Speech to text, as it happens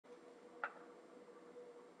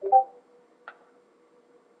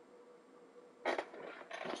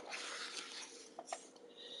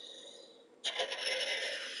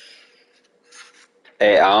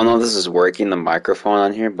Hey, I don't know if this is working, the microphone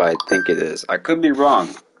on here, but I think it is. I could be wrong.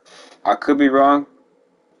 I could be wrong,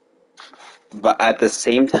 but at the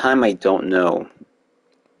same time, I don't know.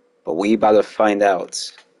 But we about to find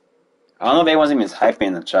out. I don't know if anyone's even typing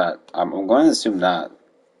in the chat. I'm going to assume not.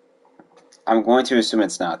 I'm going to assume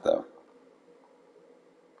it's not, though.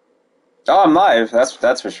 Oh, I'm live.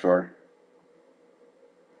 That's for sure.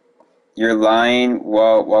 You're lying.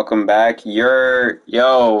 Well, welcome back.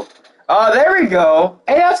 Yo. Oh, there we go.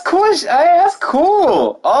 Hey, that's cool. Hey, that's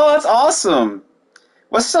cool. Oh, that's awesome.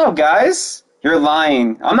 What's up, guys? You're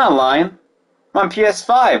lying. I'm not lying. I'm on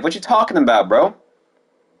PS5. What you talking about, bro?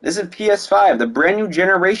 This is PS5, the brand new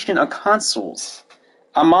generation of consoles.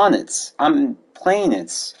 I'm on it. I'm playing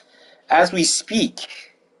it as we speak.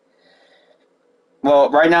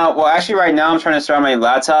 Actually, right now I'm trying to start on my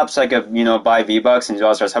laptop so I could, buy V-Bucks and do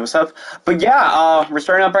all sorts of stuff. But yeah, we're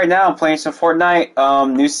starting up right now. I'm playing some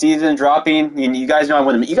Fortnite. New season dropping. You guys know I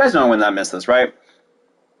wouldn't. You guys know I would not miss this, right?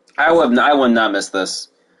 I would not miss this.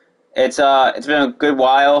 It's been a good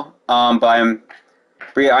while. But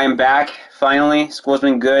I am back finally. School's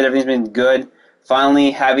been good. Everything's been good.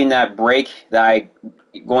 Finally having that break that I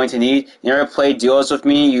going to need. You never played duos with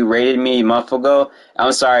me. You rated me a month ago.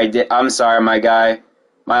 I'm sorry. I'm sorry, my guy.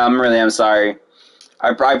 I'm sorry.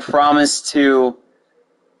 I promise to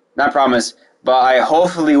not promise, but I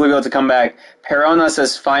hopefully will be able to come back. Perona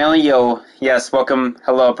says finally, yo, yes, welcome,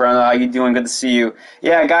 hello, Perona, how you doing? Good to see you.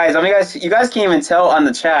 Yeah, guys, you guys can't even tell on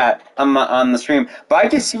the chat on the stream, but I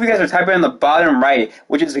can see you guys are typing on the bottom right,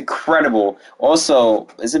 which is incredible. Also,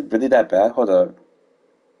 is it really that bad? Hold up.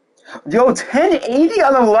 Yo, 1080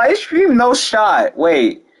 on the live stream? No shot.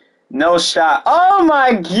 Wait, no shot. Oh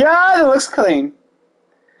my god, it looks clean.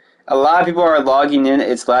 A lot of people are logging in.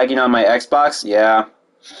 It's lagging on my Xbox. Yeah.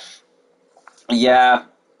 Yeah.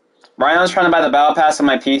 Right now, I was trying to buy the Battle Pass on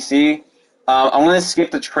my PC. I'm going to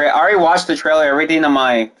skip the trailer. I already watched the trailer, everything on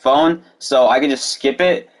my phone, so I can just skip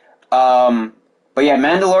it. But yeah,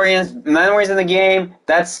 Mandalorian's in the game.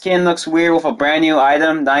 That skin looks weird with a brand new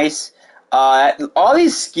item. Nice. All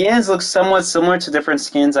these skins look somewhat similar to different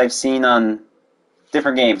skins I've seen on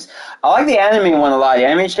different games. I like the anime one a lot. The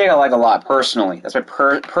anime chick I like a lot, personally. That's why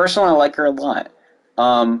personally I like her a lot.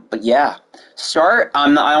 But yeah.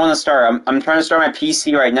 I want to start. I'm trying to start my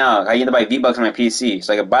PC right now. I need to buy V-Bucks on my PC.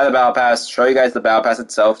 So I can buy the Battle Pass, show you guys the Battle Pass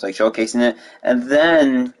itself, like showcasing it, and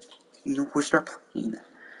then, we start playing.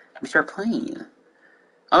 We start playing.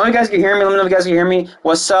 I don't know if you guys can hear me. Let me know if you guys can hear me.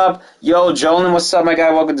 What's up? Yo, Jolin, what's up, my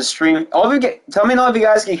guy? Welcome to the stream. Tell me if you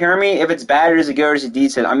guys can hear me. If it's bad or is it good or is it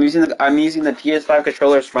decent. I'm using the PS5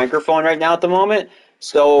 controller's microphone right now at the moment.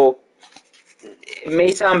 So it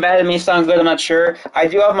may sound bad, it may sound good, I'm not sure. I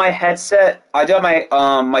do have my headset. I do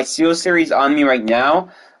have my Seal Series on me right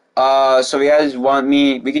now. So if you guys want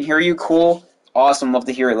me, we can hear you. Cool. Awesome. Love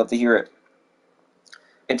to hear it. Love to hear it.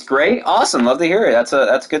 It's great. Awesome. Love to hear it.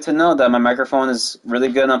 That's good to know that my microphone is really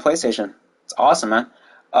good on PlayStation. It's awesome, man.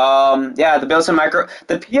 Yeah, the built-in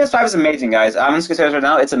the PS5 is amazing, guys. I'm just gonna say this right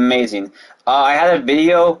now. It's amazing. I had a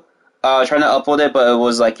video trying to upload it, but it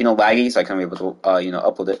was like laggy, so I couldn't be able to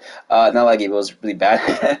upload it. Not laggy, it was really bad.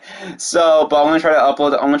 But I'm gonna try to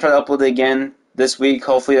upload. I'm gonna try to upload it again this week.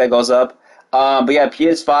 Hopefully that goes up. But yeah,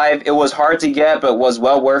 PS5. It was hard to get, but was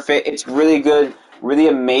well worth it. It's really good, really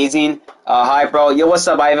amazing. Hi, bro. Yo, what's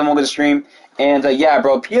up, Ivan? Welcome to the stream. And yeah,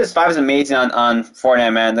 bro, PS5 is amazing on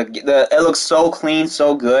Fortnite, man. It looks so clean,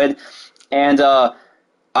 so good. And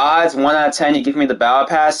odds 1 out of 10, you give me the Battle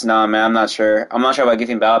Pass? Nah, man, I'm not sure. I'm not sure about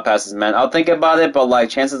giving Battle Passes, man. I'll think about it, but like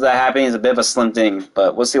chances of that happening is a bit of a slim thing.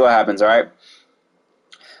 But we'll see what happens. All right.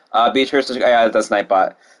 Beatrice, yeah, that's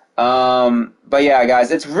Nightbot. But yeah,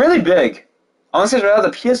 guys, it's really big. Honestly, right now,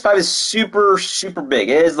 the PS5 is super, super big.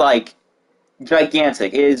 It is like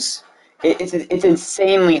gigantic. It's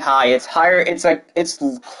insanely high. It's higher. It's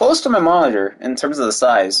close to my monitor in terms of the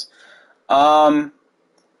size.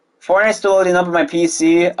 Fortnite's still loading up on my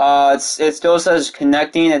PC. It still says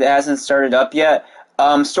connecting. It hasn't started up yet.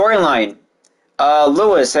 Storyline.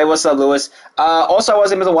 Lewis. Hey, what's up, Lewis? Also, I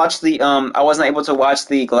wasn't able to watch the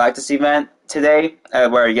Galactus event today,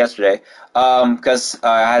 yesterday, because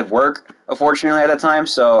I had work, unfortunately, at that time,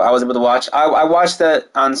 so I was able to watch. I watched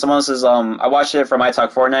it on someone else's, I watched it from I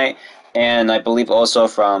Talk Fortnite, and I believe also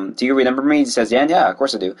from Do You Remember Me? He says, yeah, of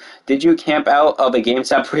course I do. Did you camp out of a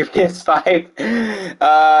GameStop PS5?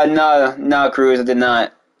 No, Cruz, I did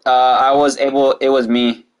not. It was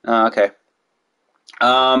me. Okay.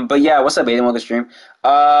 But yeah, what's up, Aiden? Welcome to stream.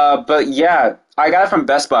 But yeah, I got it from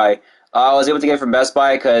Best Buy. I was able to get it from Best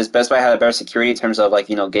Buy because Best Buy had a better security in terms of like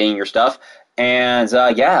getting your stuff. And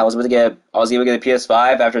yeah, I was able to get a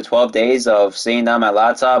PS5 after 12 days of sitting down my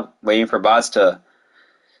laptop waiting for bots to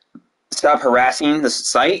stop harassing the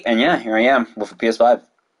site, and yeah, here I am with a PS5.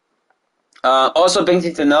 Also, big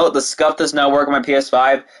thing to note: the scuff does not work on my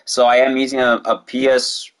PS5, so I am using a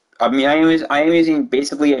PS. I mean, I am using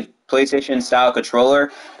basically a PlayStation style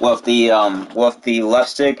controller with the left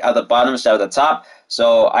stick at the bottom instead of the top.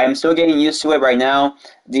 So I am still getting used to it right now.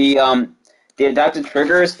 The adaptive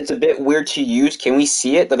triggers, it's a bit weird to use. Can we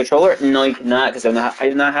see it? The controller? No, you cannot, because I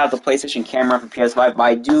do not have the PlayStation camera for PS5, but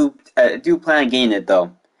I do plan on getting it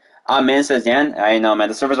though. Man says Dan. I know, man.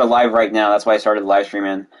 The servers are live right now. That's why I started live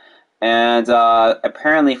streaming. And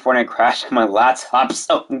apparently Fortnite crashed on my laptop,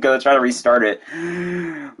 so I'm gonna try to restart it.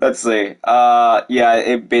 Let's see. Yeah,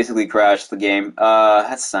 it basically crashed the game.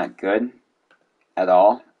 That's not good at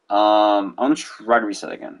all. I'm gonna try to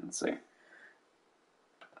reset again. Let's see.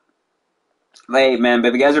 Hey man, but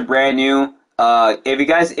if you guys are brand new, if you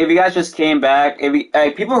guys just came back,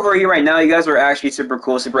 people who are here right now, you guys are actually super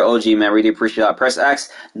cool, super OG, man. Really appreciate that. Press X.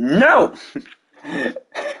 No,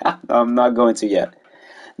 I'm not going to yet.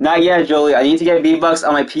 Not yet, Jolie. I need to get V-Bucks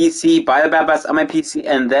on my PC, buy the Bad Bats on my PC,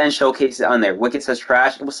 and then showcase it on there. Wicked says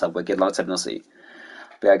trash. What's up, Wicked? Long time no see.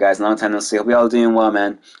 But yeah, guys, long time no see. Hope you all doing well,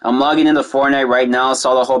 man. I'm logging into Fortnite right now.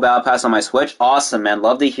 Saw the whole Battle Pass on my Switch. Awesome, man.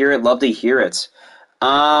 Love to hear it. Love to hear it.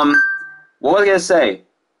 What was I gonna say?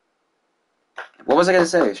 What was I gonna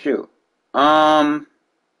say? Shoot. Oh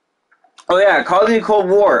yeah, Call of Duty Cold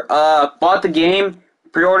War. Bought the game,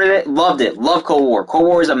 pre-ordered it, loved it. Love Cold War. Cold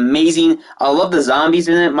War is amazing. I love the zombies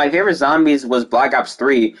in it. My favorite zombies was Black Ops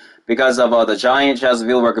 3 because of the Giant, Shadows of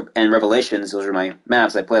Evil, and Revelations. Those are my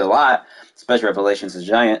maps I played a lot, especially Revelations is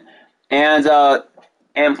Giant.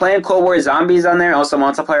 And playing Cold War Zombies on there, also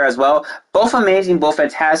multiplayer as well. Both amazing, both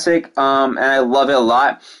fantastic, and I love it a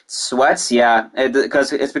lot. Sweats, yeah,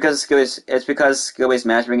 it's because skill-based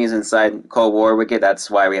matchmaking is inside Cold War Wicked.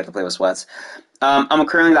 That's why we have to play with sweats. I'm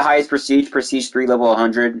currently the highest Prestige 3, level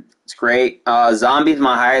 100. It's great. Zombies,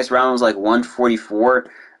 my highest round was like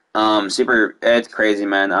 144. It's crazy,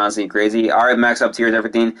 man. Honestly, crazy. Alright, max up tiers,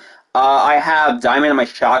 everything. I have Diamond on my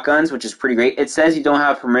shotguns, which is pretty great. It says you don't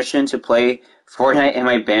have permission to play Fortnite in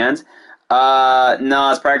my band. No,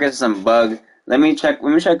 it's probably because of some bug. Let me check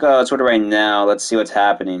Twitter right now. Let's see what's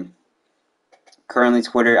happening. Currently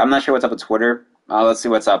Twitter. I'm not sure what's up with Twitter. Let's see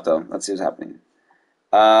what's up though. Let's see what's happening.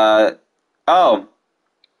 Oh.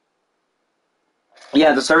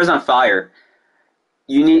 Yeah, the server's on fire.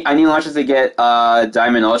 I need launches to get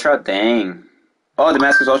Diamond Ultra. Dang. Oh,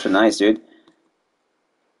 Damascus Ultra, nice, dude.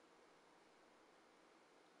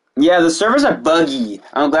 Yeah, the servers are buggy.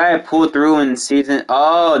 I'm glad I pulled through in season.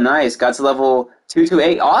 Oh, nice. Got to level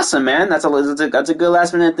 228. Awesome, man. That's a good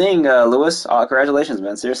last minute thing, Lewis. Congratulations,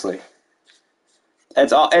 man. Seriously.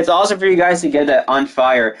 It's awesome for you guys to get that on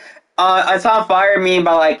fire. It's on fire meaning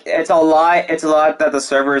by like it's a lot that the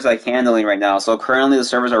server is like handling right now. So currently the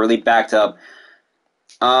servers are really backed up.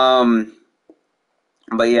 But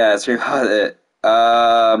yeah, that's really about it.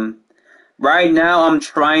 Right now I'm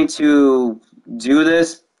trying to do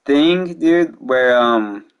this thing, dude, where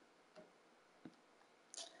I'm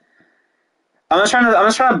just trying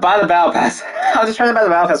to buy the battle pass. I'm just trying to buy the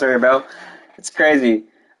battle pass right here, bro. It's crazy.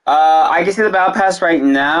 I can see the battle pass right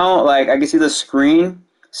now. Like I can see the screen.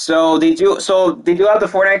 So they do have the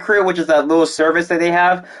Fortnite crew, which is that little service that they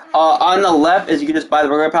have. On the left is you can just buy the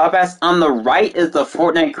regular battle pass. On the right is the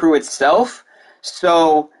Fortnite crew itself.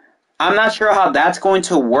 So I'm not sure how that's going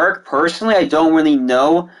to work. Personally, I don't really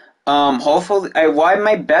know. Hopefully,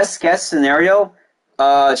 my best guess scenario,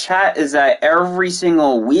 chat, is that every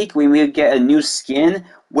single week we may get a new skin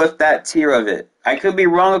with that tier of it. I could be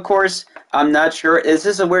wrong, of course. I'm not sure. Is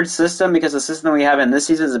this a weird system? Because the system we have in this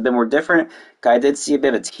season is a bit more different. I did see a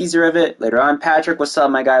bit of a teaser of it later on. Patrick, what's up,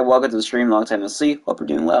 my guy? Welcome to the stream. Long time no see. Hope you're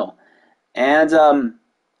doing well. And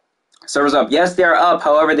servers up. Yes, they are up.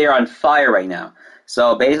 However, they are on fire right now.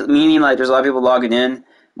 So basically, meaning like there's a lot of people logging in,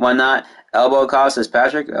 whatnot. Elbow cost is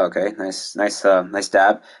Patrick. Okay, nice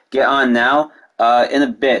dab. Get on now. In a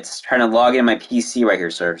bit. Trying to log in my PC right here,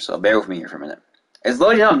 sir. So bear with me here for a minute. It's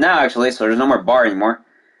loading up now, actually. So there's no more bar anymore.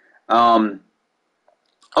 Also,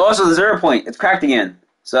 the 0 point. It's cracked again.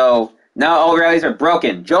 So now all rallies are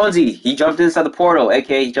broken. Jonesy, he jumped inside the portal,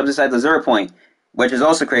 aka he jumped inside the 0 point, which is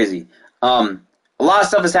also crazy. A lot of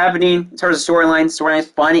stuff is happening in terms of storyline.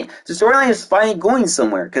 The storyline is finally going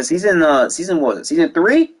somewhere because season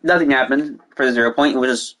 3, nothing happened for the 0 point. It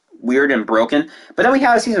was just weird and broken. But then we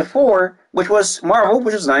have season 4, which was Marvel,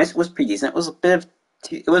 which was nice. It was pretty decent. It was a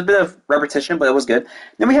bit of repetition, but it was good.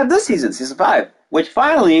 Then we have this season 5, which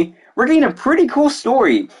finally we're getting a pretty cool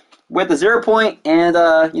story. with the 0 point and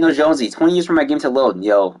Jonesy, 20 years for my game to load.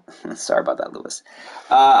 Yo, sorry about that, Lewis.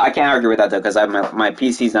 I can't argue with that though because my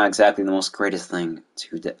PC is not exactly the most greatest thing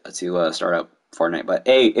to start up Fortnite. But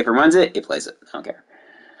hey, if it runs it, it plays it. I don't care.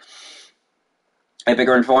 If it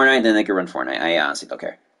can run Fortnite, then they can run Fortnite. I honestly don't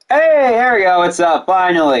care. Hey, there we go. What's up?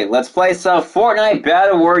 Finally, let's play some Fortnite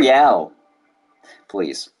Battle Royale,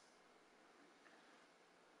 please.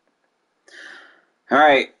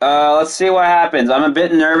 Alright, let's see what happens. I'm a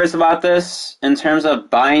bit nervous about this in terms of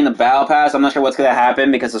buying the Battle Pass. I'm not sure what's going to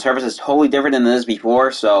happen because the service is totally different than this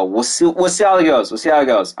before, so we'll see how it goes. We'll see how it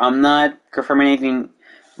goes. I'm not confirming anything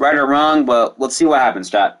right or wrong, but let's see what happens,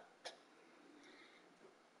 chat.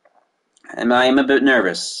 And I am a bit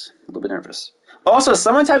nervous. A little bit nervous. Also,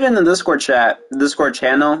 someone typed in the Discord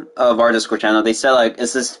channel of our Discord channel, they said, like,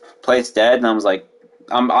 is this place dead? And I was like,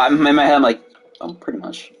 I'm in my head, I'm like, oh, pretty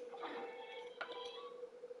much.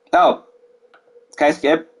 Oh, can I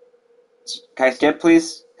skip? Can I skip,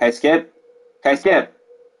 please? Can I skip? Can I skip?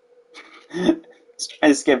 Just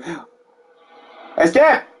trying to skip. Can I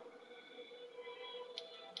skip?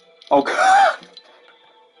 Oh, God.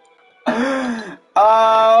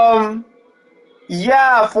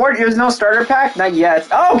 Yeah, there's no starter pack? Not yet.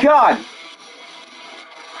 Oh, God!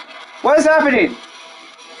 What is happening?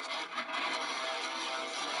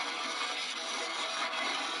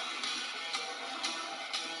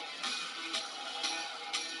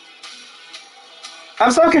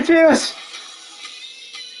 I'm so confused!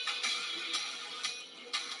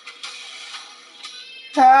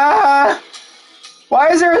 Ah! Why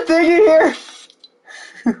is there a thing in here?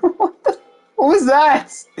 What was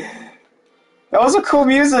that? That was a cool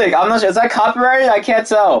music. I'm not sure. Is that copyrighted? I can't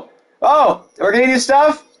tell. Oh, we're getting new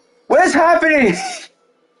stuff? What is happening?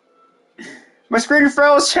 My screen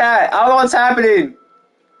froze, chat. I don't know what's happening.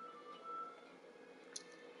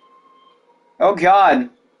 Oh, God.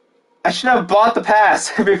 I should have bought the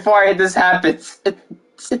pass before this happens.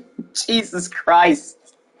 Jesus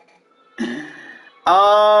Christ.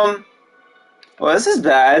 Well, this is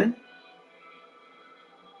bad.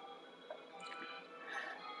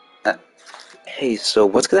 Hey, so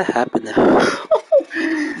what's gonna happen now?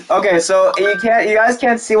 Okay, so you guys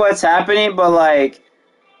can't see what's happening, but like,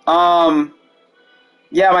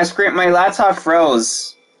 yeah, my laptop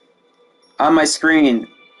froze on my screen.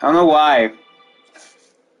 I don't know why.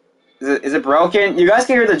 Is it broken? You guys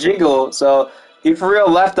can hear the jingle, so he for real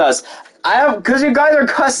left us. Because you guys are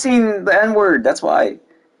cussing the N-word, that's why.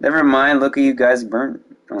 Never mind, look at you guys burnt.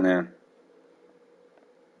 Oh, no.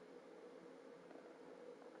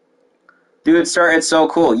 Dude, it's so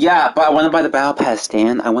cool. Yeah, but I want to buy the Battle Pass,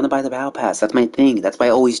 Stan. I want to buy the Battle Pass. That's my thing. That's what I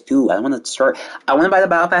always do. I want to buy the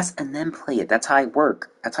Battle Pass and then play it. That's how I work.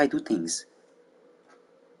 That's how I do things.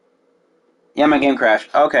 Yeah, my game crashed.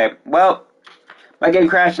 Okay, well, my game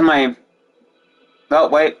crashed in my... Oh,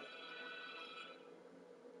 wait.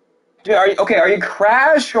 Dude, are you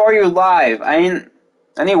crashed or are you live? I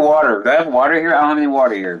need water. Do I have water here? I don't have any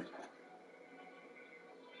water here.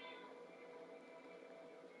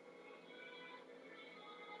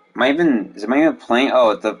 Is it even playing?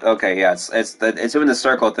 Oh, okay, yeah, it's doing the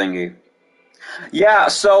circle thingy. Yeah,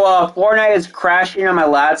 so Fortnite is crashing on my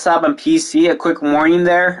laptop and PC. A quick warning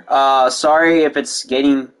there. Sorry if it's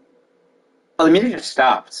getting. Oh, the music just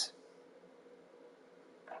stopped.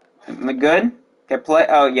 Am I good? Can play?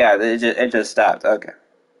 Oh yeah, it just stopped. Okay.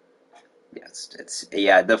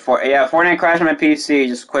 Yeah, Fortnite crashed on my PC.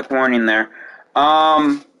 Just a quick warning there.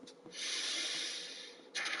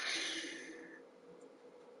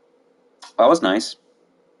 That was nice.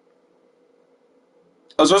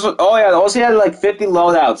 They also had like 50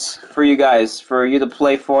 loadouts for you guys, for you to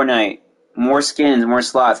play Fortnite. More skins, more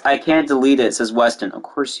slots. I can't delete it, says Weston. Of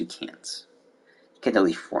course you can't. You can't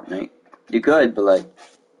delete Fortnite. You could, but like,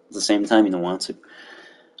 at the same time you don't want to.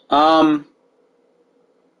 Can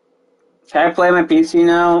I play on my PC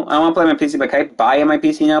now? I want to play on my PC, but can I buy on my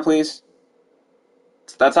PC now, please?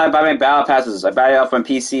 That's how I buy my battle passes. I buy it off my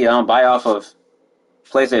PC. I don't buy off of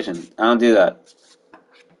PlayStation. I don't do that.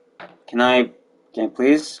 Can I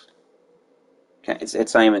please?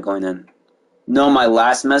 It's not even going in. No, my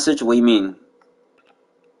last message? What do you mean?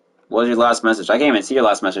 What was your last message? I can't even see your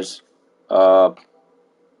last message. Oh.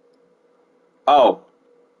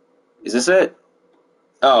 Is this it?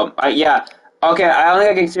 Oh, yeah. Okay, I don't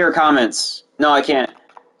think I can see your comments. No, I can't.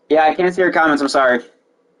 Yeah, I can't see your comments. I'm sorry.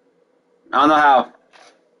 I don't know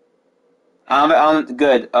how.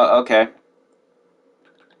 Good. Okay.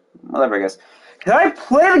 Whatever, I guess. Can I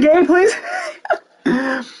play the game, please?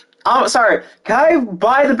 I'm sorry. Can I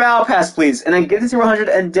buy the Battle Pass, please? And then get to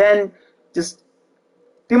 0-100 and then just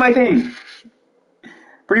do my thing.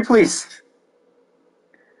 Pretty please.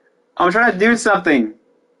 I'm trying to do something.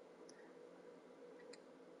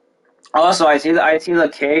 Also,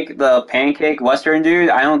 the pancake Western dude.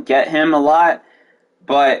 I don't get him a lot,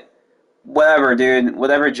 but whatever, dude.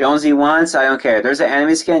 Whatever Jonesy wants, I don't care. There's an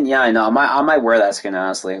anime skin. Yeah, I know. I might wear that skin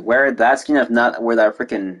honestly. Wear that skin if not wear that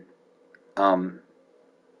freaking um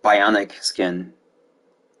bionic skin.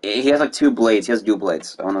 He has like 2 blades. He has dual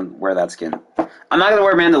blades. I want to wear that skin. I'm not gonna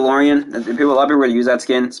wear Mandalorian. A lot of people would use that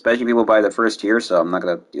skin, especially people buy the first tier. So I'm not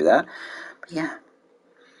gonna do that. But yeah.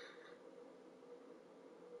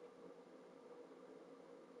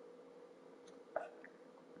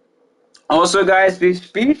 Also, guys,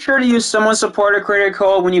 be sure to use someone supporter creator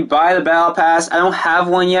code when you buy the battle pass. I don't have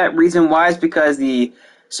one yet. Reason why is because the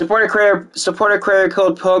supporter creator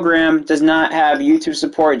code program does not have YouTube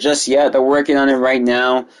support just yet. They're working on it right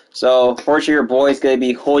now. So, fortunately, your boy's gonna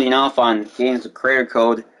be holding off on games with creator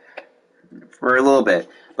code for a little bit,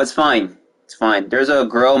 but it's fine. It's fine. There's a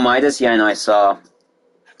girl Midas. Yeah, I know. I saw.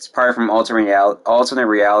 It's part from alternate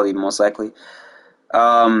reality, most likely.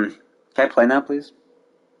 Can I play now, please?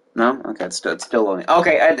 No? Okay, it's still loading.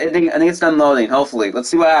 Okay, I think it's done loading, hopefully. Let's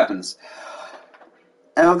see what happens.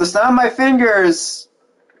 And with the sound of my fingers,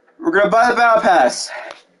 we're gonna buy the battle pass.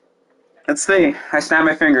 Let's see. I snap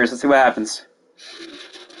my fingers. Let's see what happens.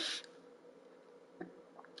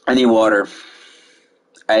 I need water.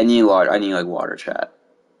 I need like water, chat.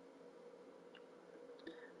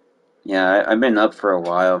 Yeah, I've been up for a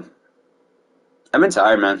while. I've been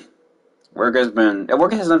tired, man. Work hasn't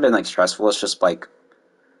been like stressful.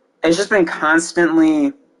 It's just been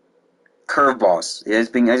constantly curveballs. I've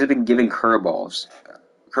just been giving curveballs.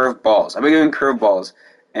 I've been giving curveballs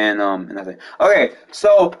and nothing. Okay,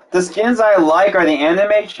 so the skins I like are the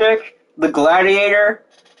anime chick, the gladiator,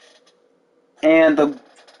 and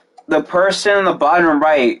the person in the bottom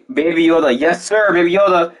right, Baby Yoda. Yes, sir, Baby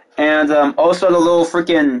Yoda, and also the little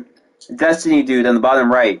freaking Destiny dude on the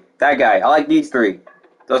bottom right. That guy. I like these three.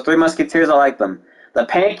 Those 3 musketeers, I like them. The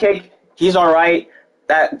pancake, he's alright.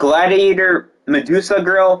 That gladiator Medusa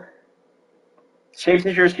girl,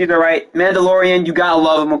 shapeshifter, she's alright. Mandalorian, you gotta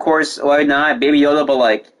love him, of course. Why not? Baby Yoda, but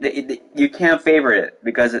like you can't favorite it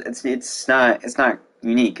because it's not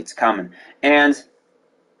unique. It's common. And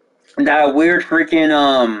that weird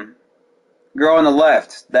freaking girl on the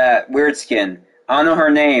left, that weird skin. I don't know her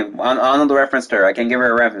name. I don't know the reference to her. I can't give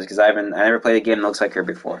her a reference because I never played a game that looks like her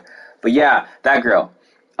before. But yeah, that girl.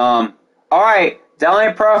 Alright,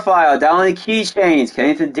 download profile, download keychains,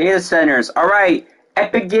 connect to data centers. Alright,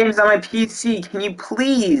 Epic Games on my PC. Can you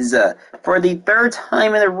please, for the 3rd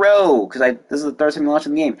time in a row, because this is the 3rd time I'm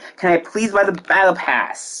launching the game, can I please buy the Battle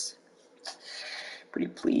Pass? Pretty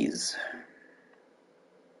please.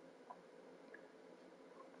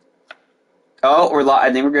 Oh,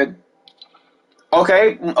 I think we're good.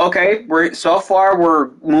 Okay, so far we're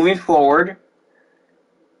moving forward.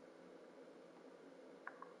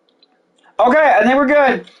 Okay, I think we're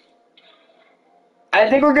good.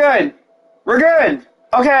 We're good.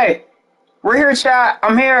 Okay. We're here, chat.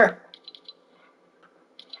 I'm here.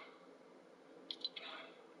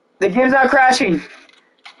 The game's not crashing.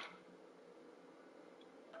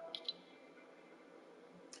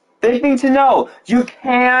 Big thing to know. You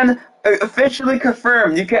can officially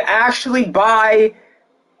confirm. You can actually buy.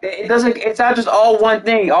 It's not just all one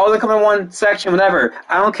thing. All of them come in one section, whatever.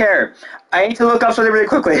 I don't care. I need to look up something really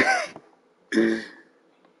quickly.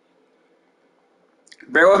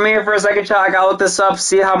 Bear with me for a second, chat. I gotta look this up,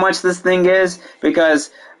 see how much this thing is,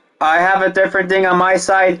 because I have a different thing on my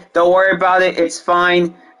side. Don't worry about it. It's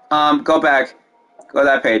fine. Go back. Go to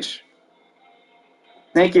that page.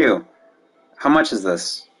 Thank you. How much is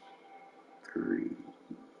this?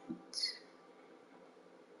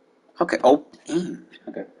 Okay. Oh, dang.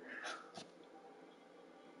 Okay.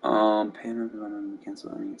 Payment on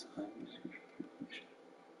cancel any time.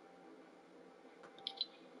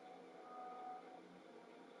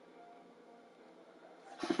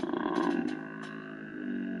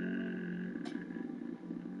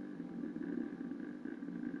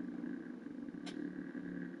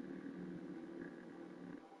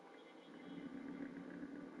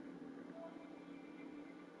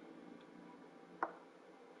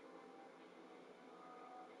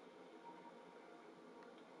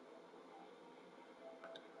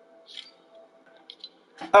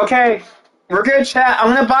 Okay, we're good, chat.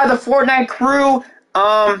 I'm gonna buy the Fortnite crew.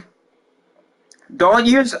 I don't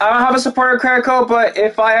have a supporter credit code, but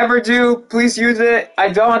if I ever do, please use it. I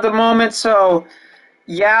don't at the moment, so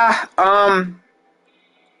yeah.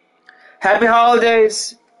 Happy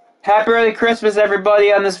holidays, happy early Christmas,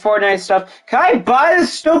 everybody on this Fortnite stuff. Can I buy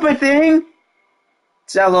this stupid thing?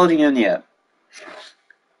 It's not loading in yet.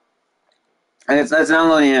 And it's not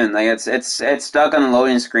loading in. Like it's stuck on the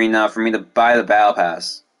loading screen now for me to buy the battle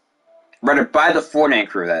pass. Rather buy the Fortnite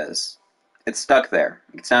crew. That is, it's stuck there.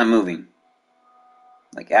 It's not moving,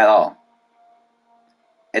 like at all.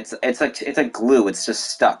 It's like glue. It's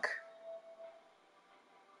just stuck.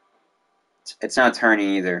 It's not turning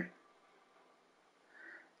either.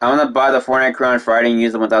 I'm gonna buy the Fortnite crew on Friday and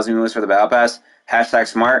use the 1,000 moves for the battle pass. Hashtag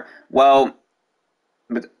smart. Well,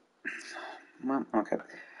 okay.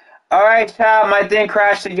 Alright, chat, my thing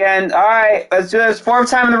crashed again. Alright, let's do this. 4th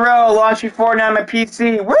time in a row, launching Fortnite on my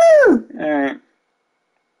PC. Woo! Alright.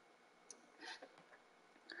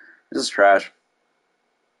 This is trash.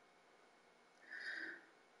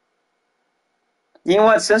 You know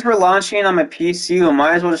what? Since we're launching on my PC, we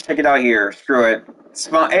might as well just check it out here. Screw it. It's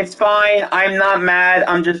fine. It's fine. I'm not mad.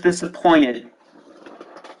 I'm just disappointed.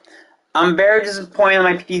 I'm very disappointed in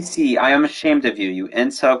my PC. I am ashamed of you, you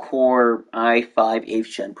Intel Core i5 8th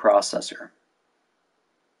Gen processor.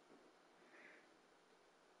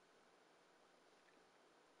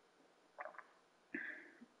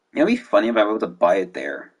 It'd be funny if I were able to buy it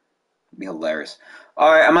there. It'd be hilarious.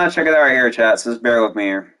 Alright, I'm gonna check it out right here, chat, so just bear with me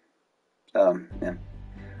here. Yeah.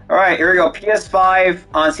 Alright, here we go. PS5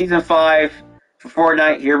 on Season 5 for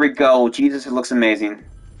Fortnite. Here we go. Jesus, it looks amazing.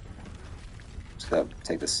 Just gotta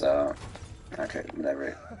take this, okay,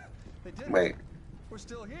 whatever. Wait. We're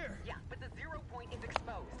still here. Yeah, but the 0 point is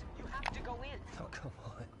exposed. You have to go in. Oh, come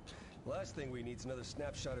on. Last thing we need is another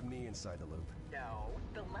snapshot of me inside the loop. No.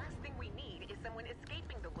 The last thing we need is someone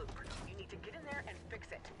escaping the loop. You need to get in there and fix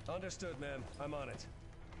it. Understood, ma'am. I'm on it.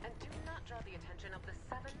 And do not draw the attention of the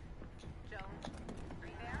 7. Jones, are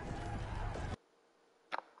you there?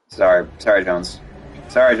 Sorry, Jones.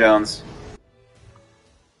 Sorry, Jones.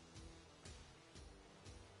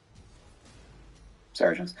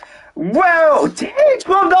 Sorry, Jones. Whoa! Dang,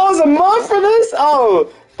 $12 a month for this? Oh,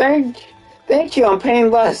 thank you. I'm paying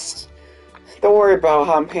less. Don't worry about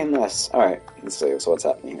how I'm paying less. Alright, let's see what's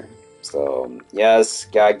happening here. So, yes,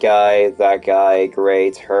 that guy,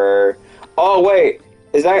 great, her. Oh, wait.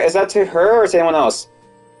 Is that to her or to anyone else?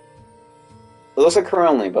 It looks like her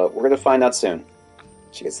only, but we're gonna find out soon.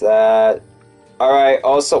 She gets that. Alright,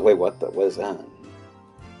 also, wait, what is that?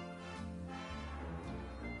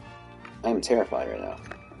 I'm terrified right now.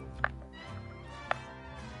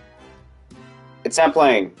 It's not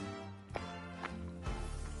playing.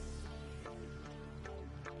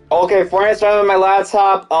 Okay, Fortnite's running on my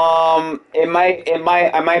laptop. I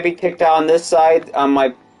might be kicked out on this side on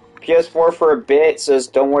my PS4 for a bit. So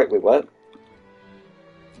just don't worry. Wait, what?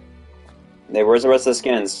 Hey, where's the rest of the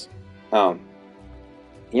skins? Oh,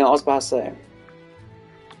 you know what I was about to say.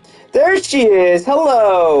 There she is.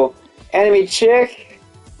 Hello, enemy chick.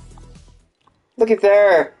 Look at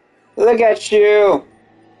there. Look at you.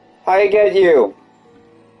 How do I get you?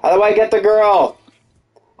 How do I get the girl?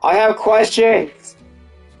 I have questions.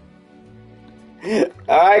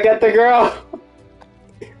 I get the girl.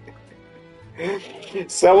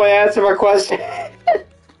 Someone answer my question.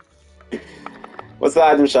 What's the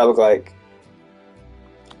item shop look like?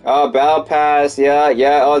 Oh, battle pass. Yeah.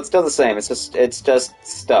 Oh, it's still the same. It's just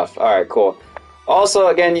stuff. All right, cool. Also,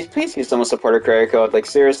 again, please use someone's supporter credit code. Like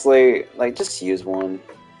seriously, like just use one.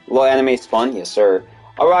 Low anime fun, yes sir.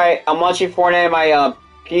 All right, I'm watching Fortnite on my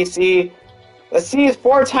PC. Let's see, it's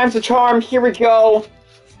 4 times the charm. Here we go.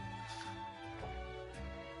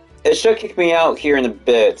 It should kick me out here in a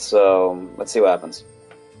bit, so let's see what happens.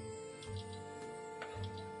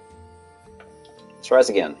 Let's try this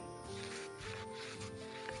again.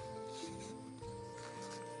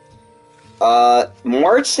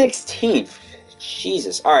 March 16th.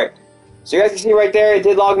 Jesus. Alright. So you guys can see right there, it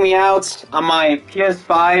did log me out on my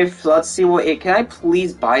PS5. So let's see what it... Can I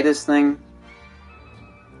please buy this thing?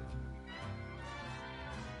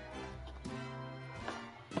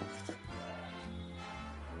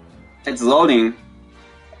 It's loading.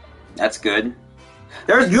 That's good.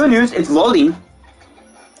 There's good news. It's loading.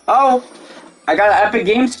 Oh, I got an Epic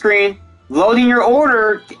Game screen. Loading your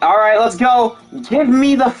order. Alright, let's go. Give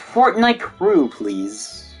me the Fortnite crew,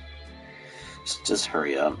 please. Just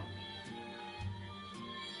hurry up.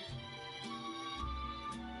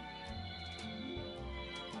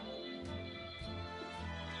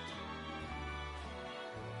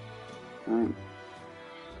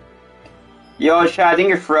 Yo, chat, I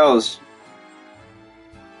think it froze.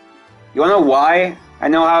 You wanna know why I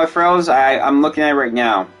know how it froze? I'm looking at it right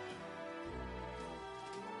now.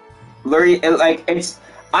 Literally,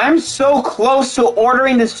 I'm so close to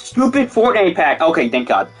ordering this stupid Fortnite pack. Okay, thank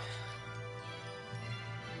God.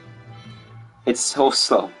 It's so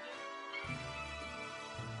slow.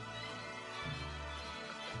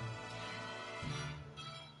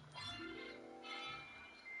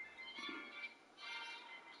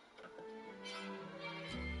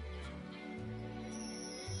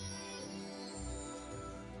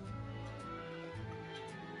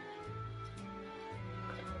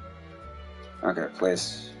 Okay,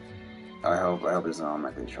 place. I hope it's not on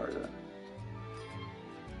my good charger.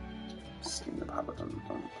 Seem to pop up on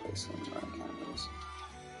place on campus.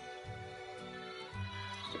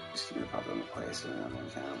 Seem to pop up on place on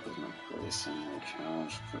campus. No place in the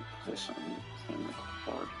challenge for position in the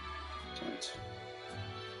board.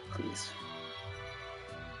 Please.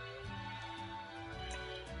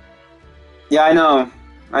 Yeah, I know.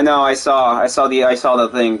 I saw the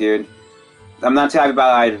thing, dude. I'm not too happy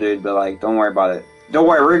about it either, dude. But like, don't worry about it. Don't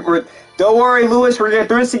worry, don't worry, Lewis. We're gonna get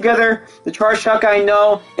through this together. The charge shock, I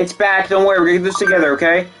know it's back. Don't worry, we're gonna get this together,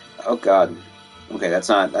 okay? Oh God. Okay, that's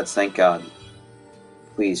thank God.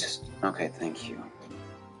 Please. Okay, thank you.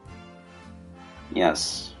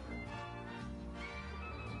 Yes.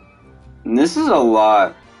 And this is a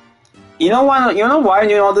lot. You know why? You know why I'm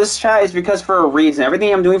doing all this, chat? Is because for a reason.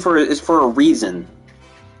 Everything I'm doing is for a reason.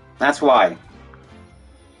 That's why.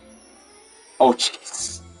 Oh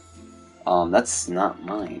jeez. That's not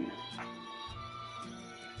mine.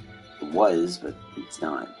 It was, but it's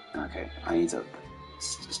not. Okay, I need to.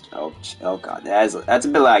 Just oh God, that's a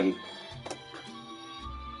bit laggy.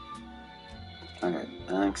 Okay,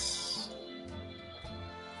 thanks.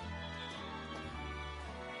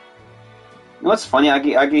 You know what's funny? I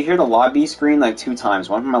can hear the lobby screen like 2 times.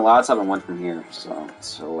 One from my laptop and one from here. So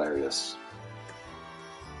it's hilarious.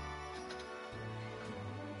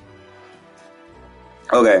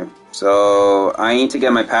 Okay, so I need to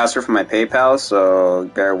get my password from my PayPal,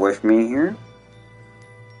 so bear with me here.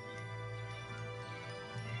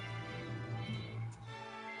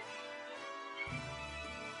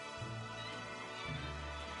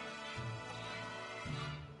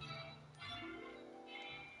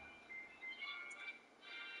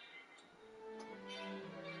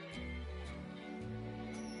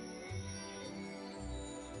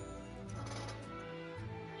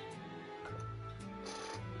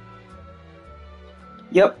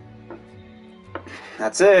 Yep.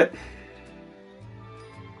 That's it.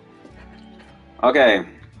 Okay.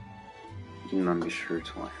 Do not be sure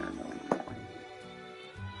to let her know in the morning.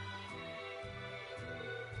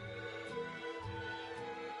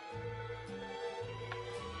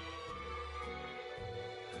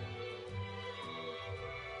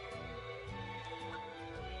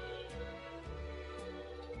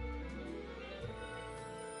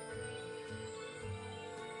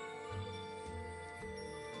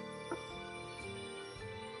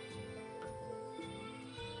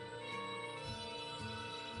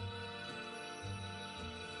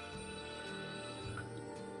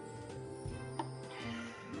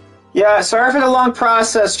 Yeah, sorry for the long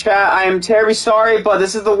process, chat. I am terribly sorry, but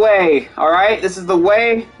this is the way, alright? This is the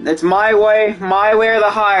way. It's my way or the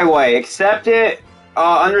highway. Accept it,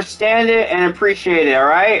 understand it, and appreciate it,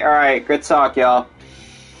 alright? Alright, good talk, y'all.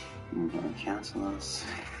 I'm gonna cancel this.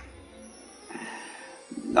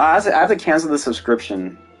 I have to cancel the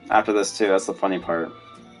subscription after this, too. That's the funny part.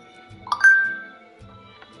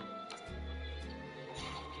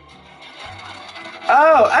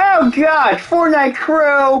 Oh god! Fortnite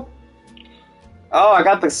crew! Oh, I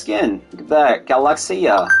got the skin. Look at that.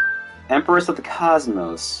 Galaxia. Empress of the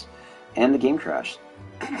Cosmos. And the game crashed.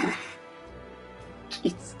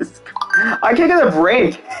 Jesus Christ. I can't get a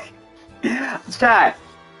break. Chat,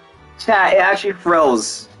 it actually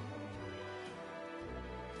froze.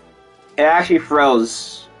 It actually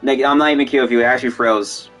froze. Like, I'm not even kidding with you, it actually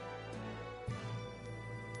froze.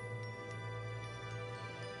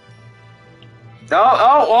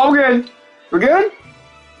 Oh, we're good. We're good?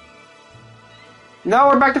 No,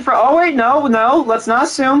 we're back to oh wait, no, let's not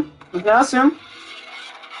assume.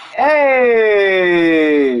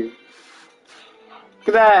 Hey! Look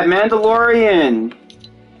at that, Mandalorian.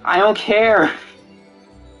 I don't care.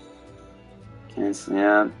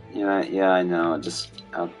 Yeah, I know.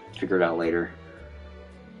 I'll figure it out later.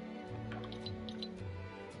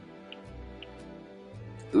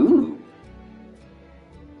 Ooh.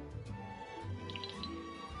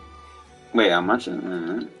 Wait, how much?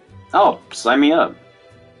 Oh, sign me up.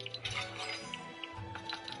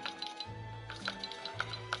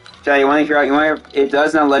 Jay, you want to hear out? It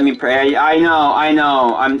does not let me pray. I know.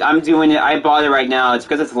 I'm doing it. I bought it right now. It's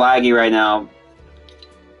because it's laggy right now.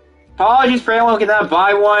 Apologies for anyone who cannot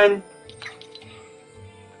buy one.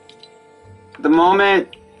 At the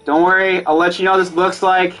moment, don't worry. I'll let you know what this looks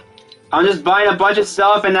like. I'm just buying a bunch of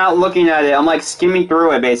stuff and not looking at it. I'm like skimming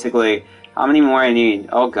through it, basically. How many more I need?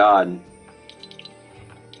 Oh, God.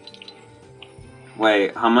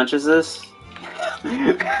 Wait, how much is this?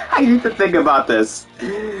 I need to think about this.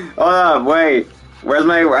 Hold up, wait.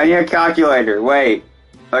 I need a calculator. Wait.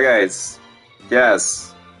 Okay,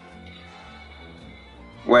 yes.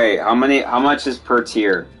 Wait, how much is per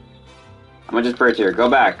tier? How much is per tier? Go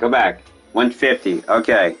back, go back. 150.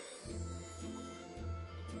 Okay.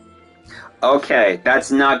 Okay,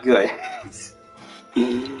 that's not good.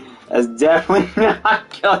 That's definitely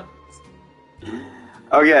not good.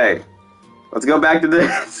 Okay. Let's go back to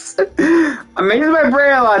this. I'm using my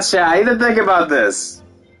brain a lot, chat. I need to think about this.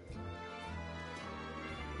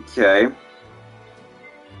 Okay.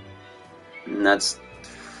 And that's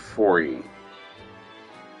 40.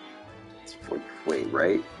 It's 40, wait,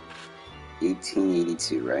 right?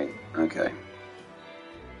 1882, right? Okay.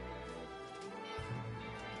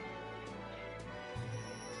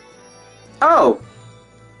 Oh!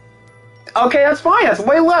 Okay, that's fine. That's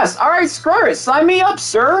way less. Alright, screw it. Sign me up,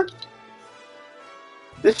 sir.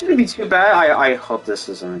 This shouldn't be too bad. I hope this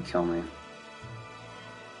isn't gonna kill me.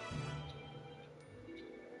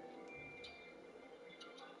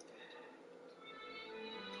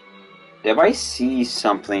 If I see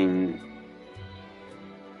something...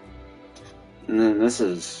 then this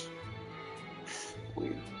is...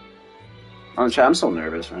 weird. I'm so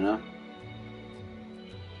nervous right now.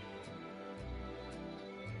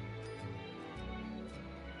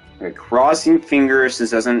 Okay, crossing fingers,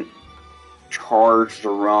 this doesn't charge the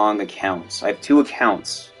wrong accounts. I have 2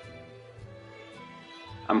 accounts.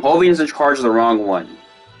 I'm hoping to charge the wrong one.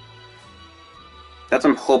 That's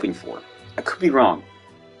what I'm hoping for. I could be wrong.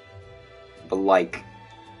 But like,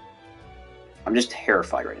 I'm just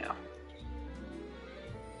terrified right now.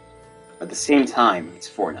 At the same time, it's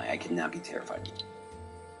Fortnite. I cannot be terrified.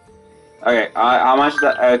 Okay, how much is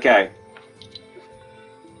that? Okay.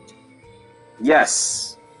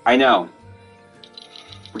 Yes, I know.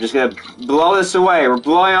 We're just gonna blow this away. We're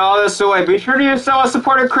blowing all this away. Be sure to use a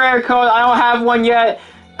supported credit code. I don't have one yet.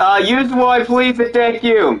 Use one, please, and thank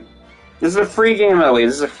you. This is a free game, by the way.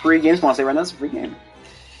 This is a free game. I want to say right now, it's a free game.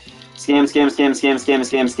 Scam, scam, scam, scam, scam,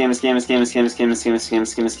 scam, scam, scam, scam, scam, scam, scam, scam,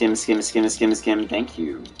 scam, scam, scam, scam, scam, scam. Thank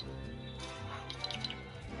you.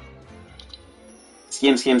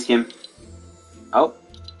 Scam, scam, scam. Oh.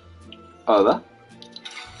 Oh,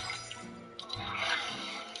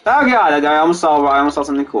 oh god, I almost saw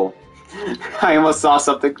something cool. I almost saw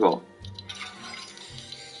something cool.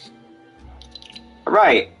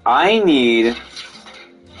 Right, I need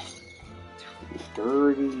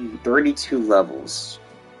 32 levels.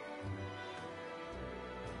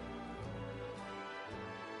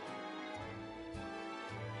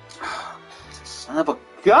 Son of a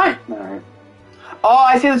gun! Alright. Oh,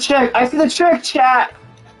 I see the chick! I see the chick, chat!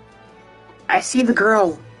 I see the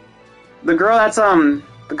girl. The girl that's, the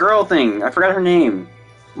girl thing. I forgot her name.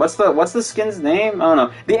 What's the skin's name? I don't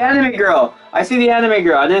know. The anime girl! I see the anime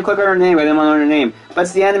girl. I didn't click on her name. I didn't want to know her name. But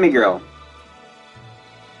it's the anime girl.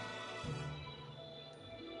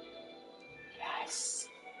 Yes.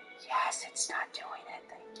 Yes, it's not doing it.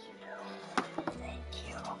 Thank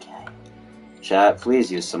you. Okay. Chat,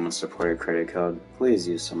 please use someone's supported credit code. Please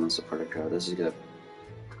use someone's supported code. This is good.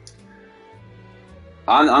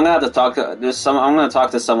 I'm gonna have to talk to I'm gonna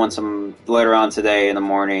talk to someone later on today in the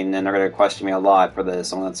morning, and they're gonna question me a lot for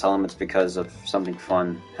this. I'm gonna tell them it's because of something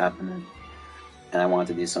fun happening, and I want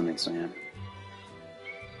to do something. So yeah.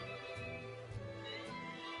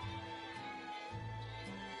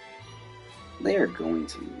 They are going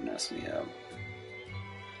to mess me up.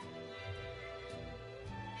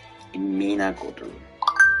 Minakoto.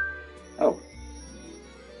 Oh.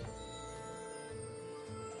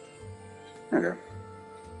 Okay.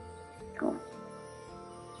 Cool.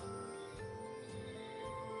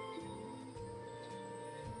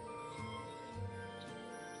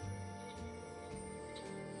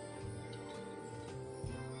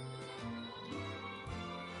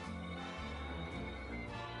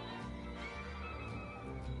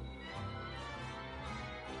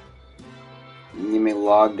 You may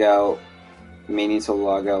log out. You may need to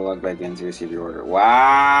log out, log back in to receive your order.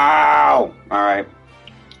 Wow! Alright.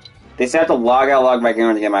 They said I have to log out, log back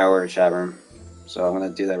in to get my order, chat room. So I'm going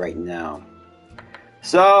to do that right now.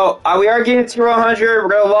 So, we are getting to 100. We're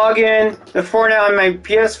going to log in to Fortnite on my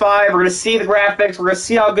PS5. We're going to see the graphics. We're going to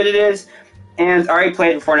see how good it is. And I already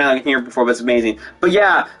played Fortnite here before, but it's amazing. But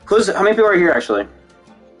yeah, how many people are here, actually?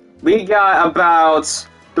 We got about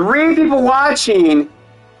 3 people watching.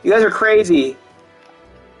 You guys are crazy.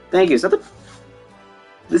 Thank you. Is that the...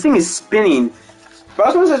 This thing is spinning. But I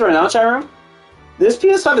was going to say right now, chat room. This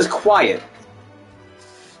PS5 is quiet.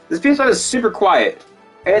 This PS5 is super quiet.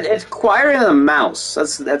 It's quieter than a mouse.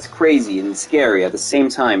 That's crazy and scary at the same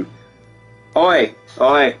time. Oi!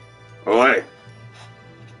 Oi! Oi!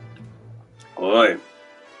 Oi!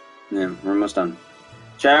 Yeah, we're almost done.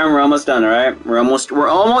 Chat room, we're almost done, alright? We're almost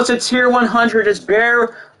at tier 100. Just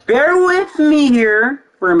bear with me here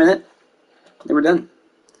for a minute. Then we're done.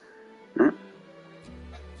 Alright.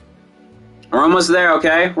 We're almost there,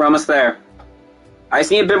 okay? We're almost there. I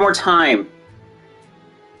just need a bit more time.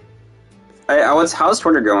 How's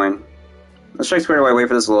Twitter going? Let's check Twitter while I wait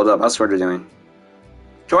for this to load up. How's Twitter doing?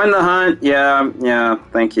 Join the hunt. Yeah,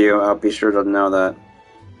 thank you. I'll be sure to know that.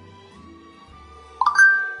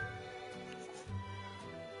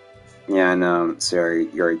 Yeah, I know. Sorry,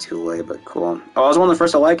 you're already too late, but cool. Oh, I was one of the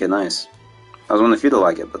first to like it. Nice. I was one of the few to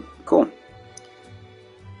like it, but cool.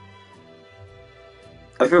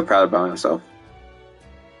 I feel proud about myself.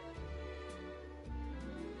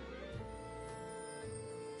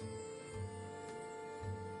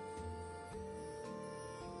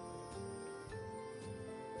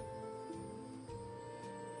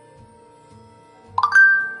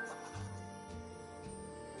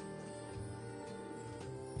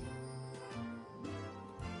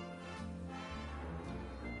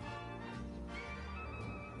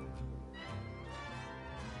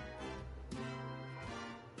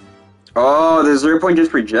 Oh, the 0 point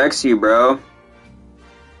just rejects you, bro.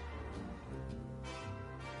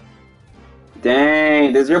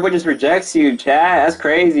 Dang, the 0 point just rejects you, chat. That's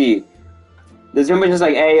crazy. The 0 point just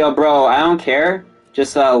like, hey, yo, bro, I don't care.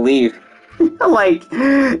 Just leave. Like,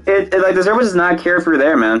 like the 0 point does not care if you're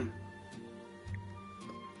there, man.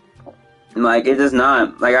 Like, it does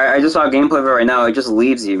not. Like, I just saw gameplay of it right now. It just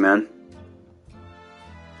leaves you, man.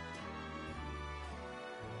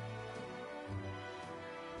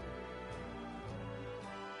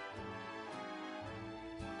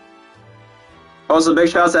 Also, big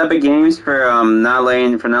shout out to Epic Games for not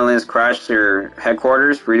letting us crash their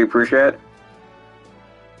headquarters. Really appreciate it.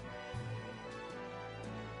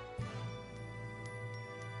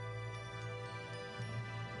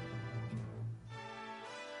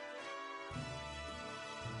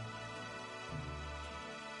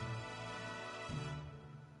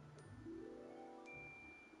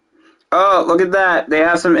 Oh, look at that! They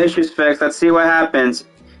have some issues fixed. Let's see what happens.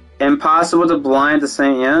 Impossible to blind the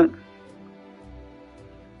Saint yet.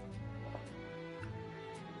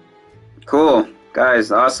 Cool, guys,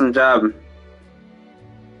 awesome job.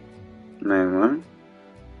 9-1.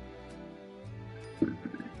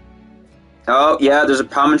 Oh yeah, there's a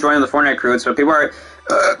problem joining the Fortnite crew. So people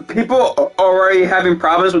are already having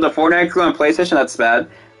problems with the Fortnite crew on PlayStation. That's bad.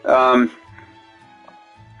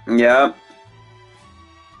 Yeah.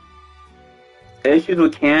 Issues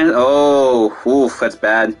with cans. Oh, oof, that's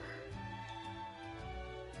bad.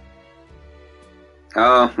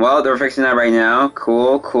 Oh, well, they're fixing that right now.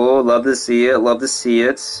 Cool, cool. Love to see it. Love to see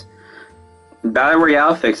it. Battle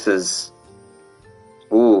Royale fixes.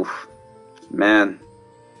 Oof. Man.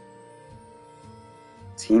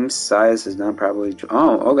 Team size is not probably...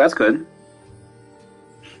 Oh, that's good.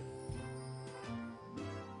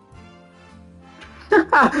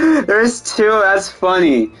 There's two. That's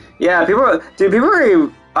funny. Yeah, people are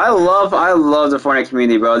already... I love the Fortnite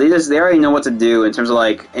community, bro. They already know what to do in terms of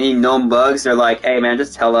like any known bugs. They're like, hey man,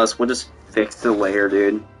 just tell us. We'll just fix the layer,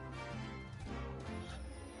 dude.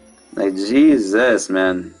 Like Jesus,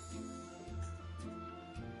 man.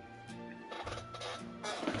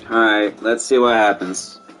 All right, let's see what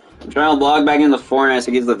happens. I'm trying to log back into Fortnite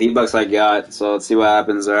to get the V-Bucks I got. So let's see what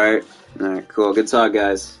happens. All right, cool. Good talk,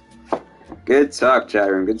 guys. Good talk, chat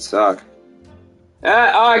room. Good talk. Oh,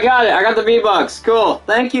 I got it. I got the V-Bucks. Cool.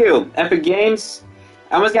 Thank you, Epic Games.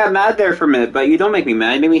 I almost got mad there for a minute, but you don't make me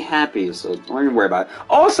mad. You make me happy, so don't even worry about it.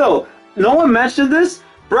 Also, no one mentioned this.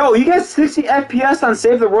 Bro, you got 60 FPS on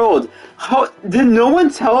Save the World. Did no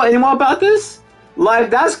one tell anyone about this?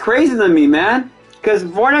 Like, that's crazy to me, man. Because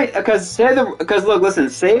Fortnite, look,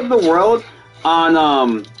 listen, Save the World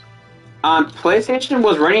on PlayStation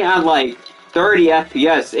was running at like 30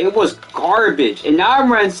 FPS. It was garbage, and now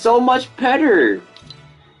I'm running so much better.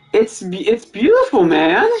 It's beautiful,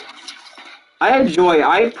 man. I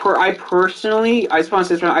personally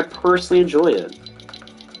enjoy it.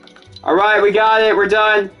 All right, we got it. We're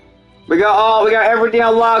done. We got everything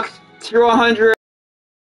unlocked. Tier 100.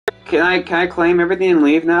 Can I claim everything and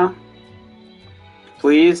leave now?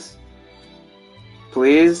 Please.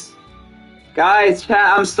 Please. Guys,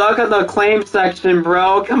 chat, I'm stuck on the claim section,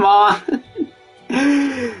 bro. Come on.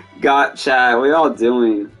 Got chat. What y'all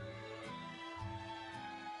doing?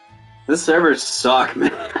 This server suck,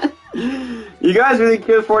 man. You guys really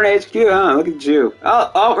killed Fortnite HQ, huh? Look at you.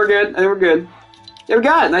 Oh, we're good. I think we're good. Yeah, we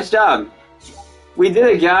got it. Nice job. We did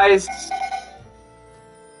it, guys.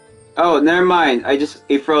 Oh, never mind.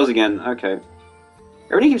 It froze again. Okay.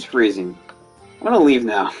 Everything keeps freezing. I'm gonna leave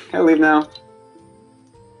now. Can I leave now?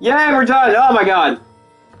 Yay, we're done! Oh my god!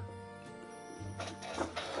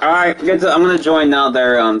 Alright, I'm gonna join now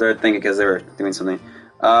their thing because they were doing something.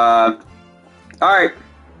 Alright.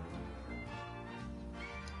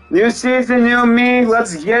 New season, new me.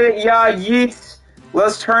 Let's get it, yeah, yeet.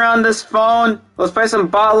 Let's turn on this phone. Let's play some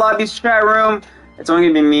bot lobbies chat room. It's only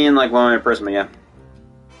gonna be me and like one other person, but yeah.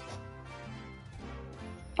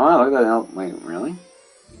 Oh, look at that. Oh, wait, really?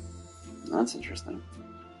 That's interesting.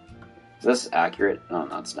 Is this accurate? Oh,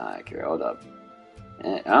 no, it's not accurate. Hold up.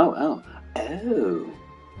 Oh.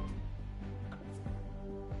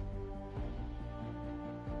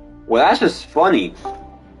 Well, that's just funny.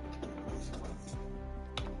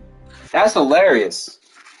 That's hilarious.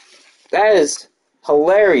 That is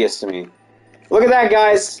hilarious to me. Look at that,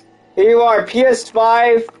 guys. Here you are,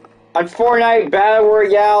 PS5 on Fortnite Battle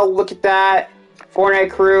Royale. Look at that.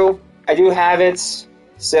 Fortnite crew. I do have it.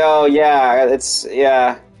 So, yeah, it's,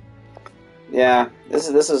 yeah. Yeah,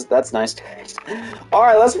 that's nice.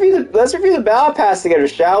 Alright, let's review the Battle Pass together,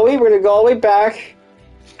 shall we? We're gonna go all the way back.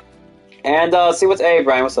 And, see what's, hey,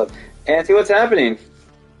 Brian, what's up? And see what's happening.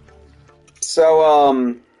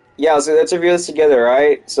 So, yeah, let's review this together,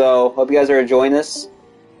 alright? So, hope you guys are enjoying this.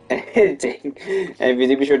 And if you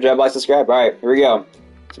do, be sure to drop, like, subscribe. Alright, here we go.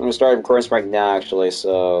 So I'm gonna start recording right now, actually,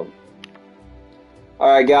 so...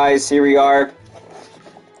 Alright, guys, here we are.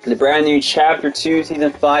 The brand new Chapter 2,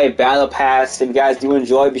 Season 5 Battle Pass. If you guys do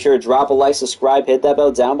enjoy, be sure to drop a like, subscribe, hit that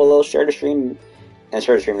bell down below, share the stream, and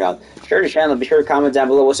share the stream down. Share the channel, be sure to comment down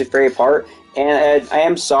below what's your favorite part. And I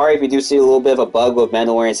am sorry if you do see a little bit of a bug with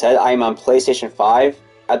Mandalorian's head. I am on PlayStation 5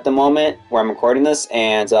 at the moment, where I'm recording this,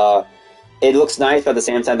 and it looks nice, but at the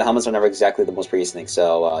same time, the helmets are never exactly the most prettiest thing,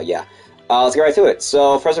 so yeah. Let's get right to it.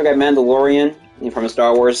 So, first we got Mandalorian from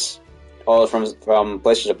Star Wars, from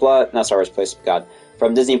PlayStation Plus, not Star Wars, God.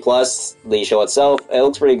 From Disney Plus, the show itself, it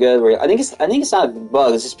looks pretty good. I think it's not a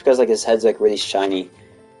bug. It's just because like his head's like really shiny,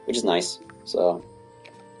 which is nice. So,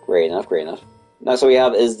 great enough. Next, what we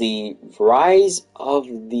have is the Rise of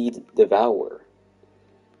the Devourer,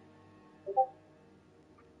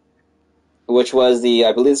 which was the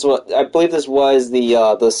I believe this was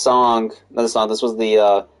the song, not the song. This was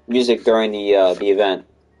the music during the event.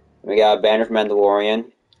 We got a banner from Mandalorian,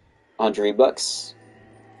 $100.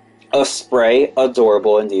 A spray,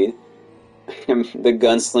 adorable indeed. The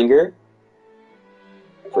gunslinger,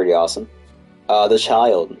 pretty awesome. The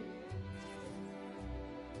child,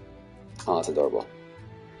 oh, that's adorable.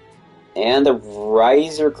 And the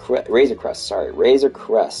Razor Crest.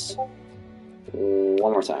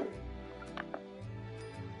 One more time.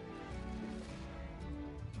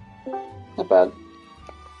 Not bad.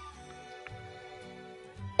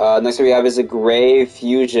 Next we have is a Gray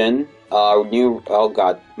Fusion. Gray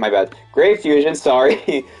Fusion,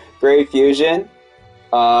 sorry. Gray Fusion.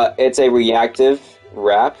 It's a reactive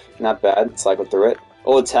wrap. Not bad. Cycle through it.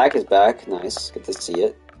 Old attack is back. Nice. Good to see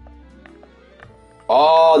it.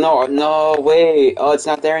 Oh, no, wait. Oh, it's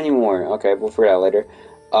not there anymore. Okay, we'll figure it out later.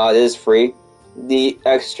 It is free. The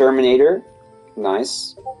Exterminator.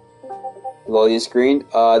 Nice. Loading screen.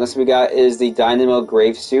 Next we got is the Dynamo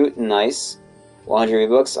Grave Suit. Nice. 100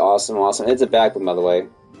 V-Bucks. Awesome. It's a back one, by the way.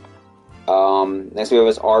 Next we have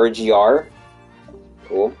is RGR.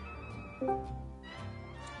 Cool.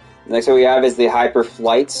 Next we have is the Hyper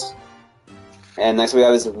Flight. And next we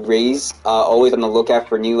have is Raze. Always on the lookout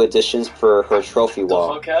for new additions for her trophy wall.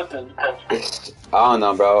 What the fuck happened? I don't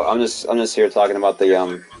know, bro. I'm just here talking about the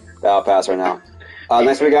Battle Pass right now.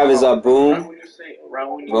 Next we have is Boom.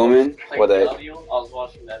 Boomin. What the? I was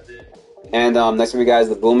watching that video. And next we got is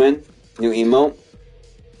the Boomin. New emote.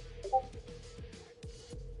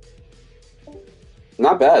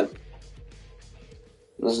 Not bad.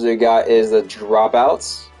 This we got is the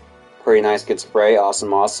Dropouts. Pretty nice, good spray.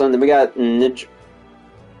 Awesome. Then we got Ninja.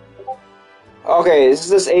 Okay, this is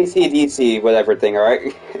this ACDC whatever thing,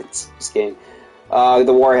 alright? It's just kidding. The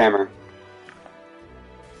Warhammer.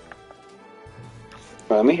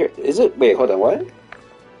 Let me hear. Is it? Wait, hold on. What?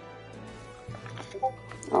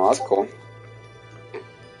 Oh, that's cool.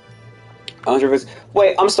 100%.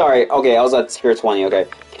 Wait, I'm sorry. Okay, I was at tier 20. Okay.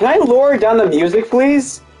 Can I lower down the music,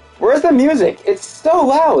 please? Where's the music? It's so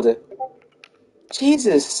loud.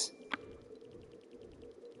 Jesus.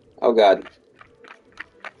 Oh, God.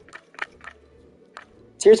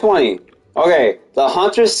 Tier 20. Okay. The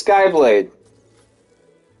Hunter's Skyblade.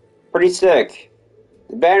 Pretty sick.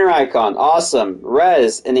 The banner icon. Awesome.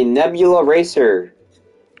 Rez and the Nebula Racer.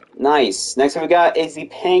 Nice. Next one we got is the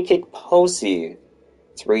Pancake Posey.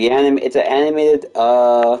 It's an animated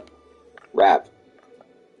wrap.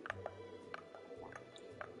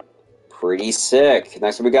 Pretty sick.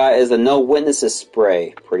 Next one we got is the No Witnesses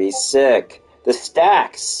spray. Pretty sick. The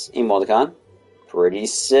Stacks emoticon. Pretty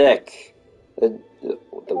sick. The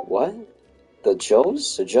what? The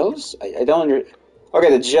Joes? The Joes? I don't under...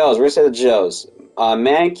 Okay, the Joes. We're gonna say the Joes.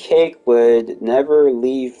 Man Cake would never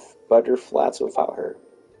leave Butter Flats without her.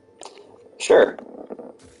 Sure.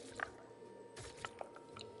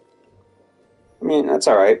 I mean, that's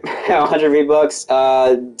alright. 100 V-Bucks.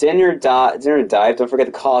 Dinner dive. Don't forget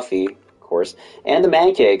the coffee, of course. And the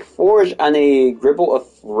man cake. Forged on a gribble of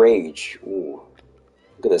rage. Ooh.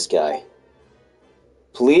 Look at this guy.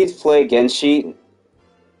 Please play Genshi.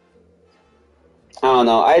 I don't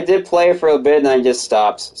know. I did play it for a bit and I just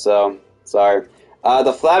stopped. So, sorry.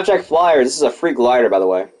 The Flapjack Flyer. This is a free glider, by the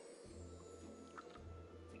way.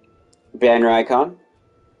 Banner icon.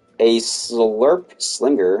 A Slurp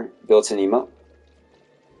Slinger. Built-in emote.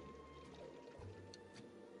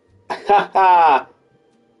 Haha!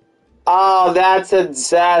 Oh, that's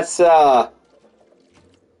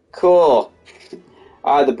cool.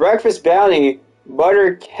 The breakfast bounty,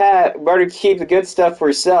 butter keep the good stuff for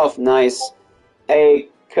yourself. Nice. A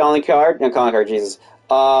calling card, no calling card, Jesus.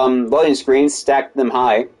 Loading screen, stack them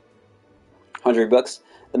high. 100 bucks.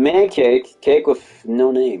 The man cake with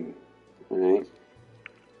no name. All right.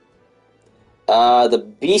 The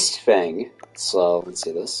beast fang. So let's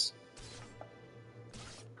see this.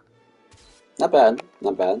 Not bad,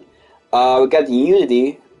 not bad. We got the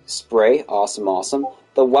Unity spray, awesome.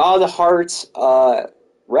 The Wild Heart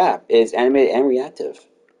wrap is animated and reactive.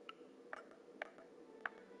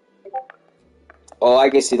 Oh,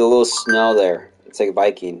 I can see the little snow there. It's like a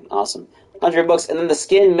Viking, awesome. 100 bucks, and then the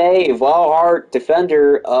skin Mave, Wild Heart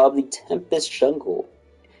Defender of the Tempest Jungle.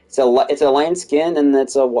 It's a lion skin, and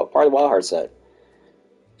it's a part of the Wild Heart set.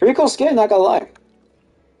 Pretty cool skin, not gonna lie.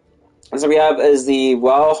 And so we have is the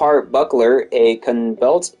Wild Heart Buckler, a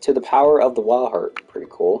conbelt to the power of the Wild Heart. Pretty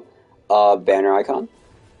cool. Banner icon.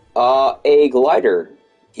 A glider.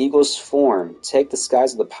 Eagle's form. Take the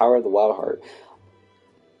skies with the power of the Wild Heart.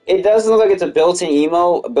 It does look like it's a built-in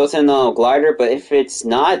emo, built-in glider, but if it's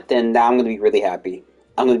not, then I'm going to be really happy.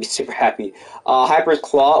 I'm going to be super happy. Hyper's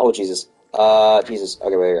Claw. Oh, Jesus. Jesus. Okay,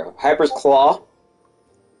 there we go. Hyper's Claw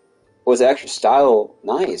was extra style.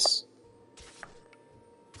 Nice.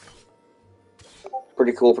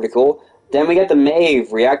 Pretty cool. Then we got the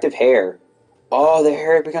Mave, reactive hair. Oh, the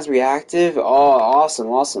hair becomes reactive? Oh,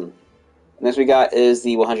 awesome. Next we got is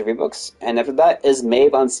the 100 V-Bucks. And after that is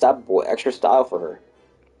Mave Unstoppable, extra style for her.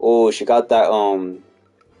 Oh, she got that,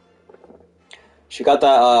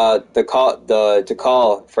 the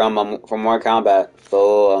call from Mortal Kombat,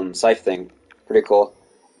 the, scythe thing. Pretty cool.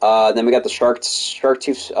 Then we got the Shark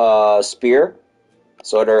Tooth, spear.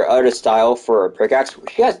 So her other style for a pickaxe.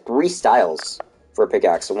 She has 3 styles for a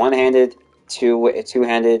pickaxe. So one-handed,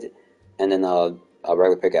 two-handed, and then a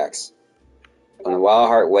regular pickaxe. On the Wild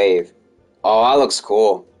Heart Wave. Oh, that looks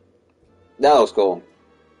cool. That looks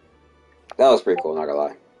pretty cool, not gonna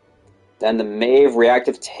lie. Then the Mave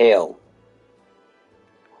Reactive Tail.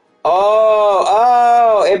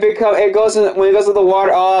 Oh, it goes in, when it goes in the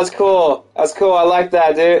water. Oh, that's cool. I like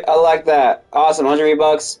that, dude. I like that. Awesome, 100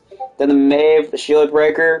 V-Bucks. Then the Mave, the Shield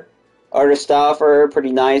Breaker. Other style for her,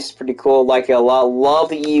 pretty nice, pretty cool. Like it a lot. Love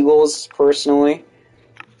the Eagles, personally.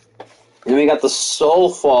 And then we got the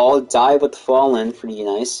Soul Fall, Dive with the Fallen, pretty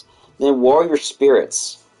nice. And then Warrior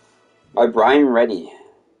Spirits by Brian Reddy.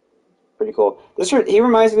 Pretty cool. This skin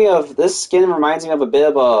reminds me of a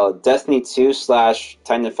bit of a Destiny 2 /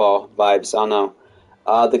 Titanfall vibes. I don't know.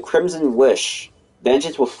 The Crimson Wish,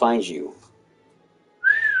 Vengeance will find you.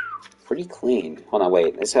 Pretty clean. Hold on,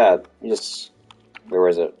 wait. Where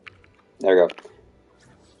was it? There we go.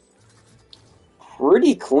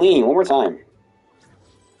 Pretty clean. One more time.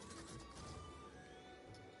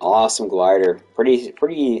 Awesome glider.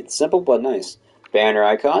 Pretty simple but nice. Banner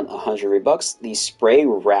icon, 100 V-Bucks. The Spray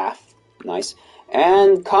Wrath. Nice.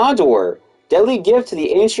 And Condor. Deadly gift to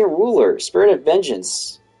the ancient ruler. Spirit of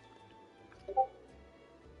Vengeance.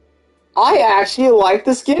 I actually like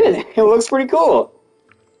the skin. It looks pretty cool.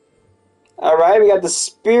 Alright, we got the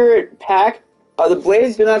Spirit Pack. The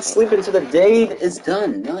blades do not sleep until the day is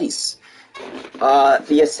done. Nice.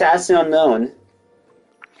 The Assassin Unknown.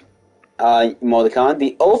 Emoticon.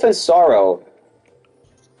 The Oath and Sorrow.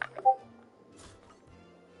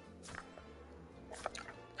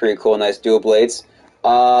 Pretty cool, nice dual blades.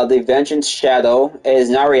 The Vengeance Shadow is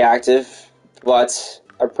not reactive, but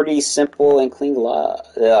a pretty simple and clean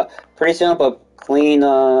pretty simple but clean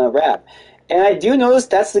wrap. And I do notice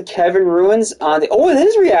that's the Kevin Ruins on the... Oh, it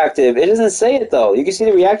is reactive! It doesn't say it, though. You can see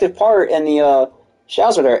the reactive part in the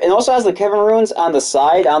shadows right there. It also has the Kevin Ruins on the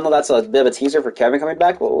side. I don't know if that's a bit of a teaser for Kevin coming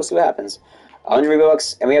back, but we'll see what happens. 100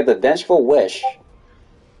 V-Bucks, and we have the Vengeful Wish.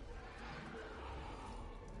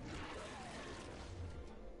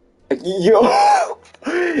 Yo!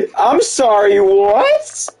 I'm sorry,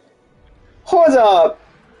 what? Hold up.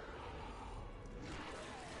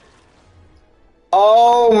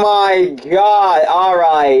 Oh my god! All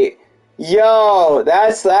right, yo,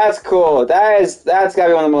 that's cool. That's gotta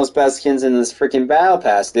be one of the most best skins in this freaking battle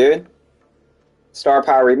pass, dude. Star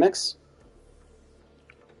Power Remix.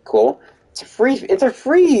 Cool. It's a free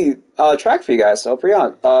track for you guys, so pretty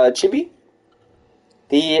on. Chibi.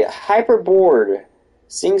 The Hyperboard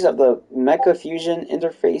sings of the Mecha Fusion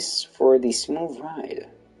interface for the smooth ride.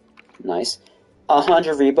 Nice.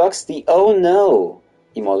 100 V-Bucks. The Oh No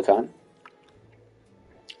emoticon.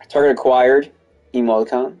 Target acquired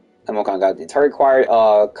emoticon. Emoticon got the target acquired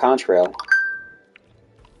contrail.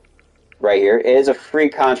 Right here. It is a free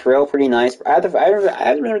contrail. Pretty nice. I had to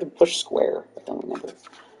remember to push square. I don't remember.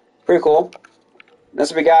 Pretty cool.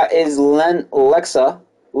 Next we got is Lexa.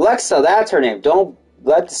 Lexa, that's her name. Don't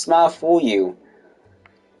let the smile fool you.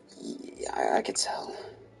 Yeah, I could tell.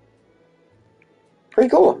 Pretty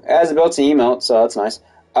cool. It has a built-in emote, so that's nice.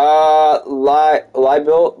 Libels,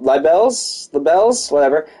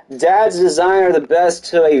 whatever. Dad's design are the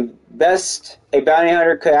best a bounty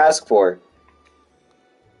hunter could ask for.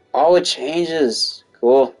 Oh, it changes.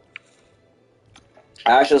 Cool.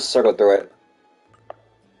 I should circle through it.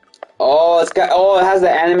 Oh, it has the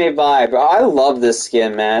anime vibe. Oh, I love this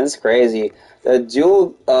skin, man. It's crazy. The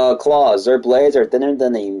dual claws, their blades are thinner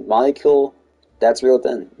than a molecule. That's real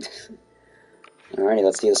thin. Alrighty,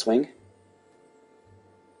 let's see the swing.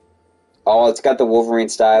 Oh, it's got the Wolverine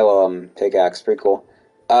style pickaxe. Pretty cool.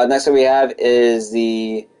 Next one we have is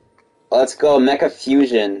the let's go Mecha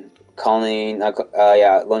Fusion calling.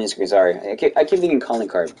 Loading screen. Sorry, I keep thinking calling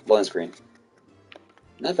card. Loading screen.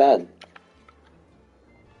 Not bad.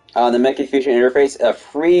 The Mecha Fusion interface, a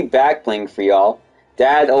free backbling for y'all.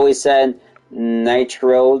 Dad always said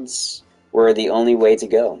nitrodes were the only way to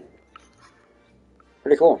go.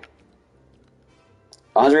 Pretty cool.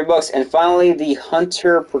 100 bucks, and finally the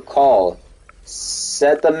Hunter per call.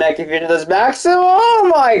 Set the Mecha Fusion to this maximum.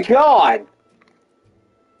 Oh my god!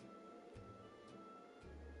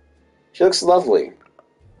 She looks lovely.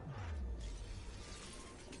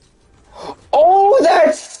 Oh,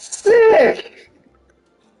 that's sick!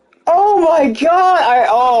 Oh my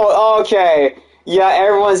god! Okay. Yeah,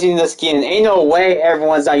 everyone's using the skin. Ain't no way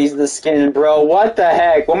everyone's not using the skin, bro. What the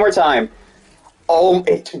heck? One more time. Oh,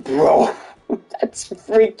 bro. That's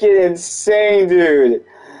freaking insane, dude.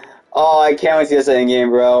 Oh, I can't wait to see this in game,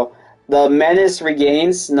 bro. The Menace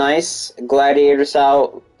regains. Nice. Gladiator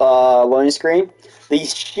style loading screen. The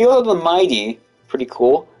Shield of the Mighty. Pretty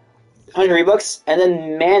cool. 100 V-Bucks. And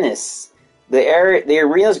then Manus. The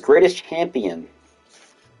arena's greatest champion.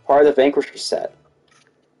 Part of the Vanquisher set.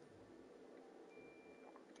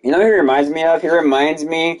 You know who he reminds me of? He reminds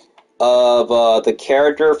me of the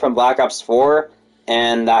character from Black Ops 4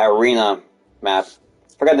 and that arena map.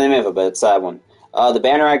 Forgot the name of it, but it's that one. The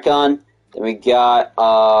banner icon. Then we got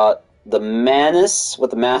the Manus with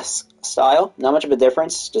the mask style. Not much of a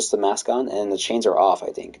difference, just the mask on, and the chains are off, I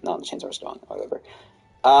think. No, the chains are still on, whatever.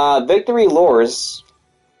 Victory Lures.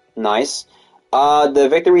 Nice. The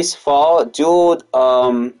Victory's Fall. Dual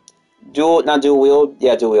wield,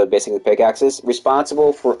 basically pickaxes.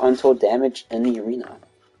 Responsible for untold damage in the arena.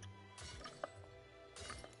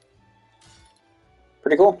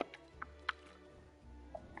 Pretty cool.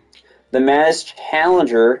 The Manus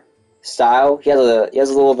Challenger style. He has a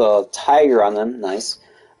little of a tiger on them. Nice.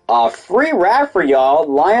 Free rap for y'all.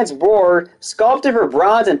 Lion's Roar, sculpted for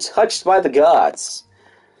bronze and touched by the gods.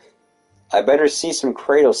 I better see some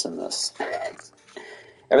Kratos in this.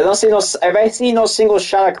 If I see no single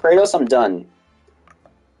shot of Kratos, I'm done.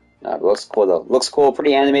 It looks cool though. Looks cool,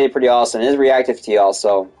 pretty animated, pretty awesome. It is reactive to y'all,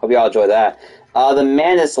 so hope y'all enjoy that. The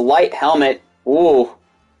Manus light helmet. Ooh.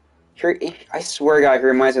 I swear to God, he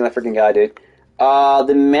reminds me of that freaking guy, dude.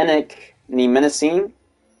 The menacing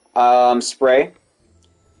spray.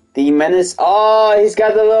 The Menace. Oh, he's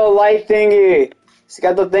got the little light thingy. He's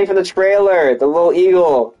got the thing from the trailer. The little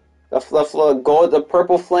eagle. The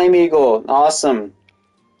purple flame eagle. Awesome.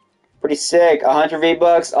 Pretty sick. 100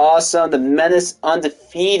 V-Bucks. Awesome. The Menace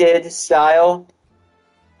Undefeated style.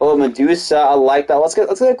 Oh, Medusa. I like that. Let's get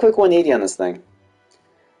a quick 180 on this thing.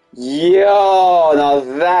 Yo, now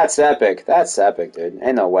that's epic. That's epic, dude.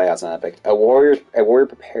 Ain't no way that's not epic. A warrior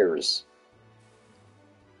prepares.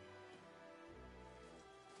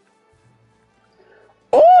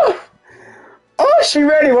 Oh! Oh, she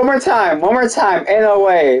ready. One more time. One more time. Ain't no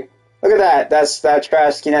way. Look at that. That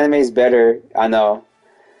trash skin anime is better. I know.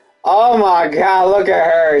 Oh my god, look at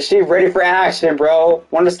her. She ready for action, bro.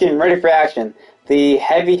 Wonder Skin ready for action. The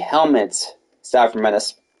heavy helmet style for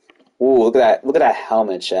Menace. Ooh, look at that. Look at that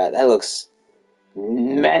helmet, chat. That looks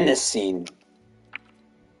menacing.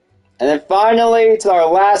 And then finally, to our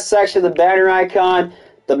last section, the banner icon,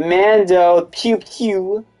 The Mando, pew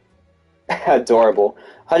pew. Adorable.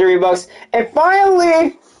 100 bucks. And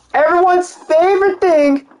finally, everyone's favorite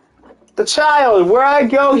thing, the child. Where I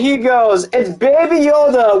go, he goes. It's Baby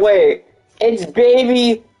Yoda. Wait. It's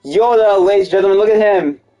Baby Yoda, ladies and gentlemen. Look at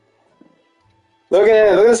him. Look at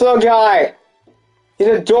him. Look at this little guy. He's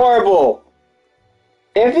adorable.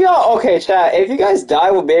 If y'all, okay, chat, if you guys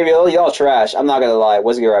die with Baby Yoda, y'all trash. I'm not gonna lie.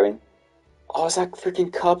 What's he grabbing? Oh, is that a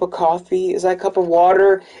freaking cup of coffee? Is that a cup of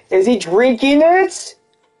water? Is he drinking it?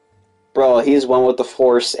 Bro, he's one with the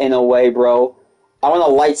Force in a way, bro. I want a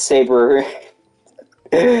lightsaber.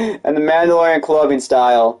 And the Mandalorian clothing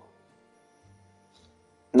style.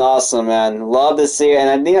 Awesome, man. Love to see it, and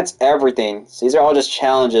I think that's everything. So these are all just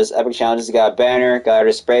challenges, epic challenges. You got a banner, got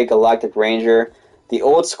a spray, Galactic Ranger, the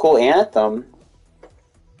old school anthem.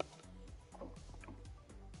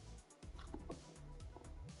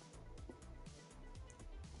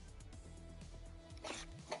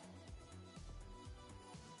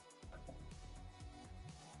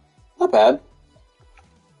 Not bad.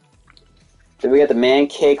 Then we got the Man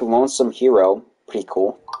Cake Lonesome Hero. Pretty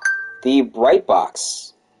cool. The Bright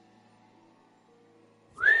Box.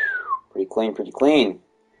 Pretty clean, pretty clean.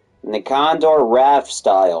 And the Condor Raft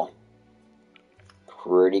style.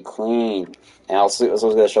 Pretty clean. And also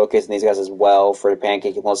going to showcase these guys as well for the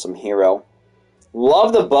Pancake Lonesome Hero.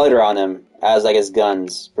 Love the butter on him as like his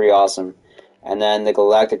guns. Pretty awesome. And then the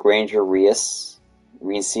Galactic Ranger Reese.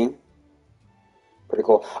 Pretty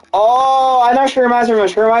cool. Oh, I know she reminds me from.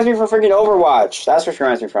 She reminds me from freaking Overwatch. That's what she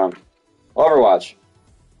reminds me from. Overwatch.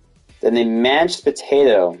 Then the Mashed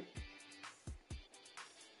Potato.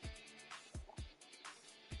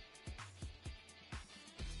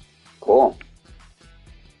 Cool.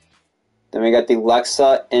 Then we got the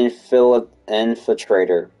Lexa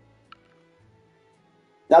Infiltrator.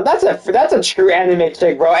 Now that's a true anime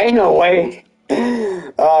chick, bro. Ain't no way.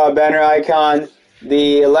 Banner icon.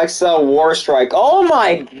 The Alexa War Strike. Oh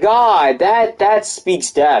my god, that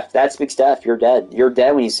speaks death. That speaks death. You're dead. You're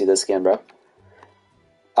dead when you see this skin, bro.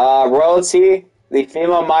 Royalty, the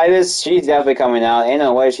female Midas, she's definitely coming out. Ain't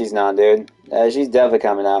no way she's not, dude. She's definitely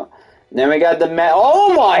coming out. And then we got the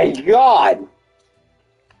oh my god!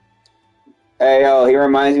 Hey yo, he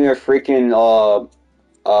reminds me of freaking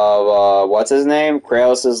what's his name?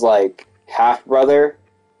 Kratos' like half brother,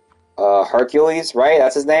 Hercules, right?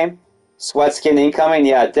 That's his name. Sweat skin incoming?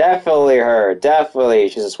 Yeah, definitely her. Definitely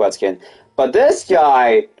she's a sweat skin. But this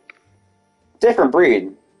guy, different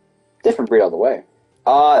breed. Different breed all the way.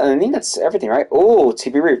 And I think that's everything, right? Oh, to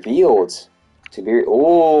be revealed.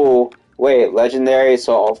 Oh, wait, legendary.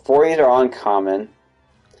 So 40s are uncommon.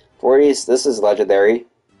 40s, this is legendary.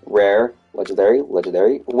 Rare. Legendary.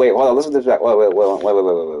 Wait, hold on. Listen to this back.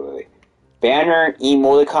 Wait. Banner,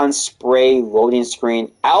 emoticon, spray, loading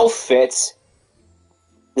screen, outfit.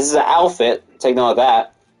 This is an outfit. Take note of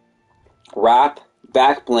that. Wrap,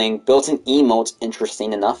 back bling, built-in emotes,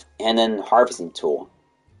 interesting enough, and then harvesting tool.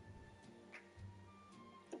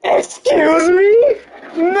 Excuse me?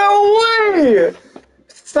 No way!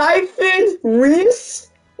 Siphon Reese?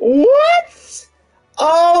 What?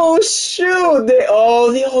 Oh shoot! They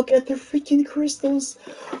all get their freaking crystals.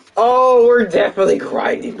 Oh, we're definitely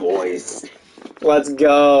grinding, boys. Let's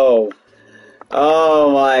go.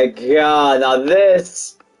 Oh my god! Now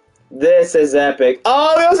this is epic.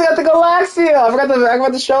 Oh, we also got the Galaxia. I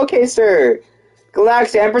forgot to showcase her.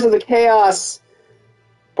 Galaxia, Empress of the Chaos.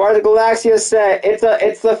 Part of the Galaxia set.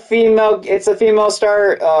 It's a female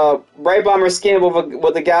star Bright Bomber skin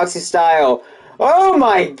with the Galaxy style. Oh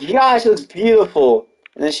my gosh, it looks beautiful.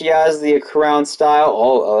 And then she has the crown style.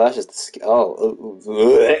 Oh, that's just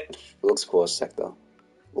it looks cool as heck though.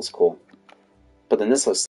 Looks cool. But then this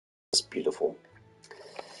looks beautiful.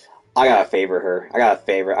 I gotta favor her. I gotta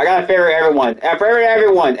favor everyone. I favor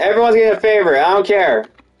everyone. Everyone's getting a favor. I don't care.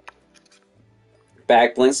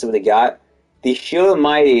 Back blinks to what they got. The Shield of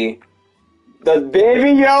Mighty. The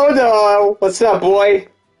Baby Yoda! What's up, boy?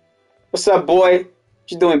 What's up, boy? What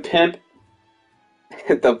you doing, pimp?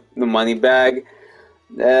 the money bag.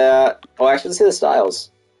 Oh, actually, let's see the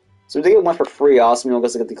styles. So we did get one for free. Awesome.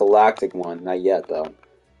 Let's get the Galactic one. Not yet, though.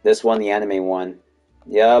 This one, the anime one.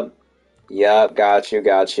 Yup. Got you.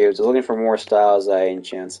 Just looking for more styles. I ain't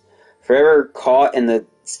chance. Forever caught in the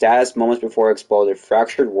status moments before exploded.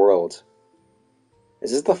 Fractured World.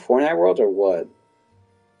 Is this the Fortnite world or what?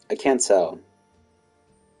 I can't tell.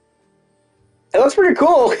 It looks pretty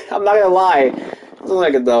cool. I'm not gonna lie. It doesn't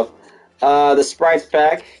like it though. The Sprites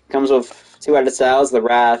pack comes with 2 edit styles, the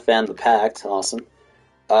Wrath and the Pact. Awesome.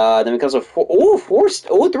 Then it comes with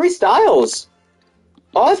 3 styles.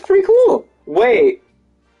 Oh, that's pretty cool. Wait.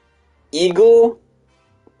 Eagle.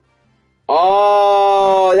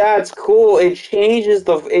 Oh, that's cool. It changes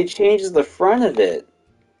the front of it.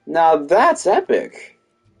 Now that's epic.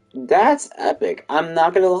 That's epic. I'm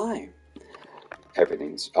not gonna lie.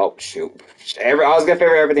 Everything's oh shoot. I was gonna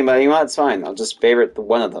favorite everything, but you know what? It's fine. I'll just favorite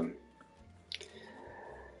one of them.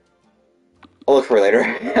 I'll look for it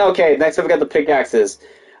later. Okay, next up we got the pickaxes.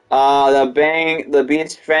 The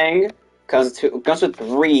Beast Fang comes with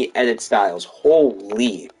 3 edit styles.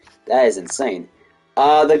 Holy, that is insane.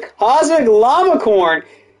 The Cosmic Llama Corn.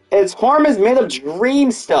 Its horn is made of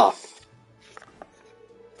dream stuff.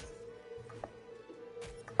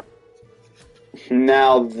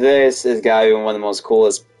 Now this is gotta be one of the most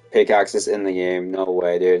coolest pickaxes in the game. No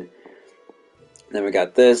way, dude. Then we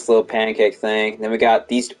got this little pancake thing. Then we got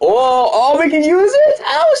these. Oh, we can use it!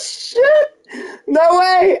 Oh, shit! No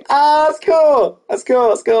way! Oh, that's cool. That's cool.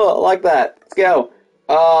 That's cool. I like that. Let's go.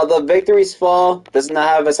 The Victory's Fall does not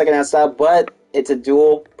have a second hand style, but it's a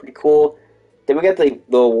dual. Pretty cool. Then we got the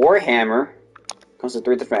Warhammer. Comes with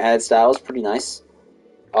 3 different head styles. Pretty nice.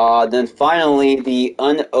 Then finally, the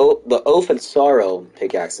Oath and Sorrow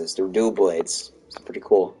pickaxes. They're dual blades. It's pretty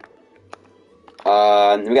cool. We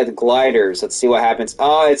got the gliders. Let's see what happens.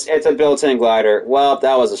 Oh, it's a built-in glider. Well,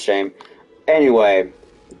 that was a shame. Anyway,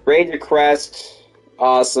 Ranger Crest.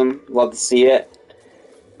 Awesome. Love to see it.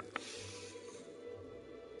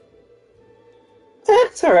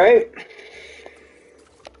 It's alright.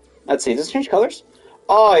 Let's see. Does it change colors?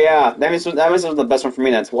 Oh, yeah. That means it was the best one for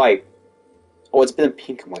me. That's white. Oh, it's been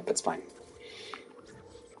pink and white. That's fine.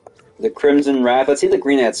 The Crimson Wrath. Let's see the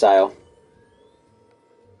green ad style.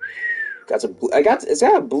 It's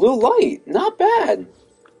got a blue light. Not bad.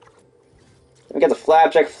 We got the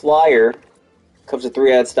Flapjack Flyer. Comes with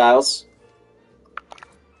 3 ad styles.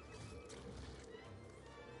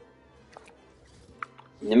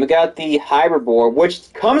 And then we got the Hyperbore,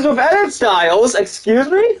 which comes with edit styles. Excuse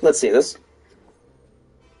me? Let's see this.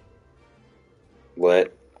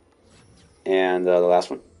 What? And the last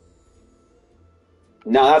one.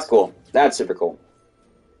 No, that's cool. That's super cool.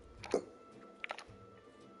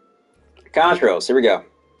 Contrails, here we go.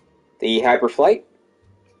 The Hyperflight.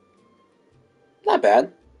 Not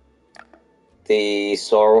bad. The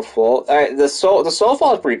Sorrowful. Alright, the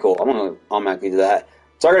Soulfall is pretty cool. I'm gonna automatically do that.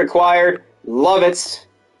 Target acquired. Love it.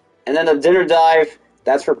 And then the Dinner Dive.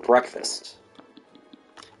 That's for breakfast.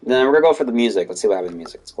 And then we're gonna go for the music. Let's see what happens in the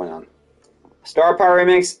music. What's going on? Star Power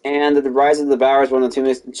Remix and the Rise of the Devour is one of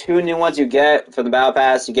the 2 new ones you get for the Battle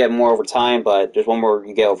Pass. You get more over time, but there's one more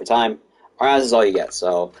you get over time. Alright, this is all you get,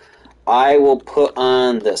 so I will put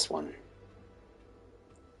on this one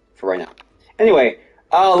for right now. Anyway,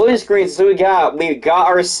 loading screens. So we got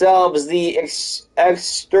ourselves the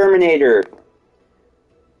Exterminator.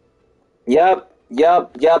 Yep. We're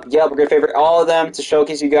gonna favorite all of them to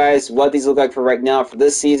showcase you guys what these look like for right now for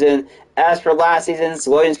this season. As for last season's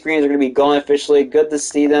loading screens are gonna be going officially. Good to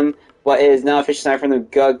see them, but it is now officially time for them to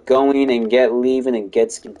get going and get leaving and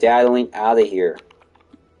get skedaddling out of here.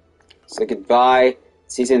 So goodbye.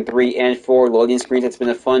 Season 3 and 4 loading screens. It's been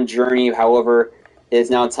a fun journey. However, it is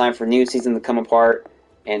now time for new season to come apart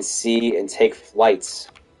and see and take flights.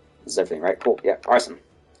 This is everything, right? Cool. Yeah, awesome.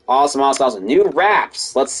 Awesome. New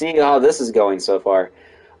wraps. Let's see how this is going so far.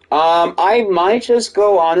 I might just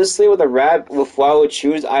go honestly with a wrap with what I would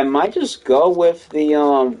choose. I might just go with the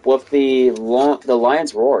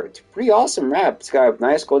Lion's Roar. It's a pretty awesome wrap. It's got a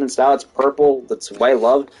nice golden style. It's purple. That's what I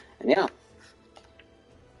love. And yeah,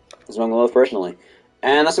 that's what I'm going with personally.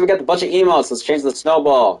 And that's what we got. The bunch of emotes. Let's change the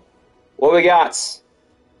snowball. What we got?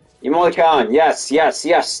 Emoticon. Yes.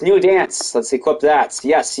 New dance. Let's equip that.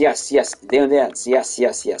 Yes. New dance. Yes.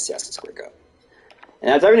 That's where we go. And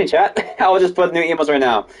that's everything, chat. I'll just put new emotes right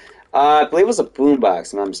now. I believe it was a boombox,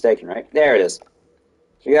 if I'm not mistaken, right? There it is.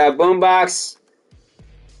 So you got a boombox,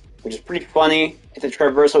 which is pretty funny. It's a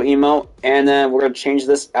traversal emote. And then we're going to change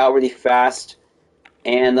this out really fast.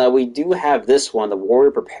 And we do have this one, the Warrior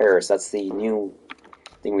Prepares. That's the new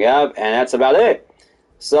thing we have. And that's about it.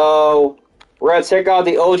 So we're going to check out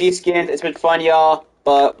the OG skins. It's been fun, y'all.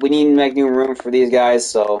 But we need to make new room for these guys.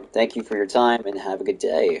 So thank you for your time and have a good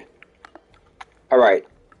day. Alright,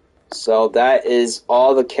 so that is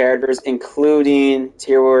all the characters, including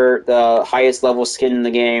the highest level skin in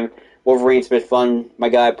the game. Wolverine's been fun, my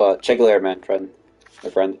guy, but check it later, my friend.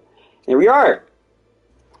 Here we are,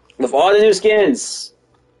 with all the new skins.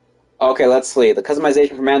 Okay, let's see. The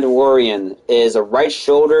customization for Mandalorian is a right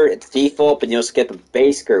shoulder, it's default, but you also get the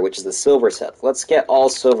base skirt, which is the silver set. Let's get all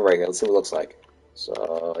silver right here. Let's see what it looks like.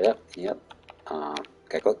 So, yep.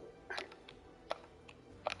 Okay, click.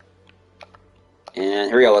 And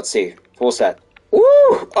here we go, let's see. Full set. Woo!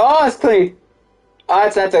 Oh, it's clean!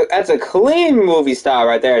 That's a clean movie style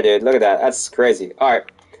right there, dude. Look at that. That's crazy. All right,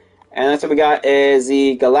 and that's what we got is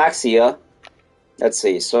the Galaxia. Let's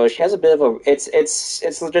see. So she has a bit of a.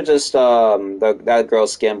 It's legit just that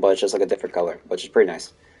girl's skin, but it's just like a different color, which is pretty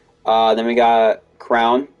nice. Then we got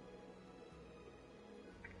Crown.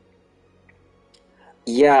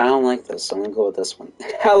 Yeah, I don't like this. So I'm gonna go with this one.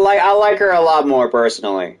 I like her a lot more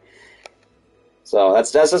personally. So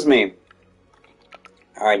that's just me.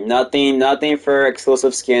 All right, nothing for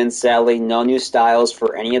exclusive skins. Sadly, no new styles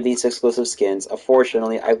for any of these exclusive skins.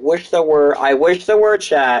 Unfortunately, I wish there were,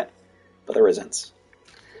 chat, but there isn't.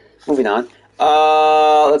 Moving on.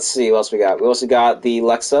 Let's see what else we got. We also got the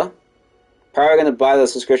Lexa. Probably gonna buy the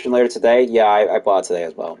subscription later today. Yeah, I bought it today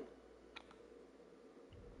as well.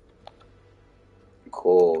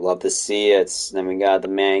 Cool, love to see it. Then we got the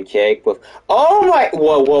man cake with. Oh my!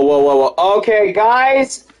 Whoa! Okay,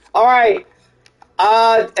 guys. All right.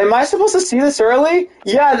 Am I supposed to see this early?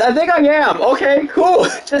 Yeah, I think I am. Okay, cool.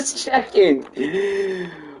 Just checking.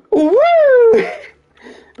 Woo!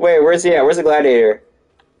 Wait, where's he at? Where's the gladiator?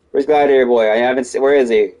 Where's Gladiator Boy? I haven't seen. Where is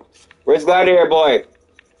he? Where's Gladiator Boy?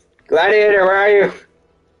 Gladiator, where are you?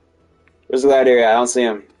 Where's the Gladiator at? I don't see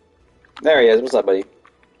him. There he is. What's up, buddy?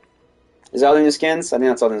 Is that all the new skins? I think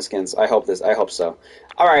that's all the new skins. I hope so.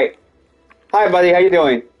 Alright. Hi, buddy. How you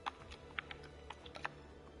doing?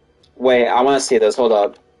 Wait, I want to see this. Hold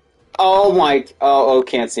up. Oh, my... Oh,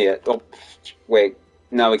 can't see it. Oh, wait.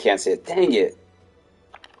 No, we can't see it. Dang it.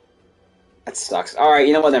 That sucks. Alright,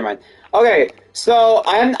 you know what? Never mind. Okay, so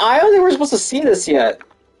I don't think we're supposed to see this yet.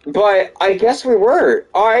 But I guess we were.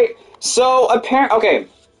 Alright, so apparently... Okay.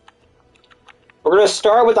 We're going to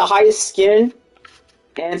start with the highest skin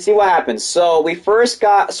and see what happens. So we first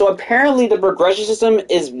got... So apparently the progression system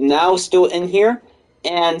is now still in here.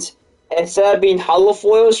 And instead of being hollow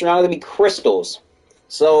foils, they're now going to be crystals.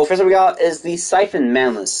 So first what we got is the Siphon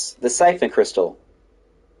Manless. The Siphon Crystal.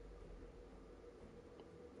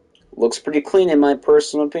 Looks pretty clean in my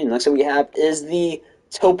personal opinion. Next thing we have is the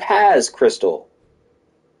Topaz Crystal.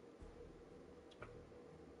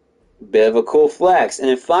 Bit of a cool flex. And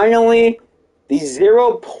then finally, the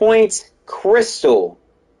 0 Point Crystal.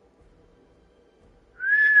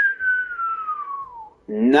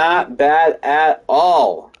 Not bad at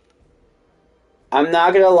all. I'm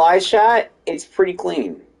not gonna lie, chat, it's pretty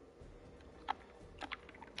clean.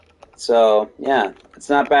 So, yeah, it's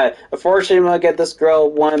not bad. Unfortunately, I'm gonna get this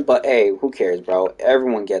girl one, but hey, who cares, bro?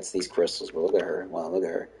 Everyone gets these crystals, bro. Look at her. Wow, look at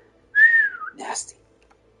her. Nasty.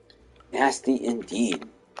 Nasty indeed.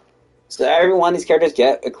 So every one of these characters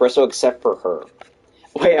get a crystal except for her.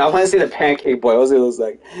 Wait, I want to see the pancake boy. What's it look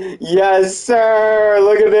like? Yes, sir!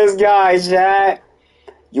 Look at this guy, chat.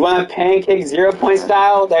 You want a pancake 0 Point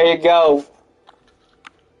style? There you go.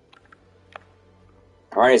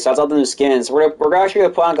 Alright, so that's all the new skins. We're actually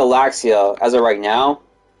going to put on Galaxia as of right now.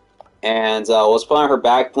 And let's put on her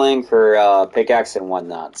back bling, her pickaxe, and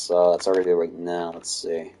whatnot. So that's already right now. Let's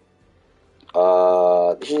see.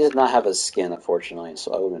 She does not have a skin, unfortunately,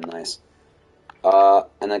 so that would have been nice.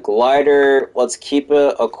 And the glider, let's keep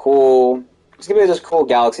it a cool... Let's give it this cool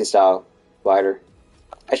Galaxy style glider.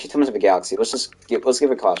 Actually, too much of a Galaxy. Let's give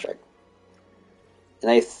it Claw Strike.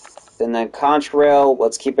 And then Contrail,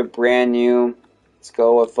 let's keep it brand new. Let's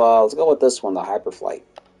go with this one, the Hyperflight.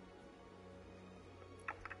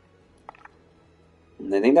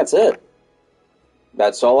 And I think that's it.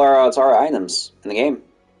 That's all our items in the game.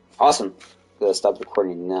 Awesome. I'm gonna stop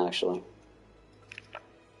recording now, actually.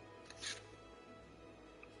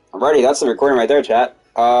 Alrighty, that's the recording right there, chat.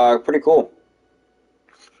 Pretty cool.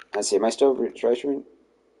 Let's see, am I still streaming?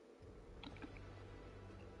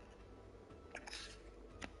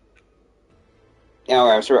 Yeah,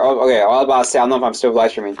 okay, I'm sure. Oh, okay, I was about to say, I don't know if I'm still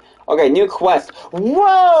live streaming. Okay, new quest.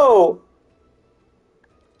 Whoa!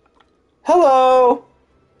 Hello!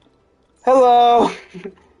 Hello!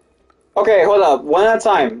 Okay, hold up. One at a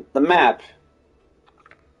time. The map.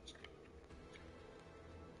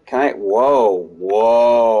 Can I?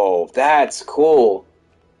 Whoa. That's cool.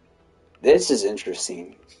 This is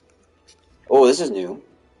interesting. Oh, this is new.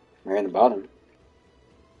 Right in the bottom.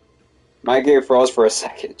 My gear froze for a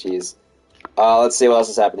second. Jeez. Let's see what else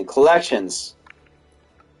is happening. Collections.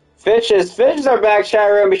 Fishes. Fishes are back,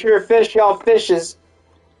 chat room. Be sure to fish y'all fishes.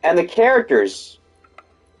 And the characters.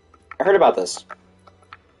 I heard about this.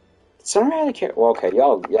 Someone had a character. Well, okay,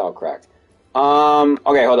 y'all cracked.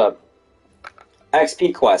 Okay, hold up.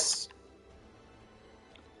 XP quests.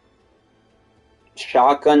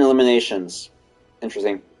 Shotgun eliminations.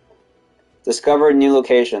 Interesting. Discover new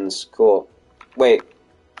locations. Cool. Wait.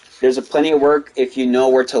 There's a plenty of work if you know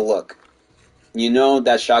where to look. You know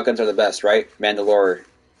that shotguns are the best, right? Mandalore.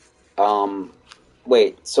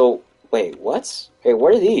 Wait, so, wait, what? Wait,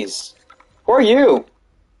 what are these? Who are you?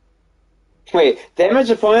 Wait, damage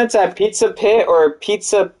opponents at Pizza Pit or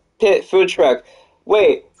Pizza Pit food truck.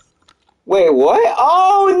 Wait, wait, what?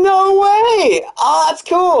 Oh, no way! Oh, that's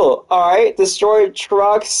cool! Alright, destroy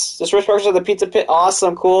trucks at the Pizza Pit.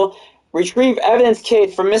 Awesome, cool. Retrieve evidence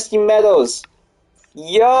kit from Misty Meadows.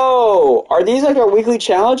 Yo! Are these like our weekly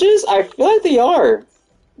challenges? I feel like they are.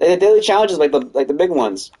 They're the daily challenges, like the big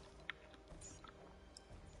ones.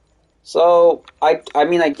 So, I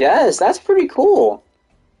mean, I guess that's pretty cool.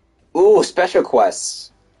 Ooh, special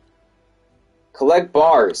quests. Collect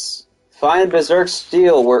bars. Find Berserk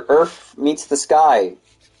Steel where Earth meets the sky.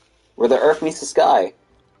 Where the Earth meets the sky.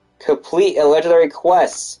 Complete a legendary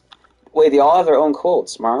quest. Wait, they all have their own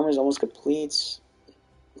quotes. My armor is almost complete.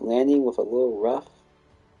 Landing with a little rough.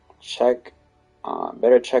 Check.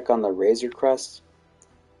 Better check on the Razor Crest.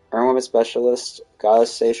 Earn Woman Specialist.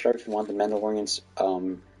 Goddess Say Shark if you want the Mandalorian's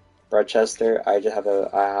Rochester. I have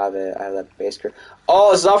that base crew.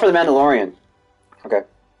 Oh, this is all for the Mandalorian. Okay.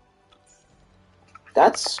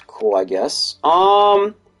 That's cool, I guess.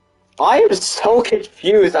 I am so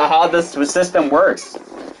confused on how this system works.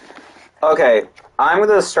 Okay, I'm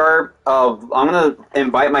gonna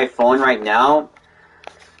invite my phone right now.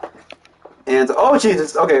 And, oh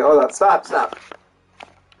Jesus, okay, hold on, stop.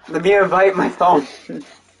 Let me invite my phone.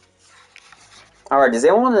 Alright, does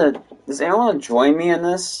anyone wanna join me in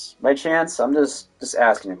this, by chance? I'm just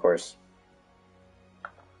asking, of course.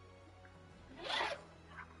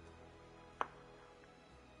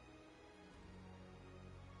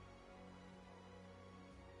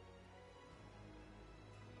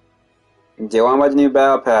 Do I want the new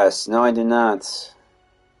Battle Pass? No, I do not.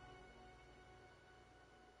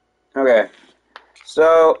 Okay.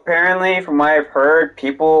 So, apparently, from what I've heard,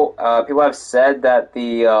 people have said that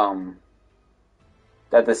the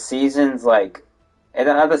seasons, like,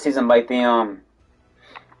 not the season, like,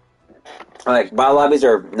 like, battle lobbies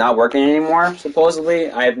are not working anymore,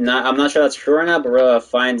 supposedly. I'm not sure that's true or not, but we'll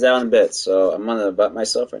find out in a bit, so I'm gonna butt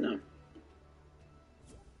myself right now.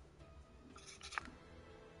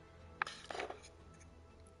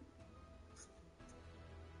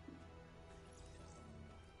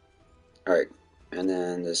 Alright, and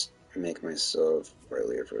then just make myself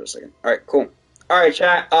earlier for a second. Alright, cool. Alright,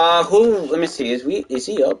 chat, let me see, is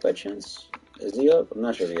he up by chance? Is he up? I'm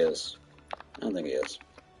not sure if he is. I don't think he is.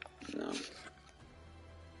 No.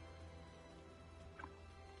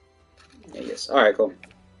 Yeah, he is. Alright, cool.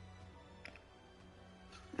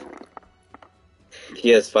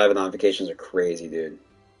 PS5 notifications are crazy, dude.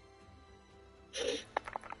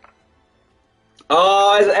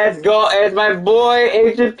 Oh, it's my boy,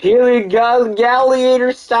 Agent Peely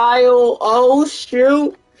Galliator style. Oh,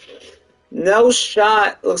 shoot. No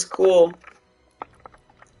shot. Looks cool.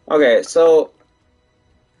 Okay, so...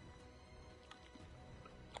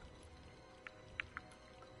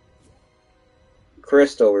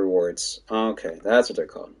 Crystal rewards. Okay, that's what they're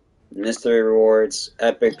called. Mystery rewards,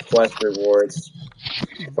 epic quest rewards.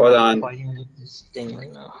 Hold on. Fighting with this thing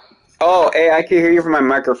right now. Oh, hey, I can hear you from my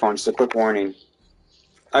microphone. Just a quick warning.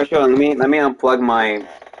 Actually, let me unplug my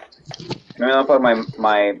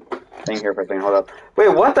my thing here for a second. Hold up. Wait,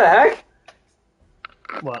 what the heck?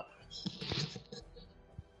 What?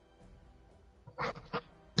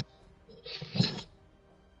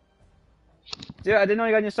 Dude, I didn't know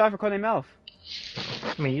you got a new software called Elf.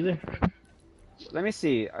 Me either. Let me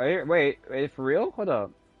see. Wait, for real? Hold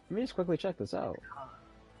up. Let me just quickly check this out.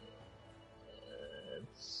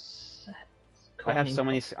 I have so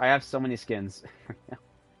many skins.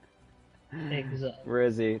 Exactly. Where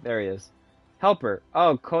is he? There he is. Helper.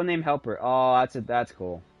 Oh, codename Helper. Oh, that's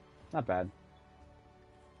cool. Not bad.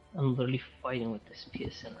 I'm literally fighting with this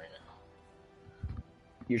PSN right now.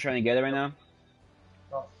 You're trying to get it right now?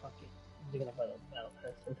 Oh, fuck it. I'm gonna buy the battle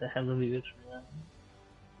pass since I have the reviews right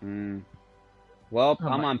now. Well,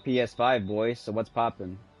 I'm on PS5, boy, so what's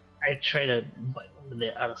poppin'? I try to buy them, but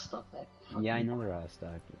they're out of stock back. Yeah, I know they're out of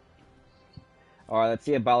stock. Alright, let's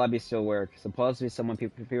see if Battle Lobby still work. Supposedly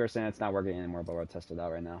people are saying it's not working anymore, but we'll test it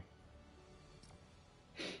out right now.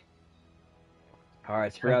 Alright,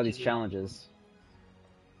 let's figure out these challenges.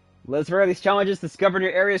 Let's figure out these challenges, discover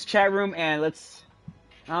your area's chat room, and let's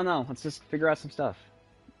just figure out some stuff.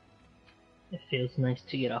 It feels nice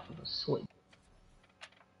to get off of a sweat.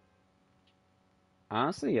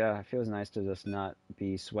 Honestly, yeah, it feels nice to just not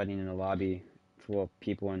be sweating in a lobby full of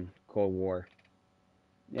people in Cold War.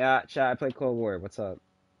 Yeah, chat, I play Cold War. What's up?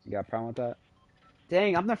 You got a problem with that?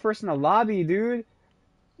 Dang, I'm the first in the lobby, dude.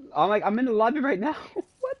 I'm in the lobby right now.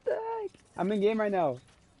 What the heck? I'm in game right now.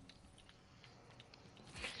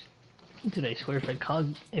 Dude, I swear if I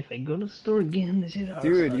go to the store again, this is our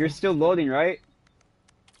Dude, you're still loading, right?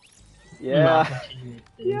 Nah, Yeah.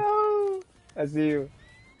 Yo, I see you.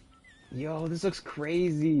 Yo, this looks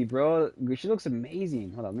crazy, bro. She looks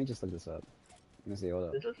amazing. Hold on, let me just look this up. Let me see. Hold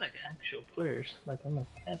up. This looks like actual players. Like I'm a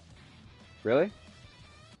cat. Really?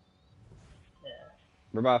 Yeah.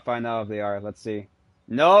 We're about to find out if they are. Let's see.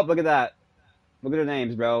 Nope. Look at that. Look at their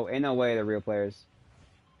names, bro. Ain't no way they're real players.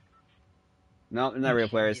 Nope, they're not real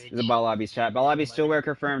players. It's a bot lobbies chat. Bot lobbies still work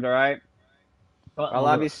confirmed, alright? Bot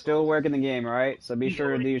lobbies still work in the game, alright? So be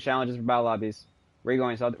sure to do your challenges for bot lobbies. Where are you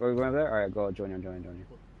going? So, where are you going over there? Alright, go. Join you.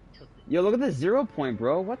 Yo, look at the 0 point,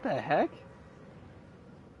 bro. What the heck?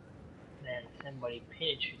 Man, somebody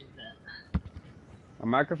penetrated that. My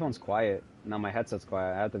microphone's quiet. No, my headset's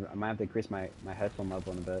quiet. I might have to increase my headphone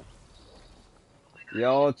level in a bit.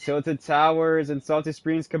 Yo, Tilted Towers and Salty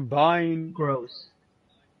Springs combined. Gross.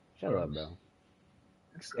 Shut up, bro.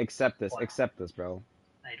 Accept this. Wow. Accept this, bro.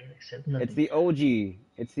 I don't accept nothing. It's the OG.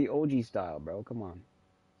 It's the OG style, bro. Come on.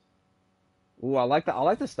 Ooh, I like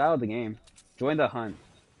the style of the game. Join the hunt.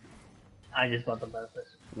 I just bought the battle pass.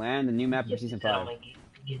 Land the new map for season 5.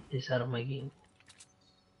 Get this out of my game.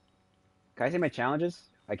 Can I say my challenges?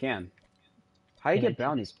 I can. How do you get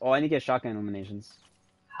bounties? Oh, I need to get shotgun eliminations.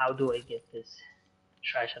 How do I get this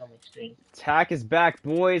trash out of my screen? Tack is back,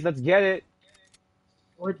 boys. Let's get it.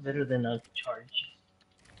 Or it's better than a charge.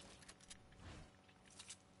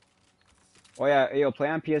 Oh yeah, yo, play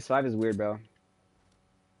on PS5 is weird, bro.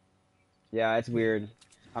 Yeah, it's weird.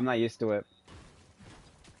 I'm not used to it.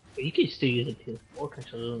 But you can still use a PS4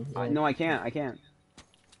 controller. No, I can't. I can't.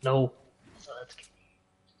 No. Oh, that's good.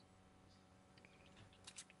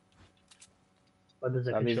 What does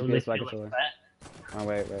a controller feel like that? Oh,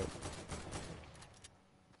 wait.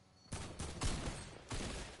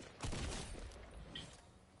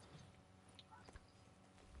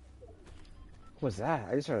 What was that?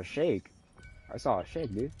 I just heard a shake. I saw a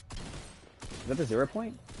shake, dude. Is that the 0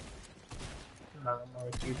 point? No,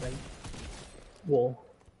 it's you, like, whoa.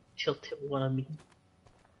 Tilted one on me.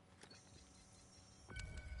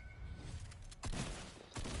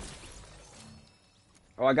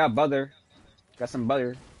 Oh, I got butter. Got some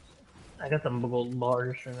butter. I got some gold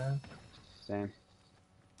bars for now. Same.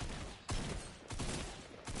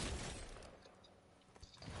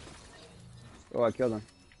 Oh, I killed him.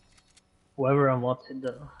 Whoever unlocked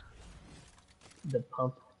the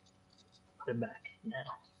pump, put it back now.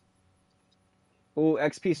 Oh,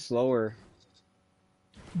 XP slower.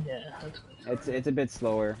 Yeah, that's good. It's a bit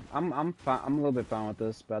slower. I'm a little bit fine with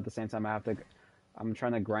this, but at the same time I'm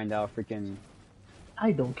trying to grind out freaking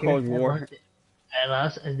I don't care. Cold War. At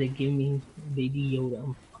last, as they give me Baby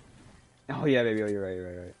Yoda. Oh yeah, baby, oh, you're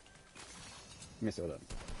right. Let me see what up.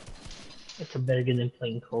 It's a better game than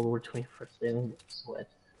playing Cold War 24/7 sweat.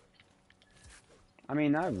 I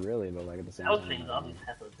mean, not really, but like at the same time. I was time. playing zombies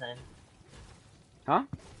half of the time. Huh?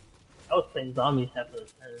 I was playing zombies half of the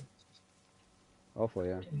time. Hopefully,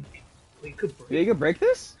 yeah. We could break. Yeah, you could break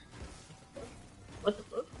this? What the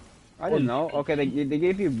fuck? I didn't know. Okay, they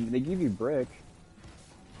gave you brick.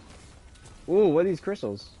 Ooh, what are these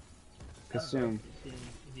crystals? Consume. You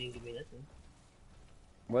didn't give me nothing.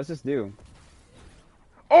 What does this do?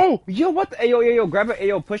 Oh, yo, what? The, yo, grab it.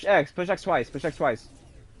 Yo, push X twice.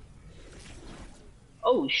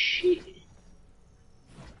 Oh shit!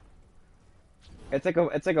 It's like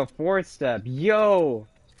a fourth step. Yo,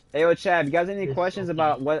 yo, Chad, you guys have any questions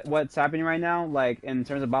about what's happening right now? Like in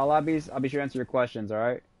terms of bot lobbies, I'll be sure to answer your questions. All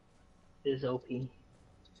right. This is OP.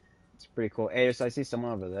 It's pretty cool. Hey, I see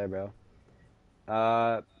someone over there,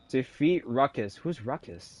 bro. Defeat Ruckus. Who's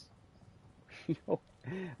Ruckus? Yo,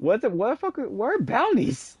 what are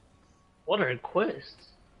bounties? What are quests?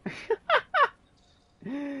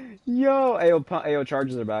 Yo, ayo,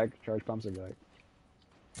 charges are back. Charge pumps are back.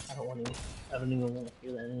 I don't even want to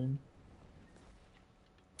feel that in.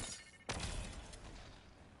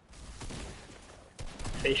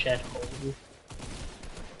 Fish at hole.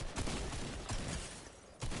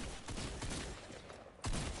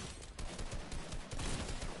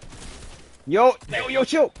 Yo,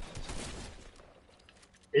 chill.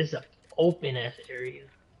 This is an open ass area.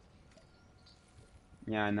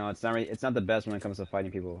 Yeah, I know it's not the best when it comes to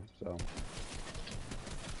fighting people. So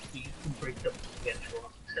You can break the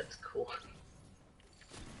rocks. That's cool.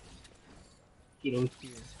 Get over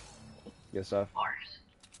here. good stuff. Bars.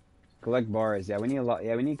 Collect bars. Yeah, we need a lot.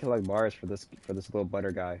 Yeah, we need to collect bars for this little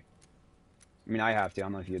butter guy. I mean, I have to. I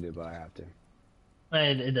don't know if you do, but I have to.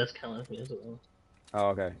 It does count with me as well. Oh,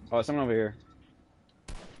 okay. Oh, someone over here.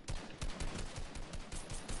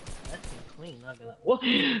 That's clean. Not gonna. What?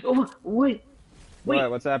 Oh, wait. What?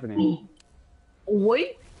 What's happening?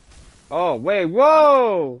 Wait. Oh, wait,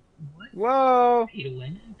 whoa! What? Whoa! Pay to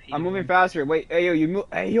win? Pay I'm to moving win. faster. Wait, hey, yo, you move.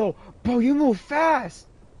 Hey, yo, bro, you move fast!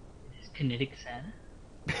 Is kinetic Santa?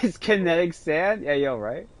 It's kinetic sand? Yeah, yo,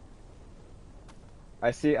 right?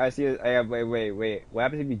 I see it. Wait. What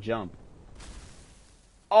happens if you jump?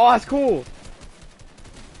 Oh, that's cool!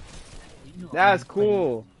 You know That's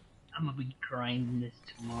cool! I'm gonna be grinding this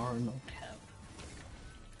tomorrow, no cap.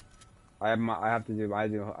 I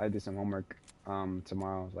do some homework,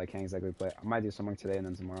 tomorrow, so I can't exactly play. I might do some work today and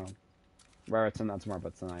then tomorrow. Well, it's not tomorrow,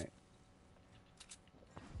 but tonight.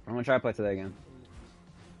 I'm gonna try to play today again.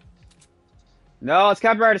 No, it's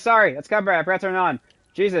copyrighted. Sorry, that's copyrighted. I forgot to turn it on.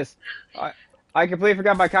 Jesus, I completely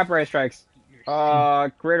forgot my copyright strikes.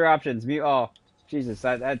 Creator options, mute all. Jesus,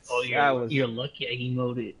 Oh, that was. you're lucky I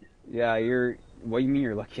emoted. Yeah, you're. What do you mean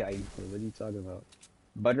you're lucky? What are you talking about?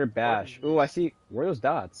 Butter bash. Ooh, I see. Where are those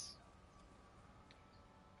dots?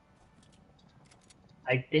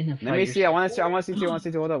 Identify Let me see. I want to see. I yourself. want to see too. I want to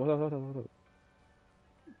see too. Hold up. Hold up.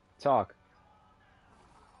 Talk.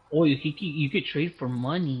 Oh, you could trade for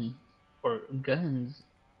money or guns.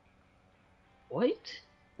 What?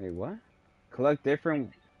 Wait, what? Collect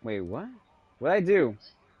different. Wait, what? What'd I do?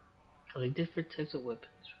 Collect different types of weapons.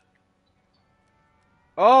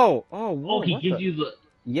 Oh, Oh, whoa, he what gives the? you the.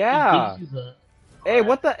 He Yeah. gives you the. Hey,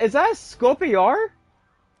 what the? Is that a scope AR?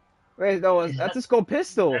 Wait, no, Is that's that a scope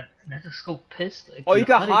pistol. that's a scope pistol? Oh, you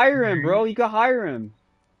can Exotic hire him, bro. variant. You can hire him.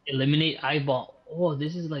 Eliminate eyeball. Oh,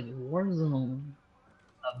 this is like Warzone.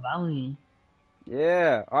 A bounty.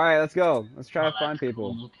 Yeah. All right, let's go. Let's try Oh, to find that's cool.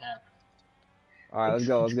 people. No cap. All right, let's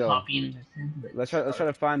go. It's Let's go. copying in a sense, but Let's try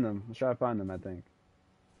to find them. Let's try to find them. I think.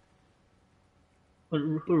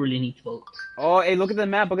 Who really needs votes? Oh, hey, look at the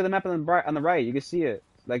map. Look at the map on the right. You can see it,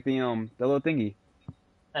 like the little thingy.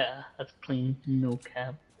 Yeah, that's clean. No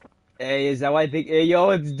cap. Hey, is that what I think? Hey,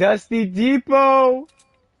 yo, it's Dusty Depot.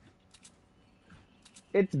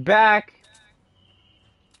 It's back.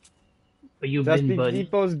 Where you been, Dusty buddy?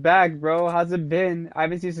 Depot's back, bro. How's it been? I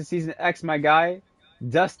haven't seen you since season X, my guy.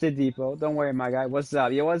 Dusty Depot. Don't worry, my guy. What's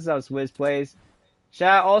up? Yo, what's up, Swizz Plays?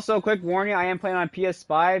 Chat, also, quick warning. I am playing on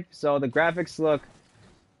PS5, so the graphics look...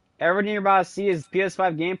 Everything you're about to see is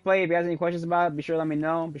PS5 gameplay. If you have any questions about it, be sure to let me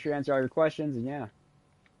know. Be sure to answer all your questions, and yeah.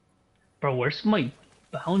 Bro, where's my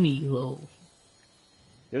bounty low?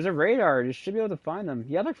 There's a radar. You should be able to find them.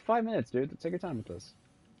 You have like 5 minutes, dude. Take your time with this.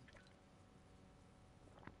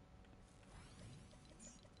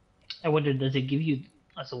 I wonder, does it give you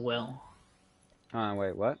as well?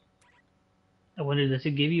 Wait, what? I wonder, does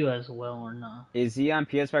it give you as well or not? Is he on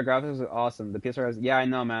PS5 graphics? Look awesome. The PS5 yeah, I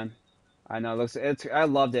know, man. I know. I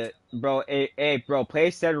loved it, bro. Hey, bro.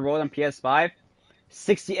 Play Steady Road on PS5.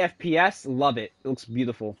 60 FPS. Love it. It looks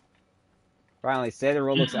beautiful. Finally, Steady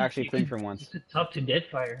Road looks actually clean for You once. could talk to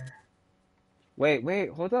Deadfire. Wait,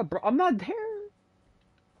 hold up, bro. I'm not there.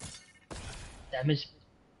 Damage.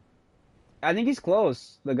 I think he's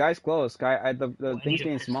close. The guy's close. The I thing's need a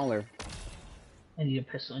getting pistol. smaller. I need a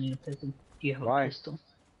pistol. Do you have Why? a pistol?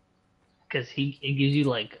 Because it gives you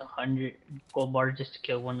like 100 gold bars just to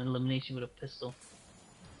kill one elimination with a pistol.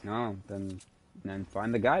 No, then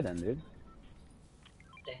find the guy then, dude.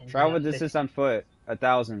 Damn, Travel yeah, distance on foot,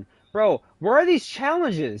 1,000. Bro, where are these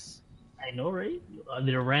challenges? I know, right?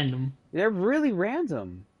 They're random. They're really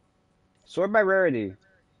random. Sort by rarity.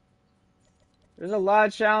 There's a lot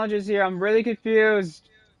of challenges here. I'm really confused.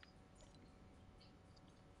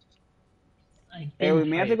 Hey, we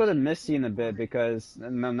may have to go to Misty in a bit because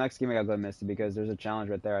in the next game I gotta go to Misty because there's a challenge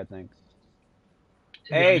right there, I think.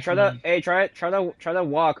 Hey, try to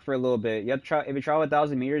walk for a little bit. You have to try if you travel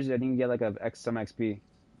 1,000 meters, I think you get like some XP.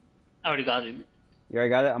 I already got it. You already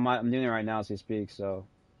got it? I'm doing it right now as we speak, so.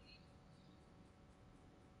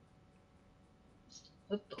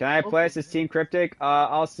 Can I play as this Team Cryptic?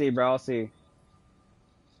 I'll see, bro. I'll see.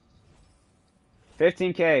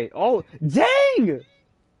 15K. Oh, dang!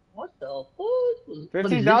 What the fuck?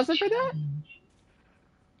 15,000 for that?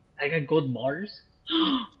 I got gold bars?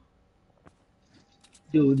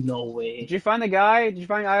 Dude, no way. Did you find the guy? Did you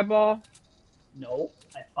find Eyeball? No,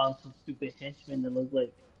 I found some stupid henchmen that look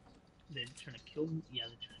like they're trying to kill me. Yeah,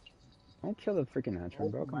 they're trying to kill me. Don't kill the freaking henchman,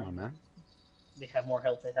 bro. Come on, man. They have more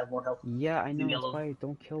health. Yeah, I know. That's Yellow. why.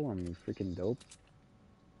 Don't kill him, you freaking dope.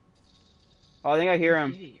 Oh, I think I hear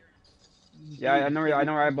him. Yeah, I know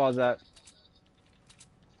where Eyeball's at.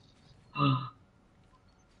 Oh,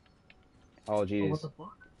 jeez. What the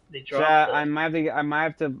fuck? They dropped Chat, the... I might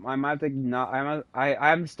have to not,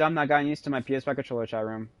 I'm still not gotten used to my PS5 controller chat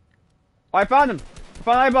room. Oh, I found him! I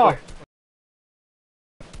found Eyeball! Where?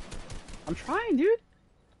 I'm trying, dude!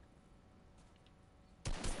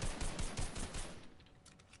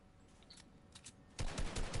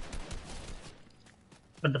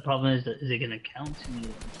 But the problem is it gonna count to me?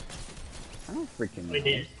 I don't freaking know. It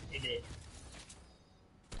is. It is.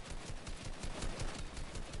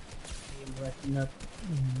 You're wrecking up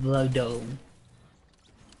the dome.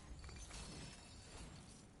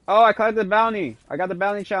 Oh, I collected the bounty. I got the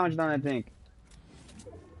bounty challenge done, I think.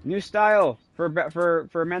 New style for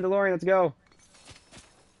Mandalorian. Let's go.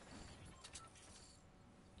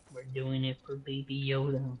 We're doing it for Baby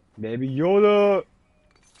Yoda. Baby Yoda.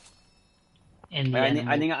 And the Wait,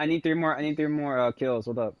 animals. I need 3 more. I need 3 more kills.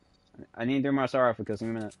 Hold up. I need 3 more Star kills. Give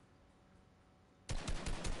me a minute.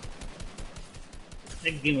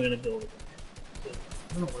 Next game we're gonna go with.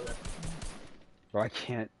 I don't know where that's. Bro, I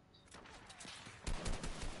can't.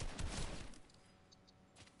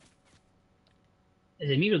 Is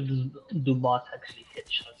it me or do bots actually hit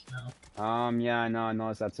shots now? Yeah, I know. I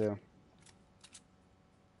noticed that too.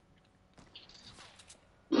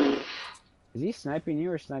 Is he sniping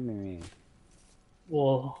you or sniping me?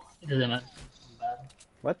 Well, it doesn't matter.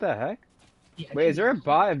 What the heck? Yeah, Wait, is there a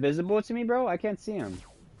bot invisible to me, bro? I can't see him.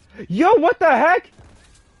 Yo, what the heck?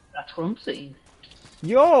 That's what I'm saying.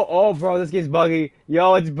 Yo, oh, bro, this game's buggy.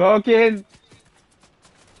 Yo, it's broken.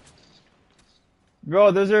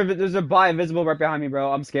 Bro, there's a bot invisible right behind me,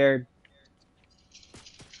 bro. I'm scared.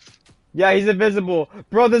 Yeah, he's invisible.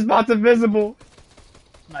 Bro, this bot's invisible.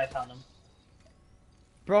 I found him.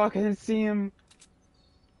 Bro, I couldn't see him.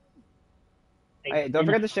 Hey, don't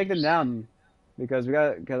forget to shake them down. Because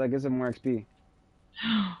gotta get some more XP.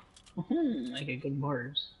 I get good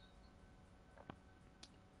bars.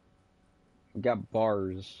 We got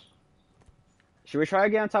bars. Should we try to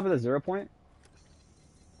get on top of the 0 point?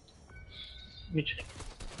 Let me check.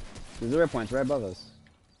 The 0 point's right above us.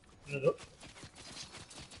 Nope.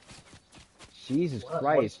 Jesus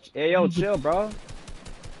Christ. Hey, yo, chill, bro.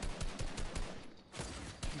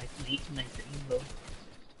 Nice bro.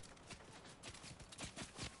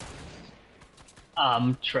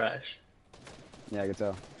 Trash. Yeah, I can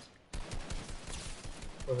tell.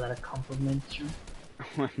 Was that a compliment, sir?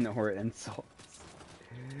 No, we're insults.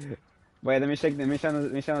 Wait, let me shake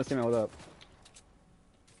the team. Hold up.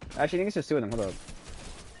 Actually, I think it's just 2 of them. Hold up.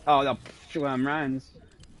 Oh, no. Shoot, runs.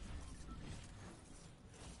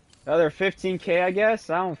 The other 15k, I guess?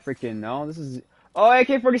 I don't freaking know. This is... Oh,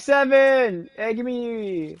 AK-47! Hey, give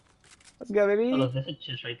me... Let's go, baby. Oh, look, there's a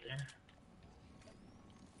chest right there.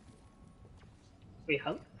 Wait,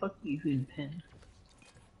 how the fuck do you even pin?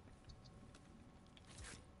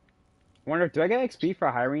 Wonder, do I get XP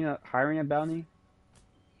for hiring a bounty?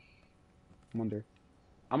 Wonder.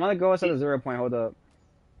 I'm gonna go outside the 0 point. Hold up.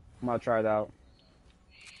 I'm gonna try it out.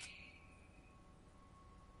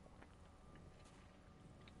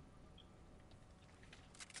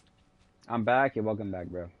 I'm back. You're welcome back,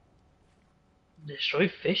 bro. Destroy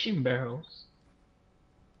fishing barrels.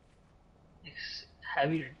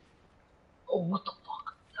 Have your... Oh, what the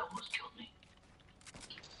fuck? That almost killed me.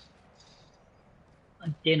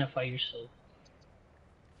 Identify yourself.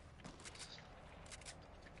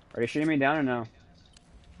 Are you shooting me down or no?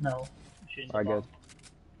 No. I'm shooting Alright, the good.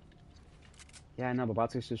 Yeah, I know, but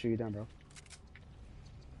bots will still shoot you down, bro.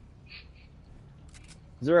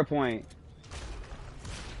 0 point.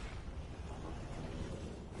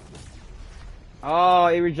 Oh,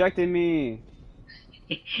 he rejected me.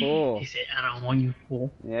 Cool. He said, "I don't want you,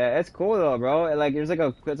 fool." Yeah, it's cool though, bro. It's like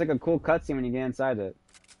a cool cutscene when you get inside it.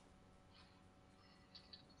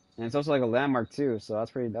 And it's also like a landmark too, so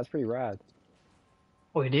that's pretty rad.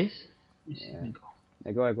 Oh, it is? Yeah.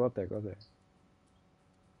 Yeah, go up there, go up there.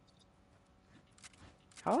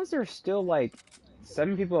 How is there still like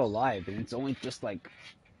 7 people alive and it's only just like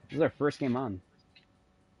this is our first game on?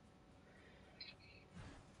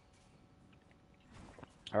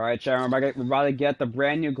 Alright, chat, we're about to get the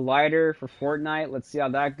brand new glider for Fortnite. Let's see how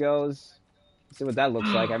that goes. Let's see what that looks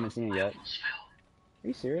like. I haven't seen it yet. Are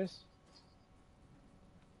you serious?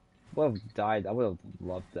 I would have died. I would have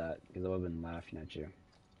loved that because I would have been laughing at you.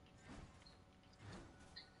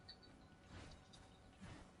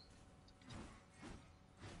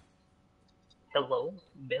 Hello,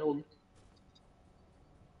 build.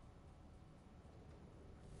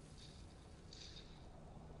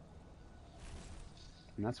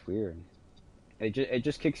 And that's weird. It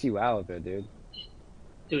just kicks you out of it, dude.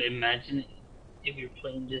 Dude, imagine if you're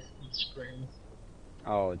playing this on screens.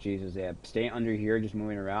 Oh Jesus, yeah. Staying under here, just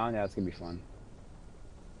moving around. Yeah, it's gonna be fun.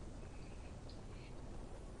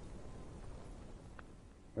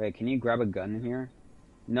 Wait, can you grab a gun in here?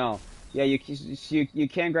 No. Yeah, you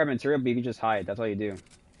can grab material, but you can just hide. That's all you do.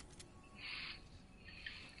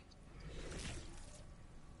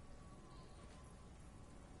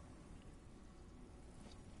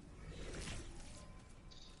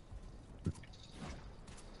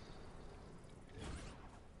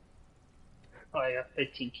 I got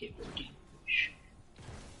 15k for game.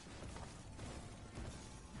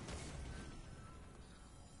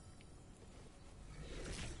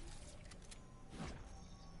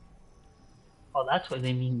 Oh, that's what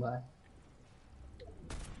they mean by.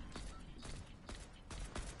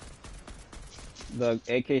 The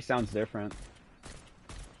AK sounds different.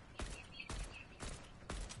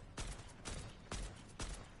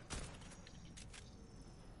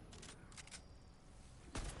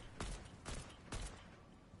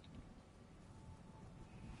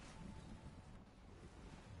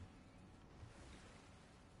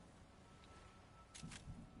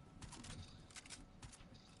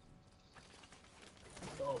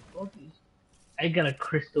 Oh, buggies. I got a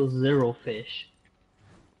crystal zero fish.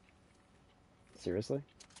 Seriously?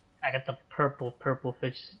 I got the purple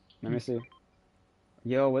fish. Let me see.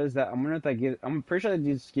 Yo, what is that? I wonder if that gives. I'm pretty sure that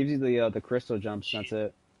just gives you the crystal jumps. And that's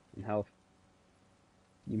it. And health.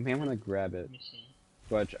 You may want to grab it. Let me see.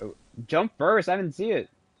 But jump first. I didn't see it.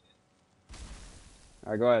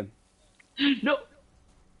 All right, go ahead. No.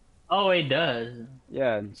 Oh, it does.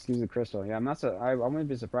 Yeah, it just gives you the crystal. Yeah, I'm not so. I wouldn't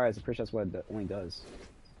be surprised. I'm pretty sure that's what it only does.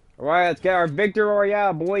 All right, let's get our Victor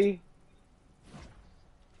Royale, boy.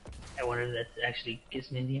 I wonder if that actually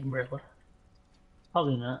gives me the umbrella.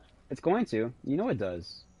 Probably not. It's going to. You know it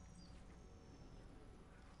does.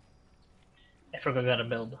 I forgot I gotta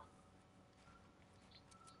build.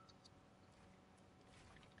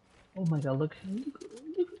 Oh my god, look.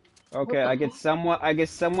 Okay, I get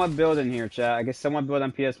somewhat build in here, chat. I get somewhat build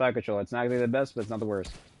on PS5 controller. It's not really the best, but it's not the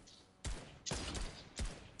worst.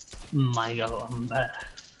 My god, I'm back.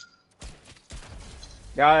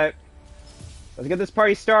 Got it. Let's get this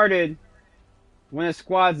party started. Win a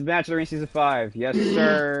squad's match during Season 5. Yes,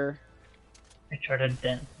 sir. I tried to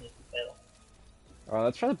dance with the pedal. Alright,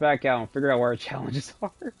 let's try to back out and figure out where our challenges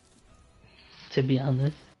are. To be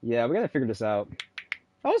honest. Yeah, we gotta figure this out.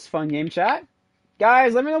 That was fun game, chat.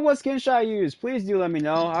 Guys, let me know what skin shot I use. Please do let me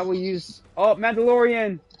know. I will use... Oh,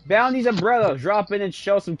 Mandalorian! Bounty's umbrella! Drop in and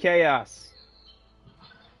show some chaos.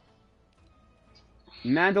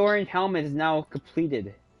 Mandalorian helmet is now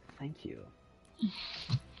completed. Thank you.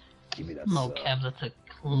 Give me that No, sub. Cab, that's a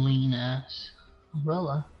clean ass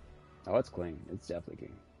umbrella. Oh, it's clean. It's definitely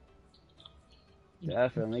clean.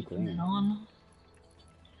 Definitely Putting it clean. on.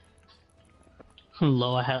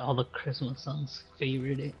 Low, I had all the Christmas songs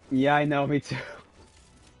favorited. Yeah, I know. Me too.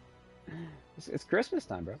 It's Christmas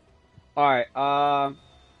time, bro. All right.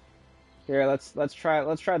 Here, let's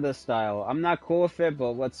try this style. I'm not cool with it,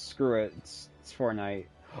 but let's screw it. It's Fortnite.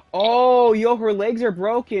 Oh, yo, her legs are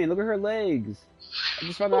broken. Look at her legs. I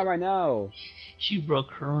just found that out right now. She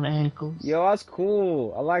broke her own ankles. Yo, that's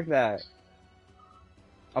cool. I like that.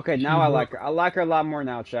 Okay, now I like her. I like her a lot more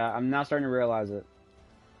now, chat. I'm now starting to realize it.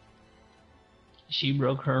 She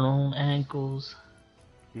broke her own ankles.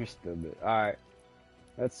 You're stupid. Alright.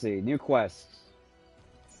 Let's see. New quests.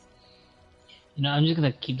 You know, I'm just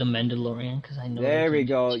gonna keep the Mandalorian because I know. There we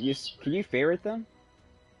go. Can you favorite them?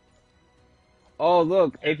 Oh,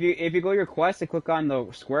 look. If you go to your quest and click on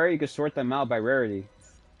the square, you can sort them out by rarity.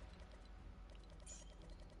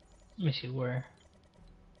 Let me see where.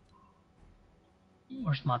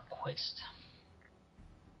 Where's my quest?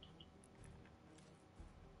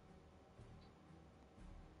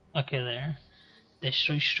 Okay, there.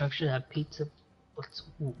 Destroy structure that pizza. What's?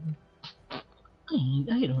 I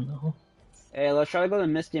don't know. Hey, let's try to go to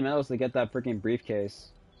Misty Meadows to get that freaking briefcase.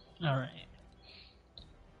 All right.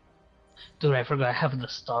 Dude, I forgot I have the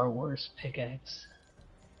Star Wars pickaxe.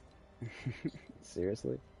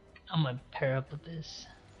 Seriously? I'm gonna pair up with this.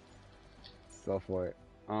 Go for it.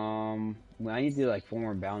 I need to do like 4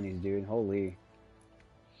 more bounties, dude. Holy.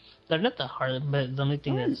 They're not that hard, but the only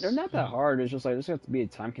thing is They're not that hard. It's just like this has to be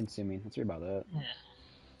time consuming. Let's hear about that. Yeah.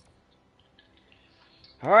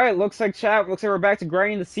 Alright, looks like we're back to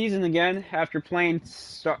grinding the season again after playing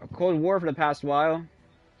Cold War for the past while.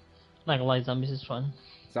 Like light zombies is fun.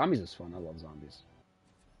 Zombies is fun. I love zombies.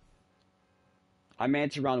 I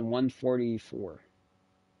managed around 144.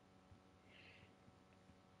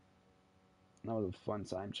 That was a fun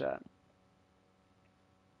time, chat.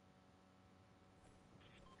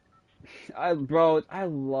 I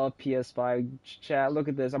love PS5 chat. Look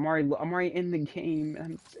at this. I'm already in the game.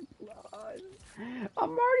 I'm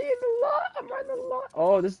already in the lot. I'm already in the lot.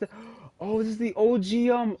 Oh, this is the OG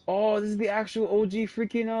this is the actual OG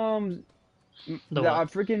freaking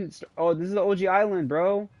this is the OG island,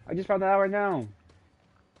 bro. I just found that out right now.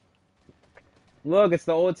 Look, it's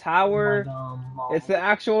the old tower. It's the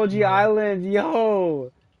actual OG island.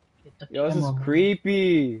 Yo, this is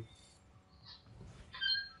creepy.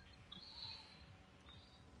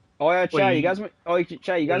 Oh yeah, Wait, chat. You guys want? Oh,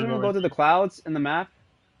 chat. You guys want to go to the clouds in the map?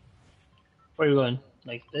 Where are you going?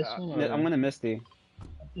 Like this one or? I'm gonna Misty.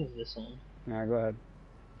 I think it's this one. All right, go ahead.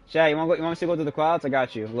 Chat. You want to go? You want me to go to the clouds? I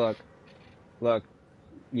got you. Look, look.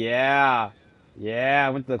 Yeah, yeah.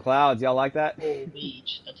 I went to the clouds. Y'all like that? Oh,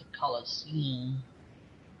 beach. That's a coliseum.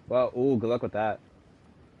 Well, ooh, good luck with that.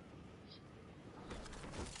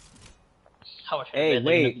 How much Hey, red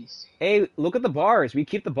they're gonna wait. be? Hey, look at the bars. We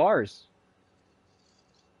keep the bars.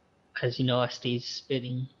 Because you know I stayed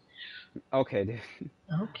spitting. Okay, dude.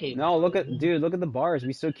 Okay. No, look at the bars.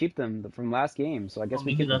 We still keep them from last game. So I guess Well,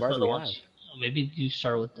 we maybe keep the that's bars what we the have. ones. Maybe you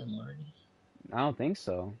start with them already. I don't think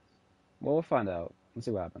so. Well, we'll find out. Let's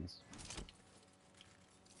see what happens.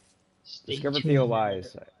 Stay Discover tuned.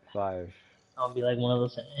 POIs 5. I'll be like one of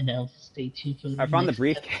those that announce. Stay tuned for the I found the next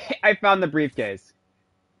briefcase. I found the briefcase.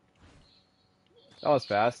 That was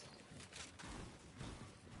fast.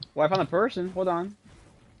 Well, I found the person. Hold on.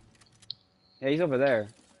 Yeah, he's over there.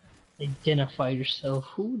 Identify yourself.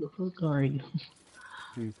 Who the fuck are you?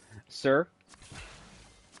 Sir?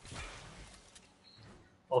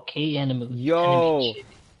 Okay, enemy. Yo! Enemy chick.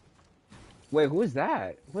 Wait, who is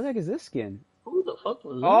that? What the heck is this skin? Who the fuck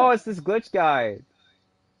was that? Oh, it's this glitch guy.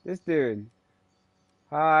 This dude.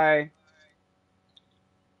 Hi.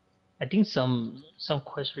 I think some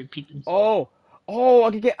quests repeat Oh! themselves. Oh,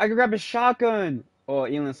 I could grab a shotgun! Oh,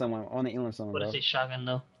 Elan someone. I want to Elan someone, What bro. is it, shotgun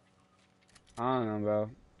though? I don't know, bro.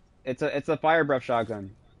 It's a fire breath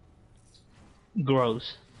shotgun.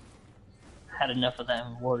 Gross. Had enough of that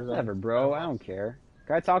in Warzone. Whatever, bro. I don't care.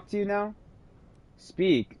 Can I talk to you now?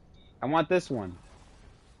 Speak. I want this one.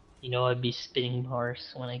 You know I'd be spitting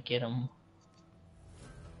bars when I get them.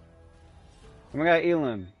 Oh my god,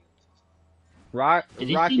 Elam. Did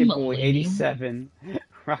you see Rocket Boy Millennium? 87.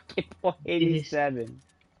 Rocket Boy 87.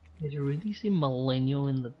 Did you really see Millennial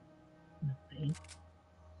in the thing?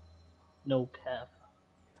 No cap.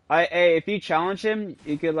 Hey, if you challenge him,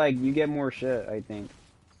 you could you get more shit. I think.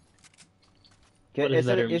 What is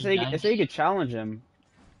better, me It said you could challenge him.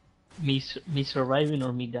 Me surviving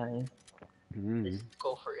or me dying? Mm. Let's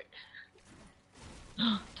go for it. The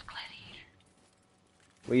gladiator.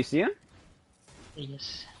 Well, you see him?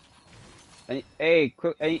 Yes. And, hey,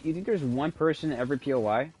 you think there's one person in every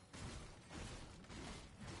POI?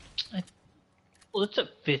 Well, it's a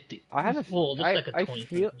 50. I have a. Well, that's like a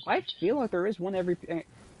 20. I feel like there is one every.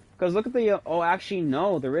 Because look at the. Oh, actually,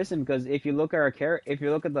 no, there isn't. Because if you look at if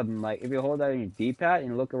you look at them, if you hold that in your D-pad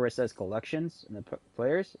and look at where it says collections and the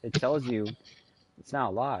players, it tells you it's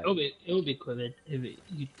not live. It would be quick if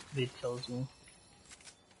it tells you.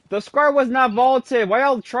 The scar was not vaulted. Why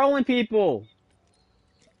y'all trolling people?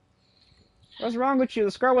 What's wrong with you?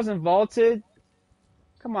 The scar wasn't vaulted.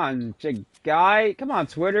 Come on, guy. Come on,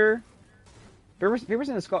 Twitter. People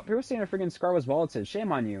saying the freaking scar was vaulted.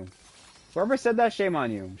 Shame on you. Whoever said that, shame on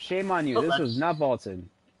you. Shame on you. Oh, this was not vaulted.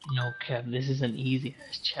 No cap, this is an easy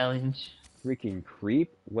ass challenge. Freaking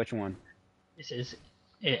creep. Which one? This is.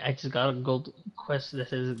 I just got a gold quest that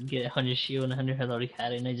says get 100 shield and 100 health. Already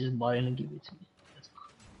had it, and I just bought it and gave it to me. That's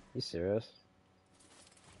cool. You serious?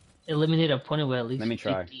 Eliminate a opponent with at least. Let me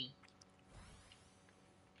try. 15.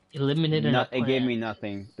 Eliminate an opponent. It gave me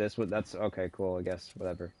nothing. That's okay. Cool. I guess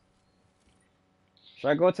whatever. Should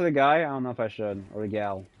I go to the guy? I don't know if I should. Or the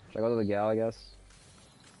gal. Should I go to the gal? I guess.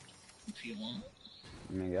 If you want.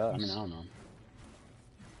 I mean, yeah. I don't know.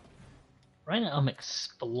 Right now, I'm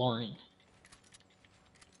exploring.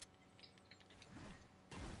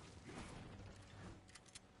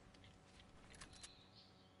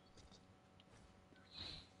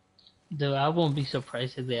 Though I won't be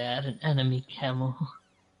surprised if they add an enemy camo.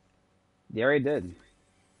 They already did.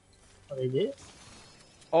 Oh, they did?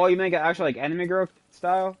 Oh, you make it actually anime girl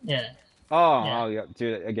style? Yeah. Oh, yeah.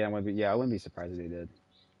 Dude. Again, I wouldn't be surprised if they did.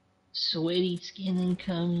 Sweaty skin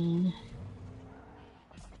incoming.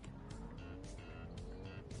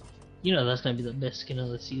 You know that's gonna be the best skin of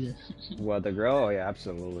the season. What, the girl? Oh yeah,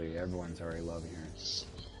 absolutely. Everyone's already loving her.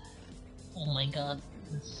 Oh my god.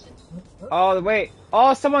 Oh wait!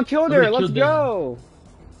 Oh, someone killed her! Let's go!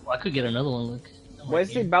 Well, I could get another one. Look. What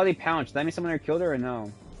is the belly pouch? That means someone already killed her or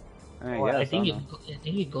no? I think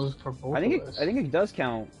it goes for both. I think it does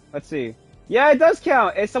count. Let's see. Yeah, it does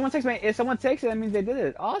count. If someone takes it, that means they did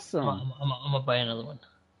it. Awesome. I'm gonna buy another one.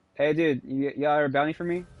 Hey, dude, you got a bounty for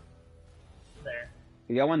me? There.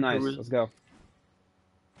 You got one? Nice. Let's go.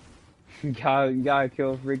 You gotta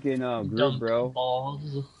kill freaking Groot, Dunk bro.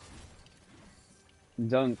 Balls.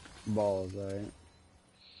 Dunk balls, alright.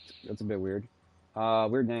 That's a bit weird.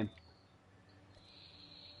 Weird name.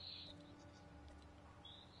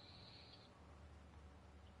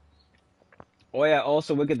 Oh yeah,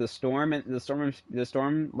 also look at the storm and the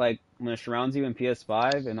storm like when it surrounds you in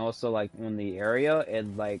PS5 and also like when the area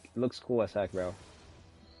it like looks cool as heck, bro.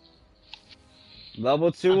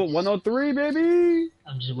 Level 2 I'm at just 103, baby.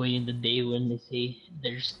 I'm just waiting the day when they say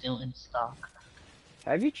they're still in stock.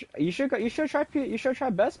 Have you you should try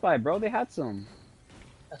Best Buy, bro. They had some.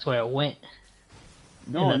 That's where I went,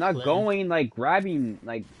 and No, not going like grabbing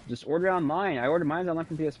like just order online. I ordered mine online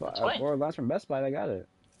from PS5. that's I why. ordered last from Best Buy. I got it.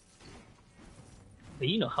 But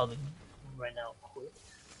you know how they right now quick.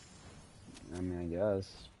 I mean, I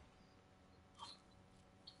guess.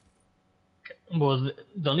 Well,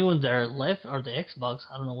 the only ones that are left are the Xbox.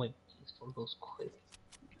 I don't know why PS4 goes quick.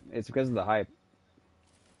 It's because of the hype.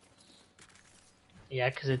 Yeah,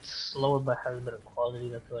 because it's slower but has better quality.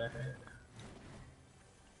 That's what I heard.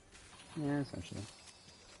 Yeah, essentially.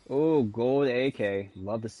 Oh, gold AK.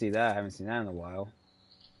 Love to see that. I haven't seen that in a while.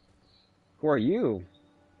 Who are you?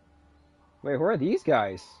 Wait, who are these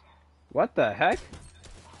guys? What the heck?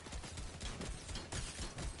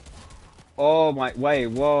 Oh my, wait,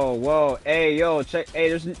 whoa, whoa. Hey, yo, check. Hey,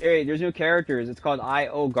 there's new characters. It's called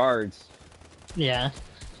IO guards. Yeah,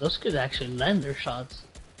 those could actually land their shots.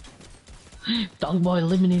 Dog Boy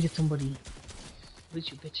eliminated somebody. What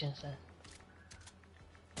you bitch ass at?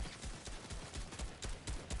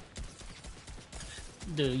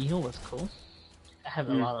 Dude, you know what's cool? I have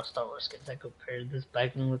a lot of Star Wars skins. I could pair this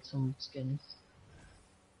back in with some skins.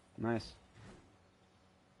 Nice.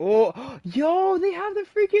 Oh, yo, they have the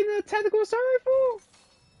freaking tactical assault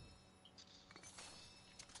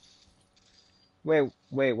rifle.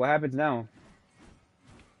 Wait, what happens now?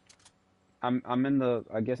 I'm in the.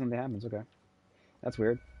 I guess something happens. Okay, that's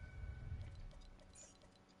weird.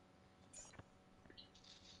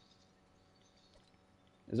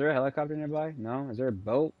 Is there a helicopter nearby? No. Is there a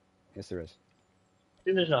boat? Yes, there is. I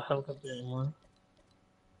think there's no helicopter anymore.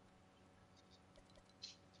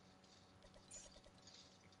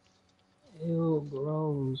 Ew,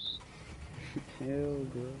 gross. Ew,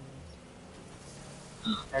 gross.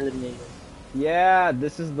 Eliminated. Yeah,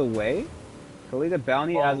 this is the way. Complete the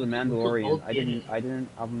bounty Oh, as a we could Mandalorian. both get it.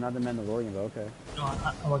 I'm not the Mandalorian, but okay. No,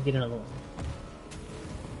 I want to get another one.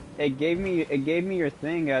 It gave me your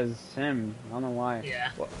thing as him. I don't know why. Yeah.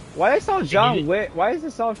 Why I saw John Wick? Why is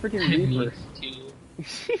this all freaking Me Reaper? too.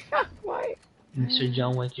 Why? Mr.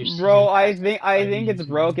 John Wick, you're Bro, seeing I think it's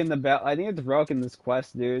broken the belt. I think it's broken this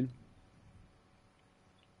quest, dude.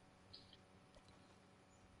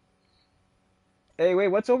 Hey, wait,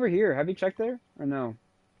 what's over here? Have you checked there or no?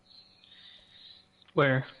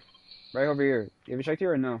 Where? Right over here. Have you checked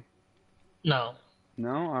here or no? No. No,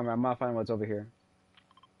 I'm not finding what's over here.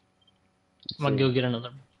 I'm gonna go get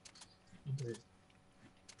another.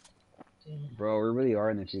 Bro, we really are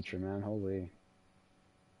in the future, man. Holy.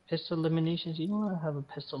 Pistol eliminations. You know I have a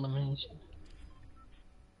pistol elimination.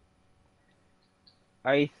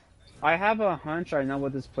 I have a hunch. I know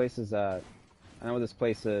what this place is at. I know what this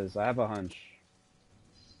place is. I have a hunch.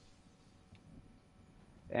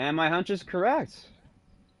 And my hunch is correct.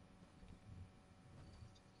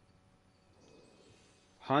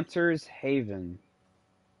 Hunter's Haven.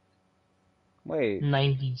 Wait.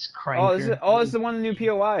 90s cranker. Oh, this is the one of the new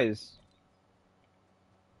POIs.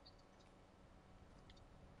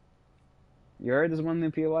 You heard there's one of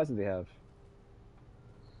the new POIs that they have.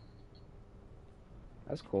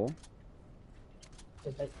 That's cool.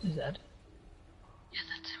 Is that? Yeah,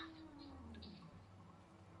 that's him.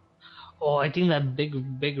 Oh, I think that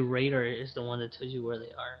big radar is the one that tells you where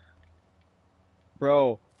they are.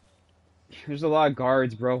 Bro, there's a lot of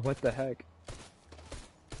guards, bro. What the heck?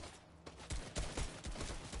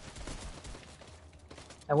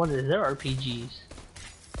 I wonder, is there RPGs?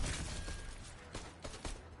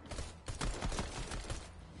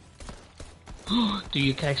 Do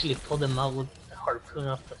you can actually pull them out with the harpoon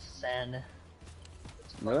off the sand?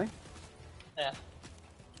 Really? Yeah.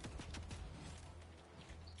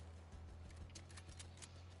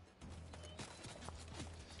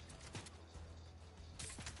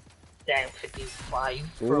 Damn, 55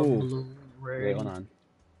 from Ooh. Blu-ray. Wait, hold on.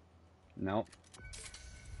 Nope.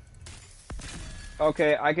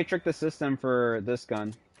 Okay, I could trick the system for this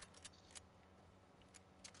gun.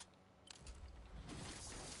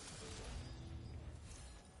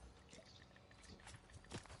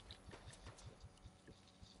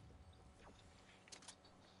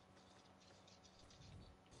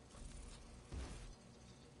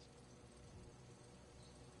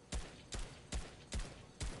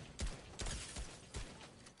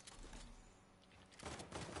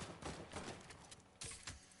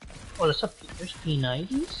 Oh, there's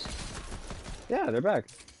P90s? Yeah, they're back.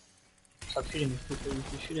 Stop shooting me, people. You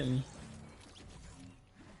shoot at me.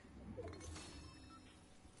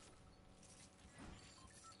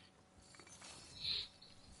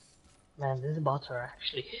 Man, these bots are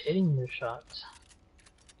actually hitting their shots.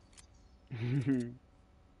 Hold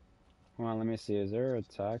on, let me see. Is there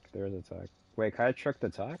attack? There is attack. Wait, can I trick the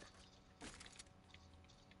attack?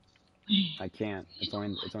 I can't. It's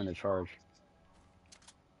only the charge.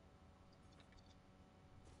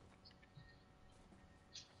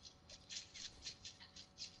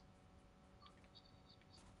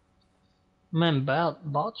 Man,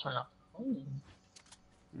 bots are not playing.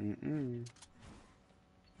 Mm-mm.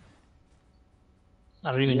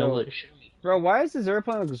 I don't even know Yo, what it should be. bro, why is this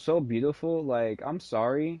airplane look so beautiful? Like, I'm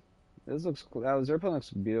sorry. This airplane looks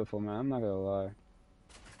beautiful, man. I'm not gonna lie.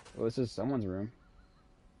 Oh, this is someone's room.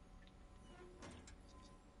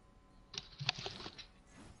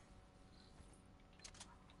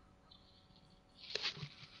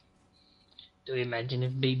 Do you imagine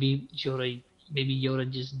if Baby Yoda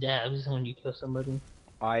just dabs when you kill somebody?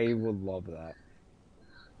 I would love that.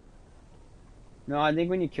 No, I think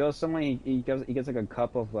when you kill someone, he gets like a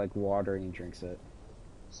cup of like water and he drinks it.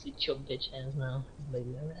 Sit your bitch ass now,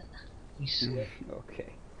 baby. Alright. You sweat.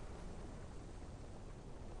 Okay.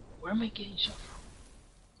 Where am I getting shot from?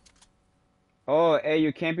 Oh, hey,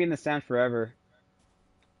 you can't be in the sand forever.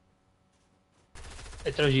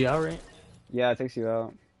 It throws you out, right? Yeah, it takes you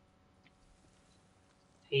out.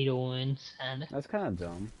 Pay to win sand. That's kind of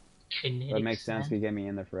dumb. Kinetic But it makes sense sand. to get me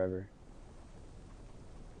in there forever.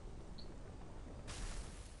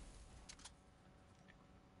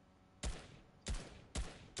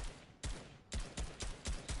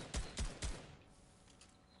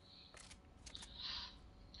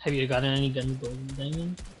 Have you gotten any gun gold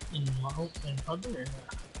diamond in Mahou and Powder or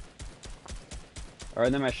not?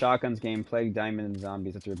 Alright, then my shotguns game, Plague, Diamond, and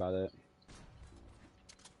Zombies. That's about it.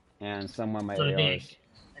 And some of my So ARs. I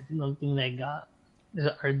think the only thing that I got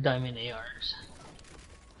are diamond ARs.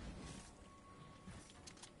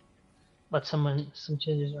 But some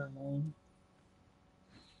changes are annoying.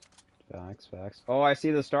 Facts. Oh, I see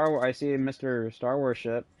the I see Mr. Star Wars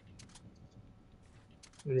ship.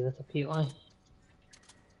 Maybe that's a PY.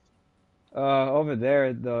 Over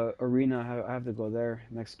there, the arena. I have to go there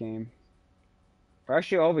next game. Or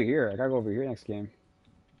actually, over here. I gotta go over here next game.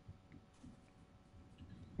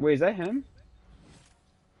 Wait, is that him?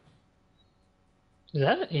 Is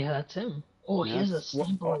that it? Yeah, that's him. Oh, he has a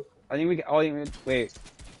sniper. Oh, I think we can. Oh, wait.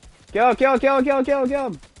 Kill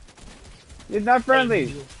him! He's not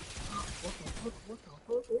friendly.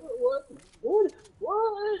 What?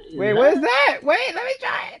 Wait, what is that? Wait, let me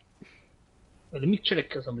try it. Wait, let me try to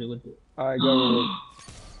kill somebody with it. Alright, go.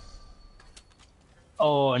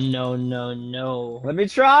 Oh, no. Let me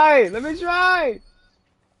try!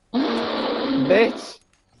 Bitch!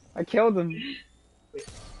 I killed him.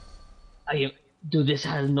 Dude, this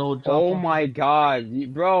has no drop. Oh my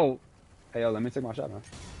god, bro. Hey, yo, let me take my shot, man.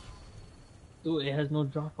 Dude, it has no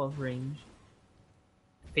drop off range.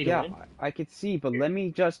 Yeah, I could see, but let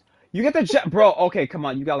me just. You get the jet, bro. Okay, come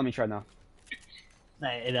on, you gotta let me try now. Nah,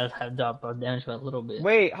 it does have drop off damage by a little bit.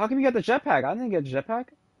 Wait, how come you got the jetpack? I didn't get a jetpack.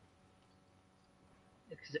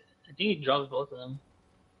 I think it drops both of them.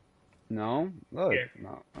 No, look, Here.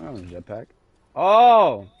 no, I don't have a jetpack.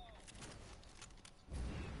 Oh,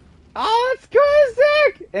 it's good,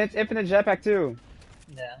 sick. And it's infinite jetpack too.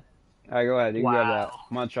 Yeah. All right, go ahead. You can grab that. Wow.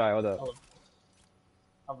 I'm gonna try. Hold up.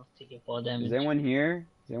 I was taking fall damage. Is anyone here?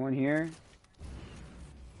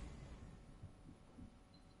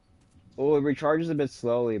 Oh, it recharges a bit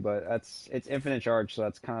slowly, but it's infinite charge, so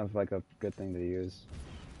that's kind of like a good thing to use.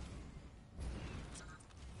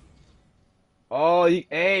 Oh,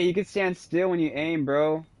 hey, you can stand still when you aim,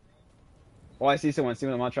 bro. Oh, I see someone.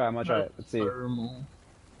 I'm gonna try it. Let's see. Thermal.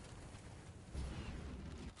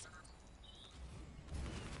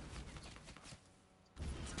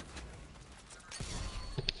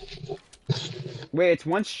 Wait, it's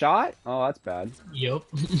one shot? Oh, that's bad. Yup.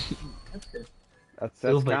 That's good. That's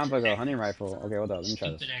Still, kind of but- like a hunting rifle. Okay, hold up. Let me try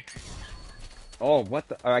this. Stupid accurate. Oh, what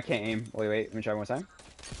the? Oh, I can't aim. Wait. Let me try one more time.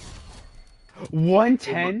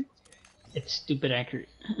 110? It's stupid accurate.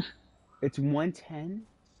 It's 110?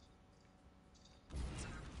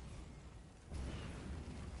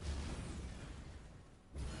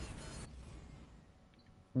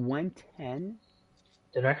 $110?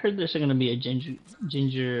 Dude, I heard there's gonna be a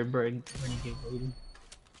gingerbread when you get voted.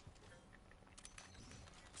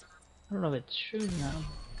 I don't know if it's true now.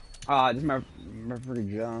 Ah, this is my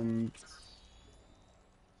freaking jump.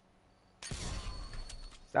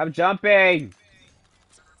 Stop jumping!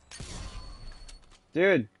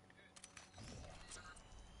 Dude.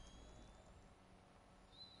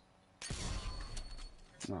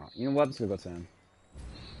 Oh, you know what? I'm just gonna go to him.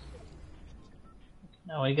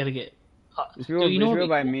 Now I gotta get. There's people, Dude, you know there's people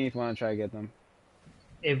what by me if you want to try to get them.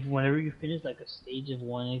 If whenever you finish like a stage of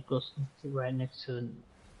one, it goes to right next to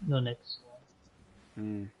the next one.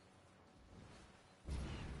 Hmm.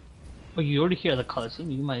 But you already hear the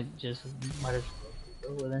cutscene. You might as well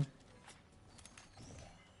go with it.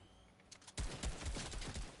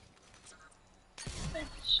 Man,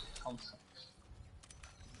 this shit sounds sucks.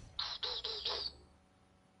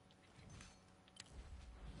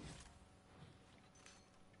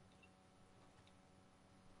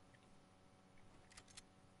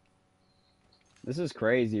 This is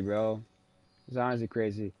crazy, bro. It's honestly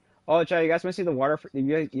crazy. Oh, chat, you guys want to see the water?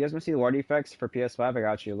 You guys want to see the water effects for PS5? I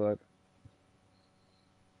got you. Look.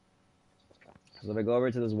 So if I go over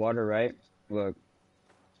to this water, right? Look.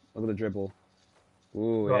 Look at the dribble.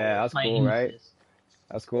 Ooh, Bro, yeah, where's that's my cool, aim right? assist?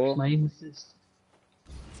 That's Where's cool. my aim assist?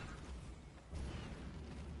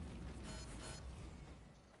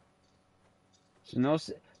 So no,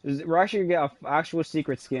 we're actually gonna get an actual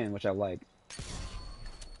secret skin, which I like.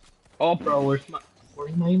 Oh, Bro, where's my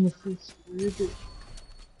aim assist? Where is it?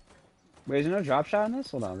 wait, is there no drop shot in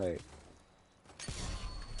this? Hold on, wait.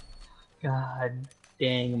 God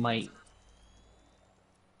dang, my.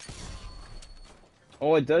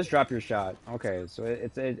 Oh, it does drop your shot. Okay, so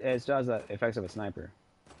it does the effects of a sniper.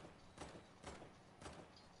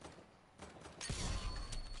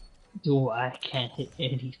 Dude, I can't hit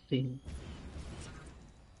anything.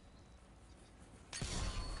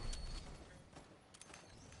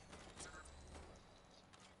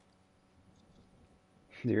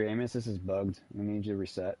 Your aim assist is bugged. We need you to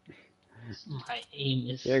reset. My aim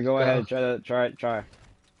is. Here, go ahead. Try.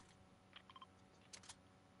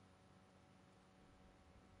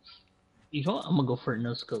 You know what? I'm gonna go for a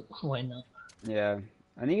no scope. Why not? Yeah,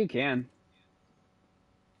 I think you can.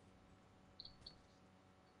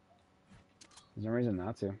 There's no reason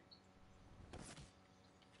not to.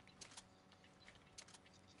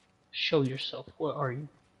 Show yourself. Where are you?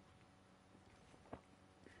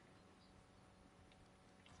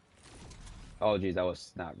 Oh, geez, that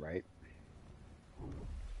was not right.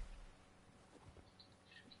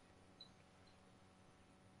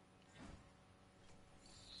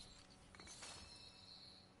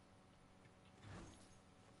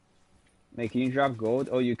 Wait, can you drop gold?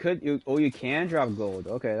 Oh, you could. You can drop gold.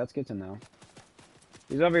 Okay, that's good to know.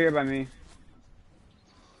 He's over here by me.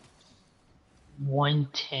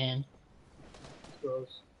 110.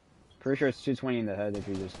 Gross. Pretty sure it's 220 in the head if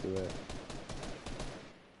you just do it.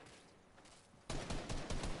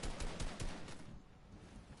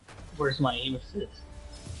 Where's my aim assist?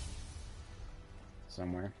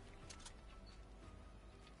 Somewhere.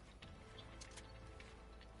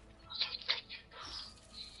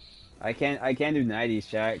 I can't do 90s,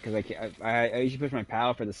 chat, because I usually push my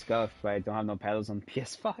paddle for the scuff, but I don't have no paddles on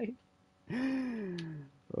PS5.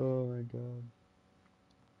 Oh my god.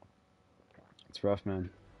 It's rough, man.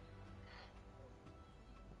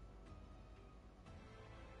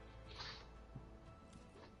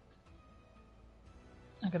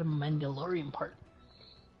 I got a Mandalorian part.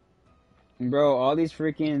 Bro, all these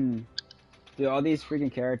freaking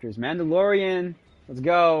characters. Mandalorian, let's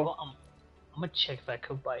go. Well, I'm gonna check if I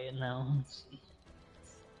could buy it now. Let's see.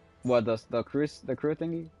 What, the crew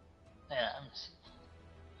thingy? Yeah, let me see.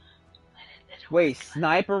 Wait,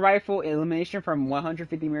 sniper rifle elimination from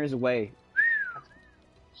 150 meters away.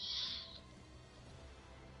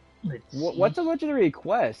 Let's see. What's a legendary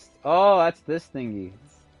request? Oh, that's this thingy.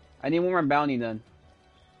 I need one more bounty then.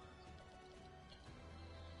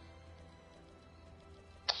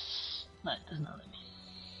 No, it does not let me.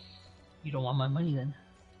 You don't want my money then?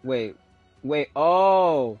 Wait.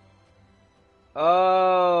 Oh,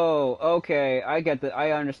 okay. I get that.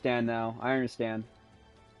 I understand now. I understand.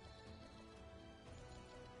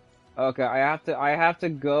 Okay, I have to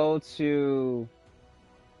go to.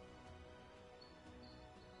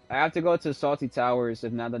 I have to go to Salty Towers,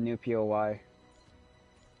 if not the new POI.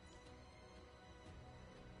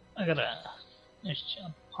 I got a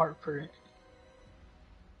part for it.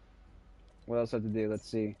 What else I have to do? Let's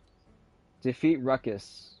see. Defeat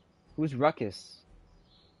Ruckus. Who's Ruckus?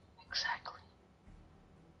 Exactly.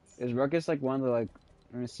 Is Ruckus like one of the like?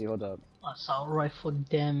 Let me see. Hold up. Assault rifle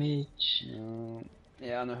damage. No.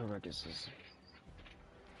 Yeah, I know who Ruckus is.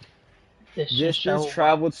 Distance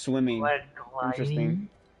traveled swimming. Red gliding. Interesting.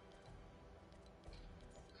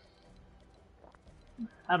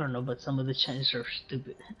 I don't know, but some of the changes are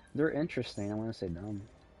stupid. They're interesting. I want to say dumb.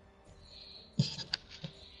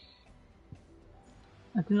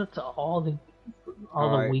 I think that's all the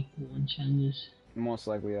Alright. week one changes. Most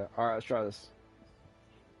likely, yeah. Alright, let's try this.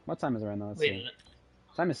 What time is it right now? Let's Wait, see.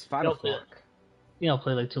 Time is 5 Yo, o'clock. you know,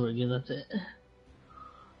 play like 2 more games. That's it.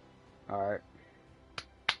 Alright.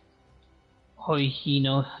 Oh, you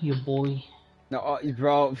know, your boy. No,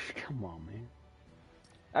 bro, come on, man.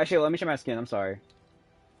 Actually, let me show my skin. I'm sorry.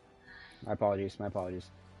 My apologies. My apologies.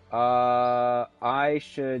 I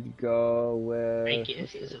should go I with.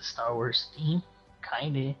 guess it's a Star Wars theme.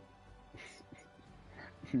 Kinda.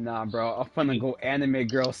 Nah, bro. I'm gonna go anime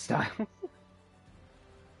girl style.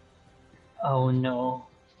 Oh no.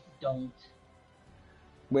 Don't.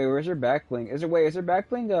 Wait, where's her back bling? Is her back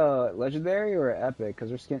bling legendary or epic? Cause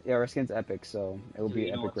her skin's epic, so it will Dude, be you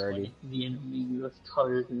know epic what's rarity. funny? The enemy was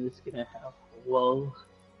taller than this gonna have. Whoa.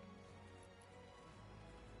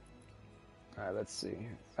 Alright, let's see.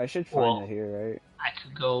 I should find Well, it here, right? I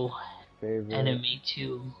could go Favorite, enemy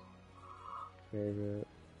 2. favorite.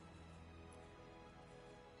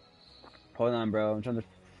 Hold on, bro. I'm trying to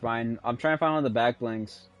find all the back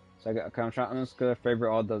blings. So I'm just gonna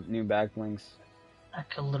favorite all the new back blings. I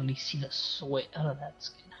could literally see the sweat out of that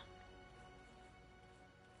skin.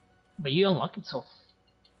 But you unlock it so.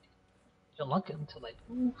 You unlock it until like.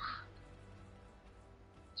 Oof.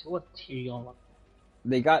 To what tier you unlock?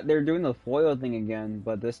 They're doing the foil thing again,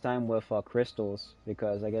 but this time with crystals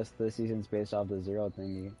because I guess this season's based off the zero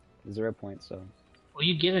thingy, the 0 point. So Well,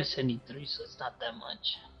 you get a 73, so it's not that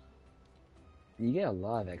much. you get a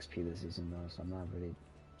lot of XP this season though, so I'm not really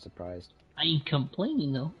surprised. I ain't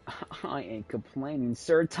complaining though. I ain't complaining,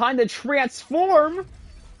 sir. Time to transform.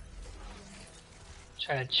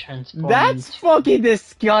 Try to transform. That's into... fucking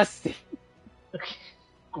disgusting.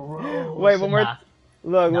 Gross. Wait, one more. Nah,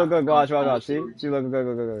 Look, nah, watch. nah, See, look,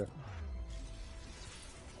 go.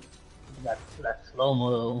 That's slow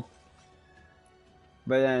mo though.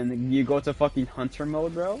 But then you go to fucking hunter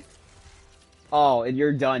mode, bro. Oh, and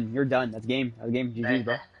you're done. That's game. GG,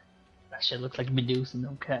 bro. That shit looks like Medusa,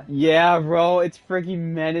 no cap. Yeah, bro, it's freaking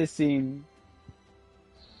menacing.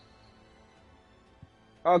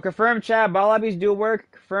 Oh, confirm chat. Bot lobbies do work.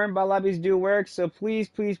 Confirm bot lobbies do work. So please,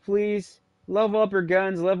 level up your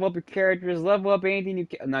guns, level up your characters, level up anything you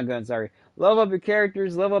can. Not guns, sorry. Level up your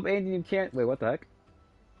characters, level up anything you can. Wait, what the heck?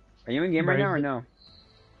 Are you in game right now or no?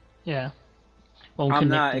 Yeah. Well, I'm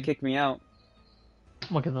not. It kicked me out.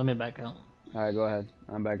 Okay, let me back out. All right, go ahead.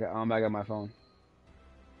 I'm back on my phone.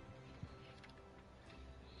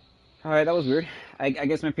 All right, that was weird. I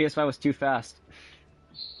guess my PS5 was too fast.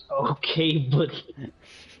 Okay, buddy.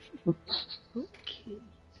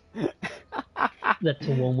 Okay. That's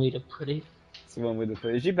one way to put it. That's one way to put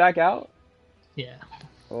it. Did you back out? Yeah.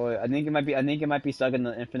 Oh, I think it might be stuck in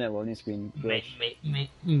the infinite loading screen. Maybe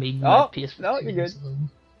Oh, my PS5. no, you're good.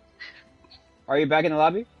 Are you back in the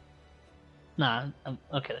lobby? Nah, I'm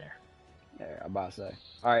okay there. Yeah, I'm about to say.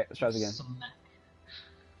 All right, let's try this again. Smack.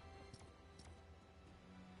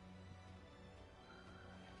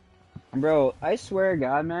 Bro, I swear to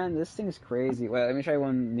God, man, this thing's crazy. Wait, let me try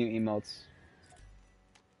one new emotes.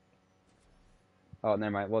 Oh,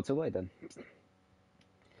 never mind. Well, too late then.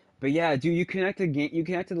 But yeah, dude, you connect to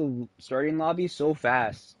the starting lobby so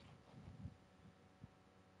fast.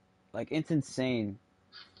 Like, it's insane.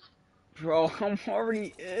 Bro, I'm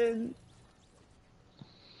already in.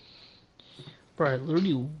 Bro, I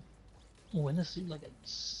literally went to sleep like at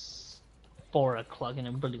 4 o'clock and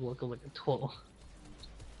I barely woke up like at 12.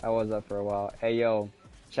 I was up for a while. Hey, yo,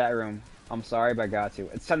 chat room. I'm sorry, but I got to.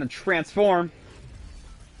 It's time to transform.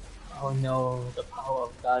 Oh no, the power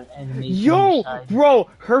of God animation. Yo, bro,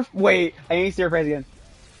 wait, I need to see her face again.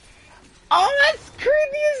 Oh, that's creepy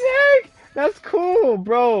as heck. That's cool,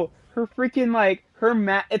 bro. Her freaking, like,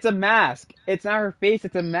 it's a mask. It's not her face,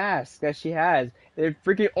 it's a mask that she has. It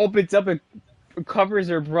freaking opens up and covers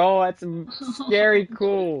her, bro. That's scary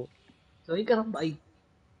cool. So you gotta buy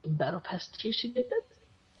Battle Pass tier she did that?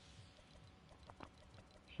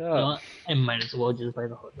 Shut You know up. what? I might as well just buy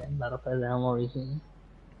the whole damn Battle Pass. I'm already here.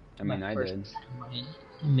 I mean, I did.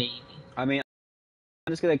 Maybe. I mean,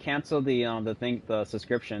 I'm just gonna cancel the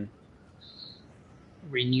subscription.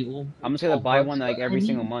 Renewal. I'm just gonna buy one like every I mean,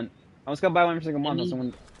 single month. I'm just gonna buy one every single month. That's what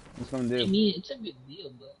I'm gonna I do. mean, it's a good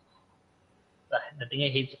deal, but the thing I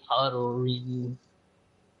hate is auto renew.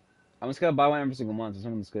 I'm just gonna buy one every single month. That's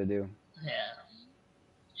what I'm just gonna do. Yeah.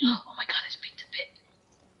 Oh my god, it's Pizza Pit.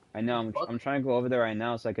 I know. I'm trying to go over there right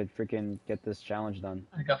now so I could freaking get this challenge done.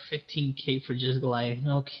 I got 15k for just gliding.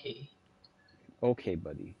 Okay. Okay,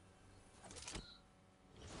 buddy.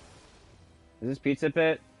 Is this Pizza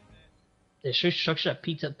Pit? They should structure a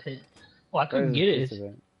Pizza Pit. Oh, I Where couldn't is get this it. Pizza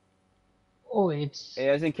Pit? Oh, it's It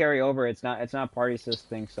doesn't carry over. It's not party sys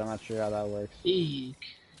thing, so I'm not sure how that works. big.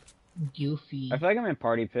 Goofy. I feel like I'm in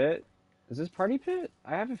Party Pit. Is this Party Pit?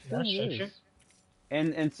 I have a feeling it structure? is.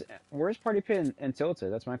 And where's Party Pit and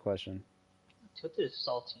Tilted? That's my question. Tilted is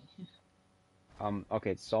salty.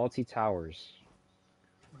 Okay, it's Salty Towers.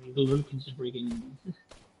 You literally can just break it.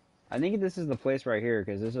 I think this is the place right here,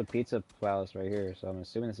 because there's a pizza palace right here, so I'm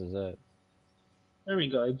assuming this is it. There we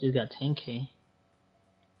go. I just got 10k.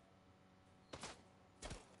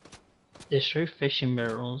 Destroy fishing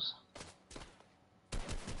barrels.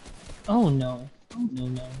 Oh no. Oh no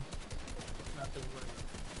no. Not the word.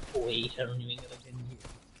 Oh, wait, I don't even get up in here.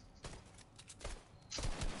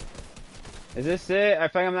 Is this it? I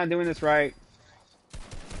feel like I'm not doing this right.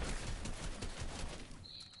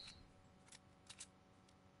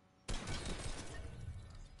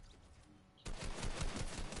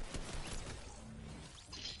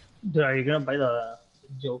 Dude, are you gonna buy the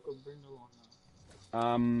Joker bundle or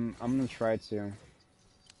not? I'm gonna try to.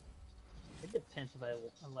 It depends if I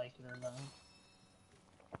like it or not.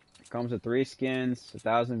 Comes with 3 skins,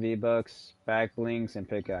 1,000 V-Bucks, back links, and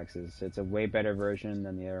pickaxes. It's a way better version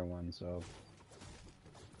than the other one, so.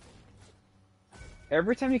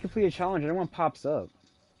 Every time you complete a challenge, another one pops up.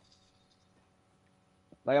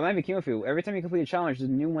 Like, I'm not even kidding with you. Every time you complete a challenge, there's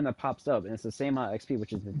a new one that pops up, and it's the same amount of XP,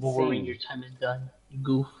 which is Wolverine, insane. your time is done. You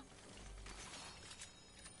goof.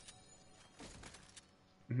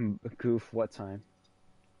 Goof, what time?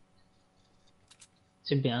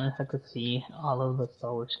 To be honest, I could see all of the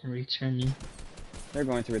Star Wars can return. They're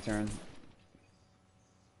going to return.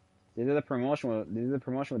 They did the promotion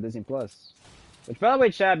with Disney Plus. Which, by the way,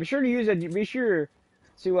 Chad, be sure to use it. Be sure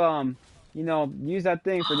to use that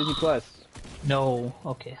thing for Disney Plus. No.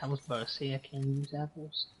 Okay, I was about to say I can't use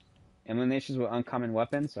apples. Eliminations with uncommon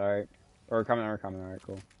weapons. All right, or common or uncommon. All right,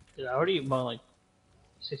 cool. Dude, I already bought like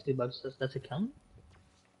 $60. That's a count?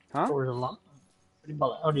 Huh? Or is a lot? I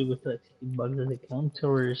already with like $60. Does it count?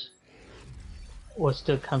 Or is what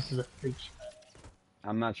still counts as a free trial?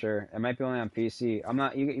 I'm not sure. It might be only on PC. I'm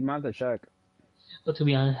not. You might have to check. But to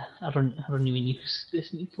be honest, I don't even use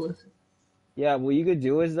Disney Plus. Yeah, what you could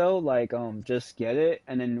do is though, like, just get it,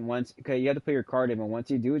 and then okay, you have to put your card in, but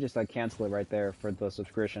once you do, just like cancel it right there for the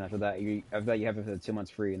subscription. After that, you have it for 2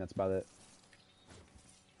 months free, and that's about it.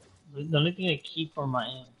 The only thing I keep for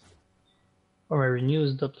my renew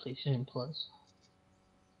is the PlayStation Plus.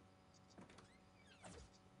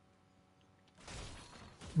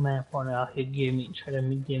 Man, Fortnite out here try to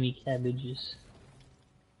give me cabbages.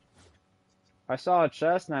 I saw a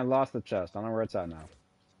chest and I lost the chest. I don't know where it's at now.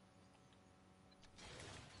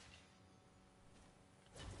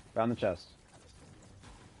 Found the chest.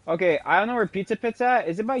 Okay, I don't know where Pizza Pit's at.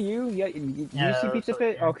 Is it by you? Yeah, you see Pizza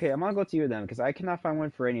Pit? Yeah. Okay, I'm gonna go to you then, because I cannot find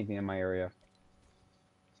one for anything in my area.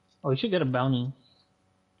 Oh, we should get a bounty.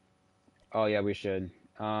 Oh yeah, we should.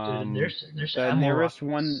 Dude, there's the ammo nearest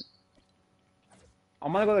rockets. one.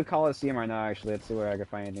 I'm gonna go to Coliseum right now. Actually, let's see where I can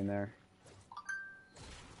find anything there.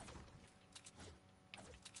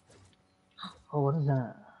 Oh, what is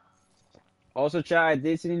that? Also, chat, I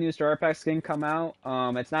did see the new Star Pack skin come out.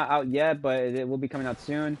 It's not out yet, but it will be coming out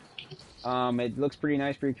soon. It looks pretty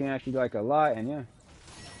nice, pretty clean. I actually like it a lot, and yeah,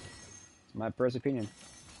 it's my first opinion.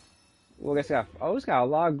 Well, guess got it's got a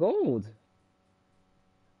lot of gold.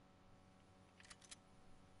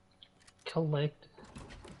 Collect.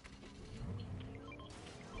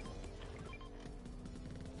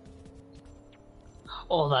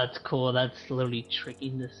 Oh, that's cool. That's literally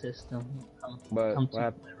tricking the system. What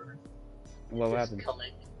happened? What happened?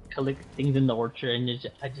 Collect things in the orchard, and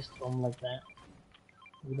I just throw them like that.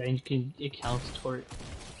 Then it counts toward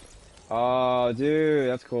Oh, dude,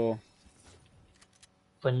 that's cool.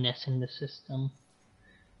 finessing the system.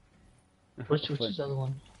 Which is the other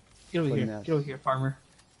one? Get over here. Finesse. Get over here, farmer.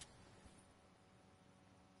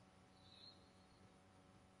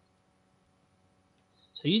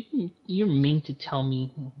 So you mean to tell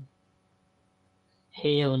me?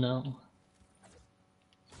 Hell no.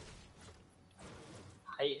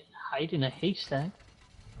 Hide in a haystack?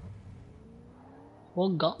 Well,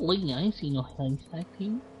 golly, I ain't seen no haystack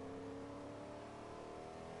here.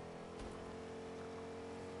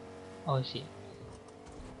 Oh, I see it.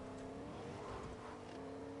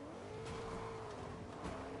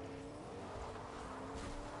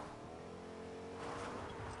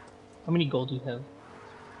 How many gold do you have?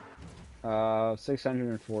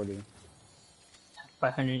 640.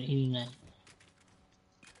 589.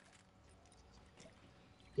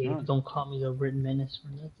 Dude, don't call me the red menace for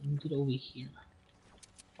nothing. Get over here.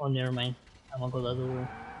 Oh, never mind. I'm gonna go the other way.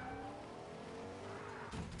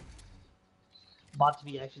 About to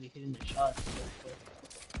be actually hitting the shots.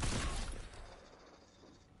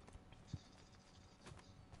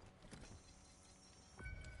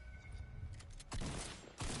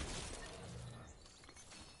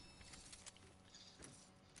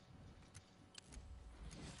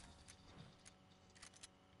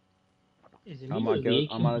 Is it me or the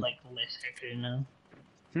AK like less accurate now?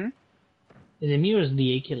 Hmm? Is it me or is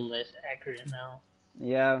the AK less accurate now?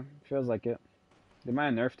 Yeah, feels like it. They might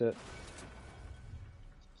have nerfed it.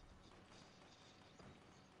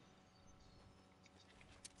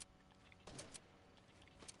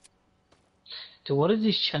 So what are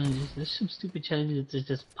these challenges? There's some stupid challenges that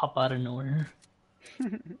just pop out of nowhere. I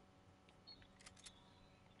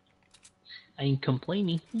ain't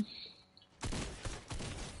complaining.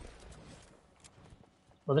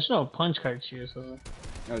 Well, there's no punch cards here, so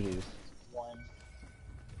Oh jeez. one.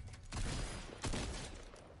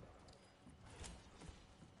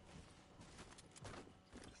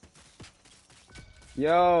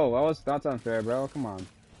 Yo, that's unfair, bro. Come on.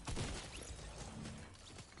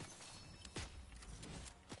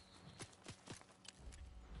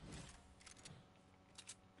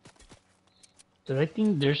 Cause I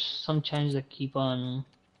think there's some challenges that keep on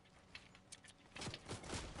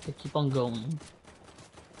going.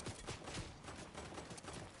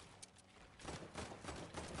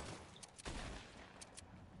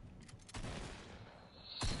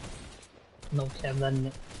 No cap,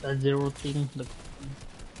 that zero thing. Look,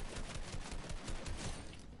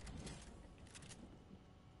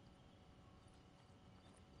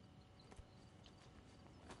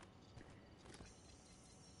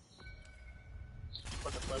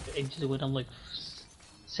 what the fuck? I just went on like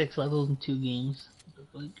 6 levels in 2 games.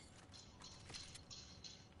 What the fuck?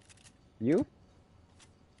 You?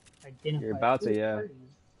 I didn't You're fight about to, two yeah. parties.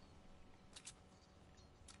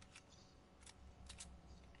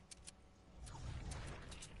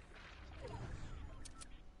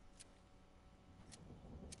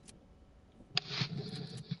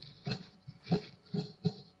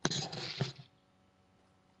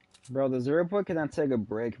 Bro, the zero point cannot take a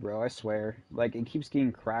break, bro. I swear. Like, it keeps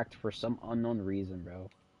getting cracked for some unknown reason, bro.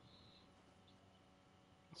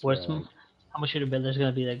 I swear, What's like, how much should have been? There's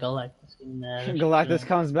gonna be like Galactus in there. Galactus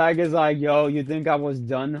comes back is like, yo, you think I was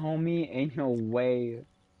done, homie? Ain't no way.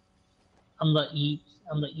 I'm the eat.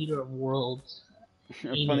 I'm the eater of worlds.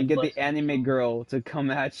 I'm gonna Alien get the bust anime girl to come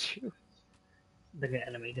at you. The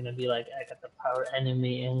anime gonna be like, I got the power anime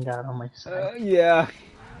and God on my side. Yeah.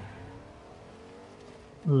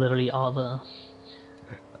 Literally all the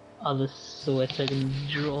sweats I can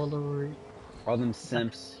draw all over it. All them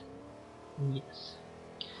simps. Yes.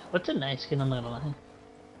 What's a nice skin? I'm not gonna lie.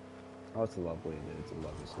 Oh, it's a lovely, dude. It's a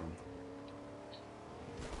lovely skin.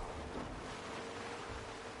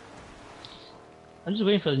 I'm just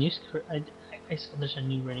waiting for the new skin. I saw there's a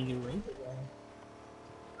new Renegade ring.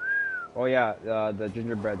 Oh yeah, the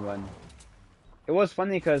gingerbread one. It was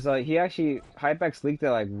funny because he actually Hypex leaked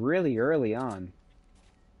it like really early on.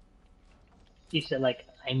 He said like,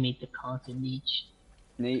 I made the content each.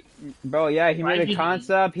 And bro, yeah, he Why made did a he-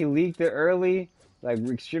 concept. He leaked it early, like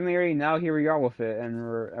extremely early. Now here we are with it, and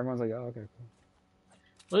everyone's like, oh, okay, cool.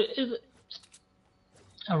 What is it?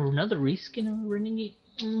 Another reskin of Renegade?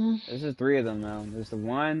 This is 3 of them now. There's the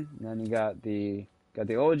one, and then you got the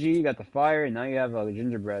OG, you got the fire, and now you have the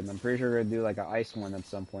gingerbread. And I'm pretty sure we're gonna do like an ice one at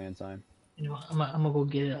some point in time. You know, I'm gonna go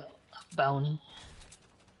get a bounty.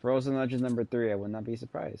 Frozen Legends number 3. I would not be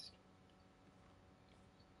surprised.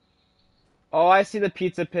 Oh, I see the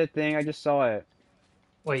pizza pit thing. I just saw it.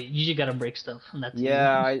 Wait, you just gotta break stuff, and that's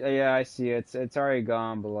Yeah, it. I see it. It's already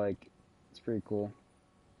gone, but like, it's pretty cool.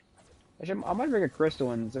 Actually, I might bring a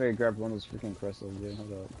crystal and see if I can grab one of those freaking crystals, dude.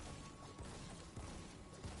 Hold up.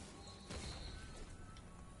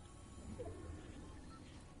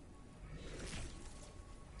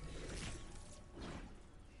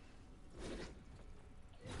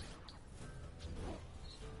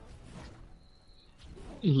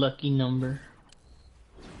 Lucky number.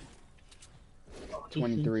 Oh,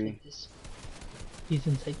 23. He's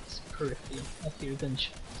inside this periphery. I hear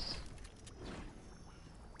gunshots.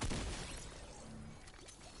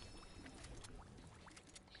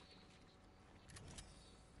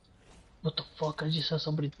 What the fuck? I just saw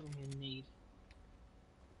somebody throw me a nade.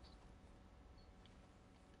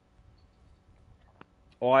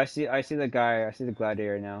 Oh, I see the guy. I see the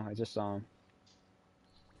gladiator now. I just saw him.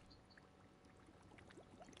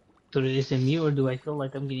 So is it me or do I feel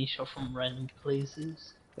like I'm getting shot from random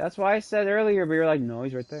places? That's why I said earlier, but you're like, no,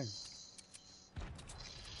 he's right there.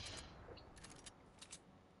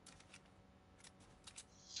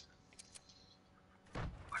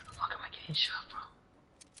 Where the fuck am I getting shot from?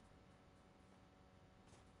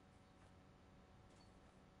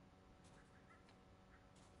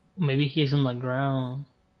 Maybe he's on the ground.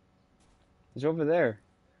 He's over there.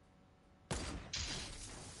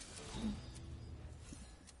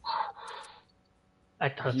 I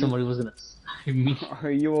thought somebody was gonna snipe me. Are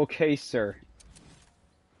you okay, sir?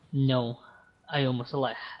 No, I almost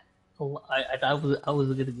Oh, I was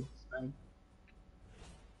gonna get sniped.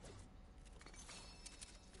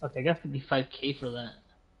 Okay, I got 55K for that.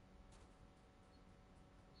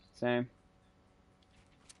 Same.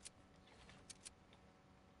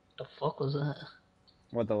 The fuck was that?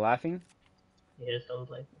 What, the laughing? Yes, I was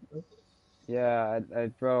like, what? Yeah,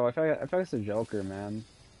 bro, I feel like it's a Joker, man.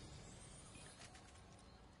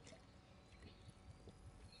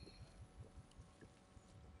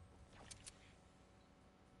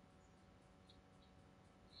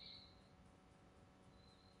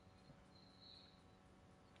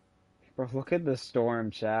 Bro, look at the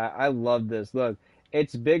storm, chat. I love this. Look,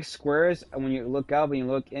 it's big squares, and when you look out, when you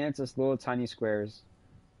look in, it's just little tiny squares.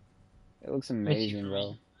 It looks Let me see amazing, for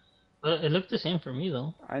bro. me. But it looked the same for me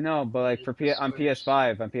though. I know, but like The on squares.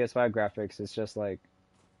 PS5 graphics, it's just like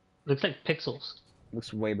Looks like pixels.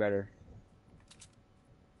 looks way better.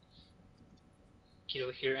 Get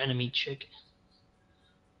over here, enemy chick.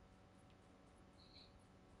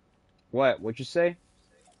 What? What'd you say?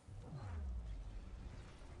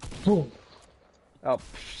 Boom. Oh,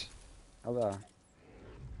 pfft. Hello.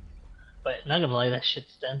 But not gonna lie, that shit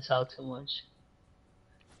stands out too much.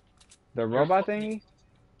 The Your robot fucking thingy?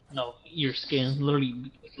 no, your skin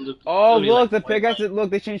literally Oh, literally like look, the white pickaxe. light.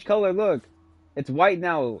 Look, they changed color. Look, it's white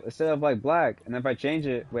now instead of like black. And if I change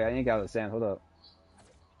it, wait, I need to get out of the sand. Hold up.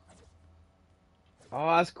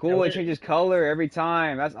 Oh, that's cool. It changes color every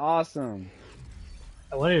time. That's awesome.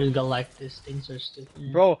 I wonder if Galactus things are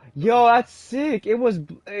stupid. Bro, yo, that's sick. It was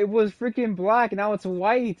freaking black, and now it's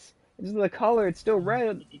white. It's just the color. It's still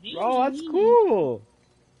red. Oh, that's cool.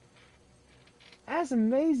 That's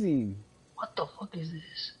amazing. What the fuck is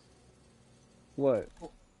this? What?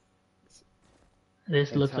 This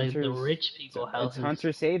It's looks like the Hunter's. rich It's, people it's houses.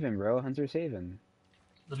 Hunter Saving, bro. Hunter Saving.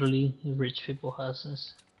 Literally rich people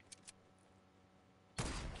houses.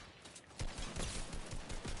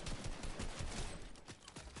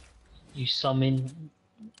 You summon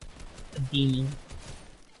a demon.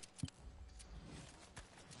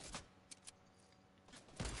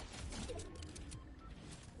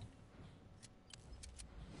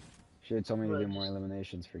 Should have told me to Bro, do more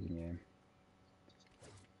eliminations, freaking game.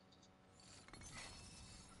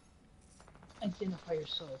 identify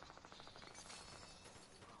yourself.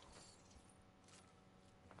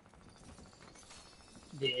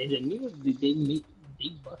 The new they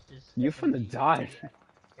bust this. You finna die.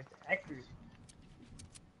 It's accurate.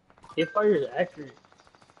 Hip fire is accurate.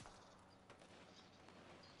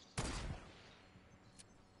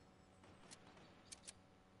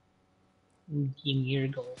 Year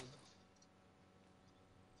gold.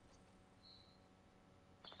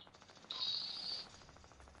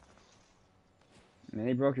 Man,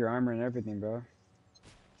 they broke your armor and everything, bro.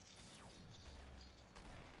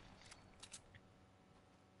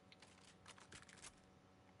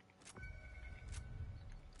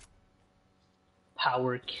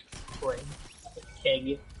 Power frame.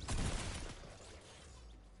 Keg.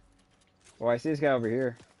 Oh, I see this guy over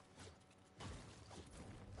here.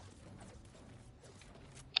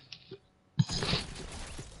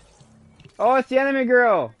 Oh, it's the enemy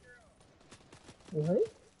girl. What?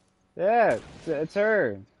 Yeah, it's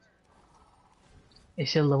her. It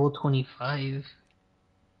said level 25.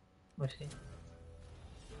 What's it?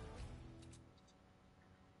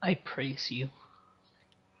 I praise you.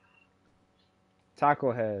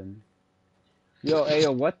 Taco head. Yo, hey,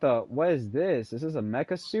 yo, what is this? This is a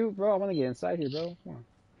mecha suit, bro? I want to get inside here, bro. Come on.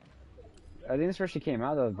 I think this is where she came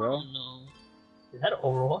out of, bro. Oh no. Is that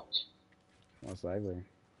Overwatch? Most likely.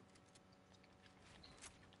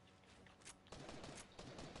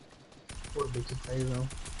 What a bit to play though.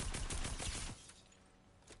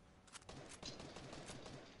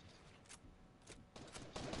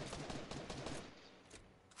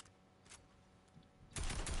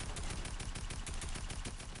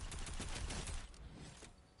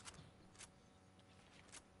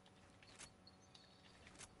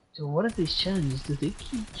 So what are these challenges? Do they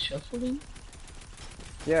keep shuffling?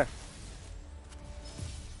 Yeah.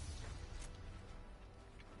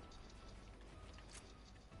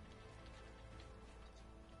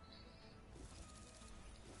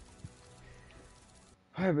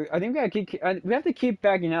 I think we have to keep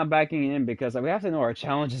backing out, backing in because we have to know our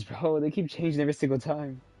challenges, bro. They keep changing every single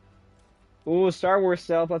time. Ooh, Star Wars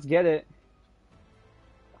stealth. Let's get it.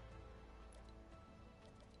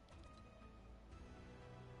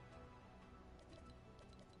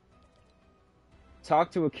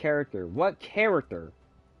 Talk to a character. What character?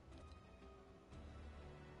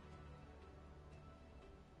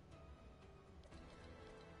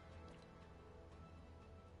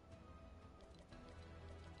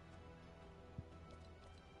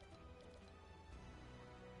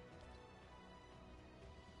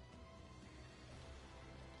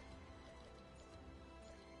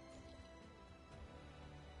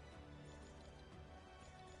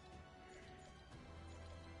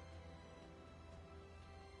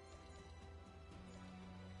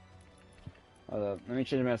 Hold up. Let me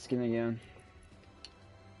change my skin again.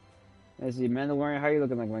 Let's see, Mandalorian, how you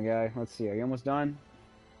looking like, my guy? Let's see, are you almost done?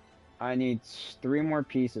 I need 3 more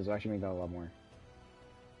pieces. I'll actually make that a lot more.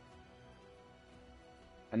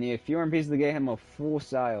 I need a few more pieces to get him a full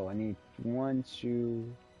style. I need 1,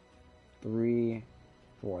 2, 3,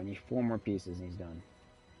 4. I need 4 more pieces and he's done.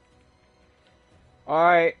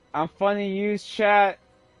 Alright, I'm fun to use, chat.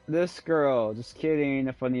 This girl. Just kidding.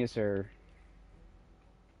 I'm fun to use her.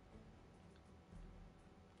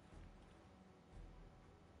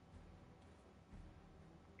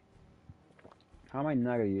 How am I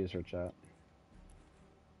not gonna use her, chat?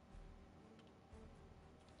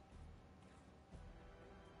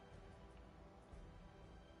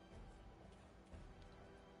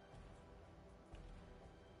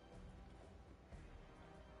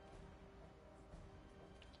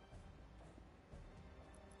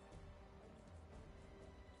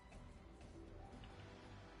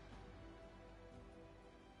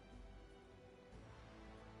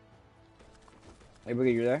 Hey,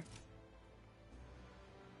 Boogie, you there?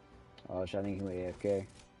 Oh, shit, I think he went AFK.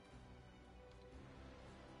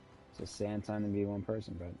 It's a sad time to be one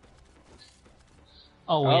person, bro.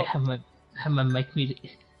 Oh wait, have my mic muted.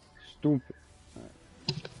 Stupid.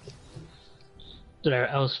 Dude,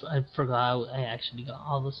 I forgot I actually got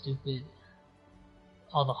all the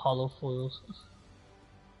hollow foils.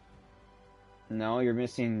 No, you're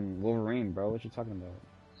missing Wolverine, bro. What you talking about?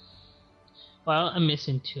 Well, I'm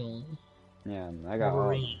missing 2 only. Yeah, I got Wolverine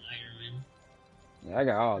all of them. and Iron Man. Yeah, I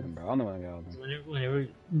got all of them, bro. I don't know when I got all of them. Whenever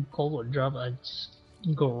Cold War drop, I just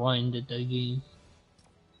go right into the game.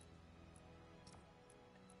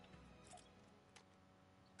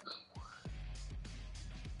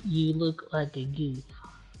 You look like a goof.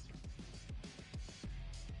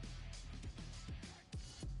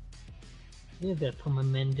 Yeah, better put my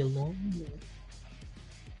Mandalorian.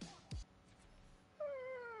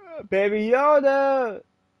 Baby Yoda!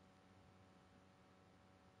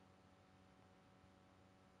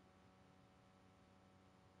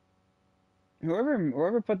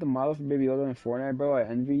 Whoever put the model for Baby Yoda in Fortnite, bro, I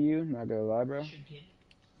envy you. Not gonna lie, bro.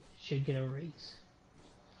 Should get a raise.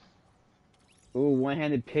 Ooh,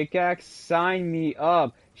 one-handed pickaxe. Sign me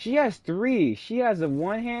up. She has 3. She has a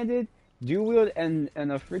one-handed, dual-wield, and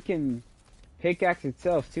a freaking pickaxe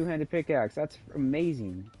itself. 2-handed pickaxe. That's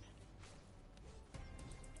amazing.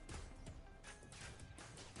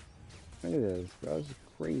 Look at this, bro. This is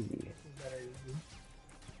crazy.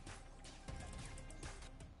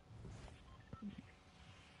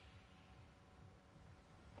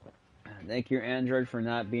 Thank you, Android, for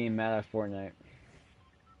not being mad at Fortnite.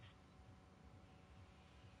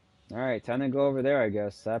 Alright, time to go over there, I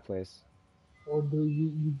guess. That place. Or do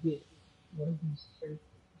you get one of these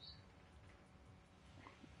characters?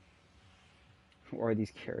 Who are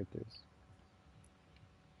these characters?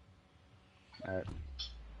 Alright.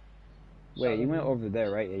 Wait, you went over there,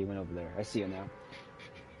 right? Yeah, you went over there. I see you now.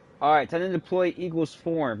 Alright, time to deploy Eagle's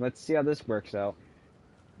form. Let's see how this works out.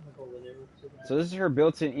 So this is her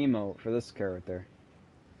built-in emote for this character.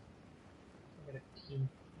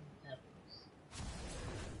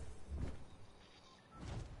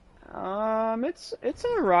 It's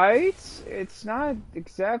alright. It's not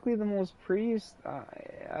exactly the most prettiest.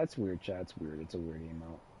 That's weird, chat. It's weird. It's a weird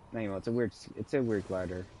emote. No, emote. It's a weird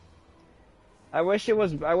glider. I wish you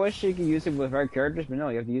could use it with our characters, but no,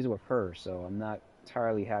 you have to use it with her. So I'm not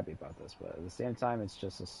entirely happy about this. But at the same time, it's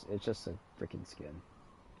just a freaking skin.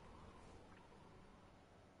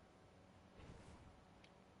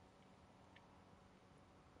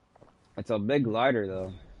 It's a big glider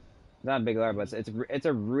though. It's not a big glider, but it's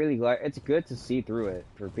a really glider. It's good to see through it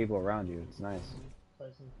for people around you. It's nice.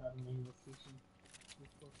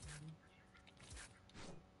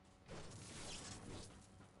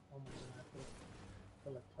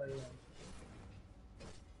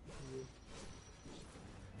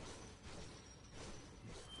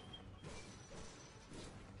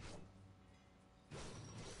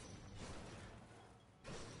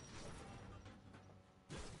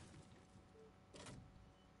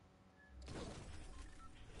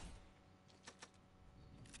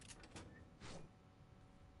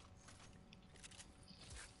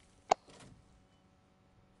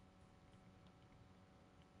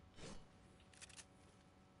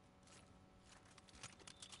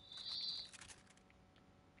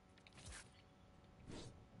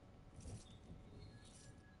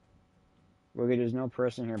 Look, there's no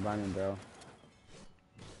person here by me, bro.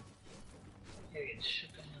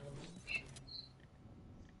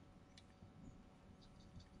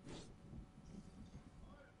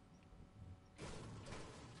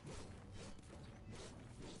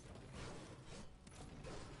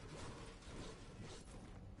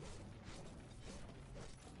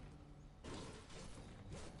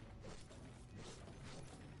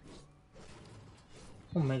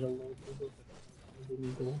 Omega Lord.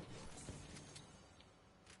 Illegal.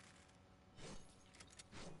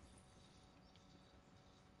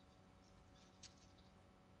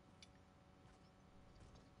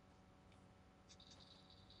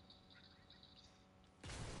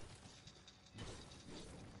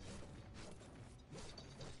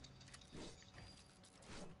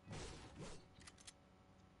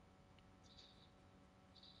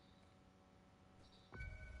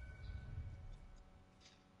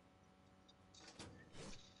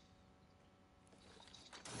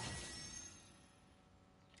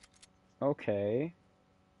 Okay.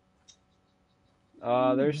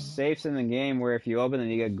 There's safes in the game where if you open them,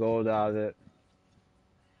 you get gold out of it.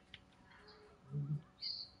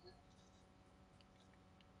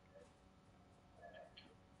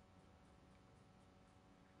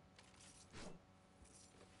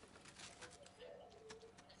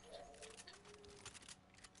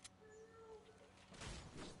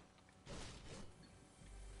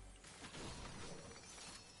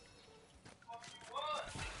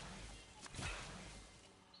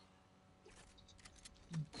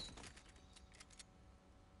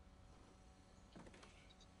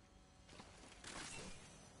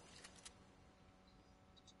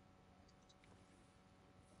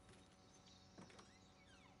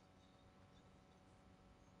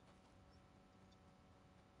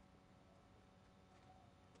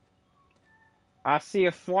 I see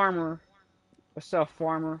a farmer. What's up,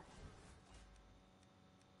 farmer?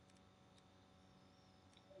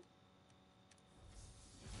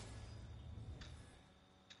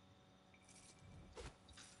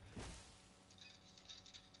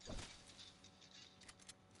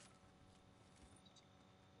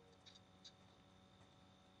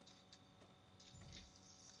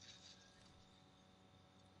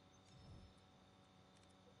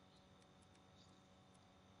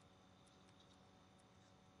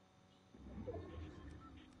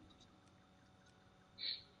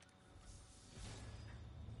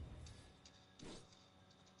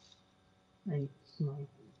 I snipe.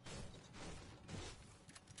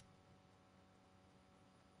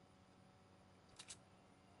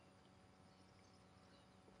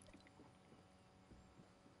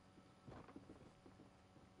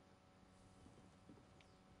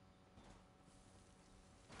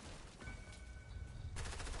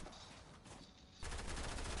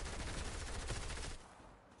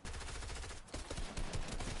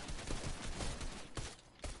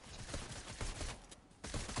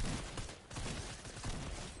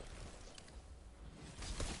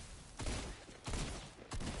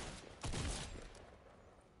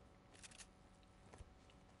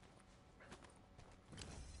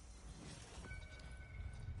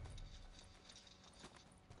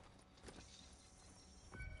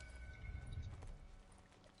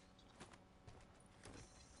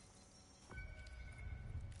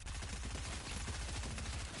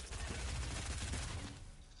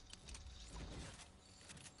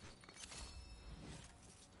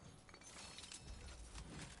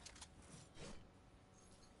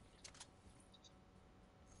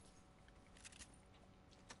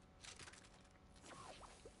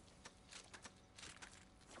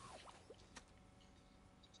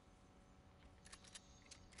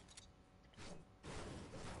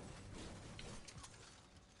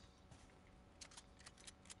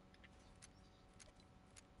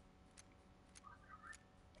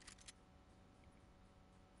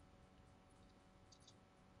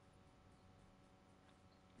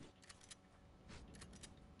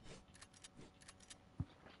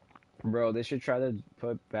 Bro, they should try to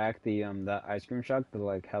put back the that ice cream truck that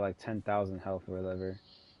like had like 10,000 health or whatever.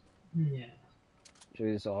 Yeah. Should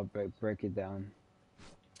we just all break it down?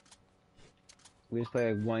 We just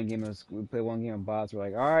play like one game of bots. We're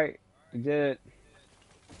like, all right, we did it.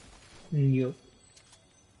 Yup.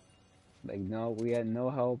 Like, no, we had no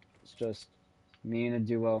help. It's just me and a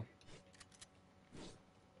duo.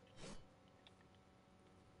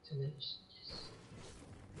 So there's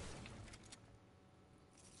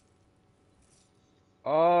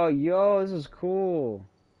Oh, yo, this is cool.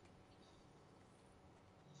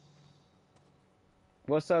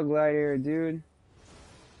 What's up, Gladiator, dude?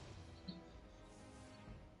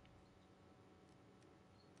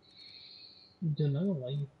 don't know why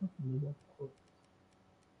you fucking me up.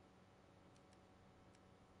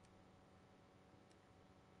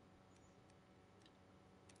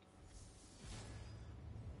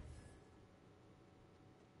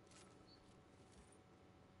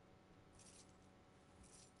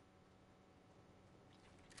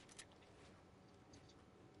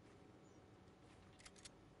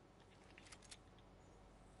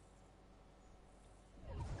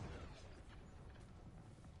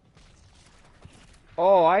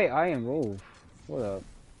 Oh, I am. Oh, what up?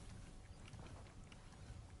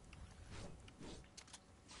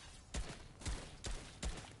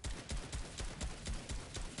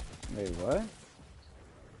 Wait, what?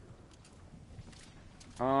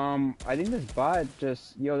 I think this bot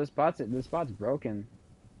just, yo, this bot's broken.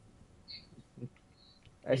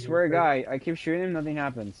 I Did you swear to report it? God, I keep shooting him, nothing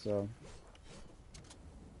happens. So,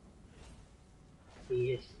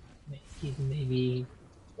 He is. He's maybe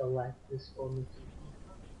the latest or mutation.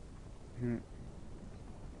 hmm.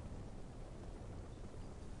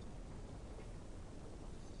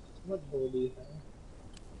 What bow do you have?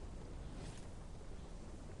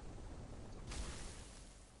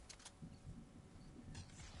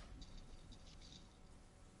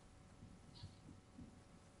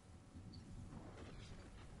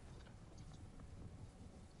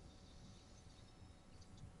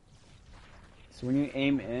 So when you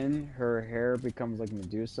aim in, her hair becomes like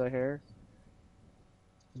Medusa hair,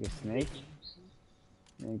 like a snake,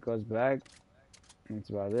 and it goes back, and that's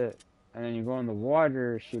about it. And then you go in the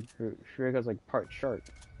water, she becomes like part shark.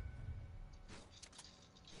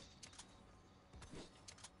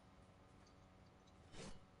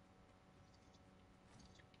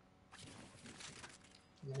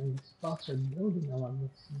 And the spots are building along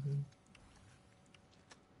this season.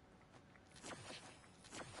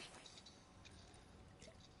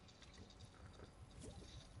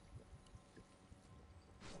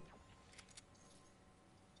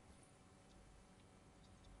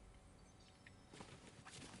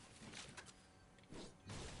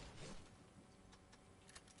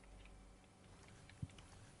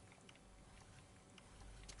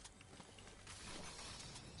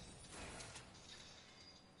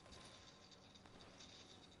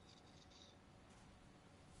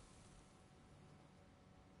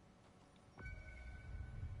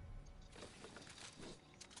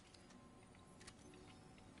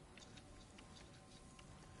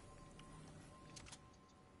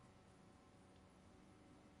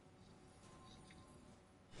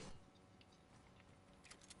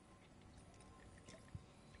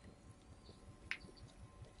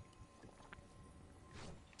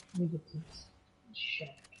 Let me get this shack.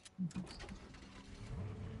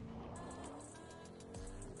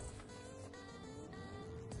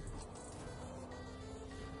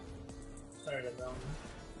 Sorry about that.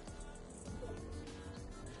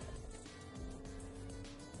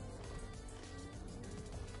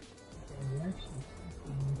 And actually,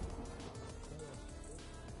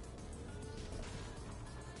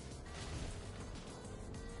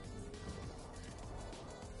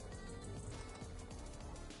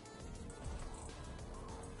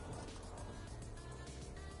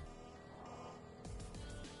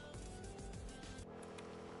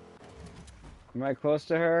 Am I close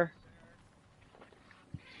to her?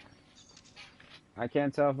 I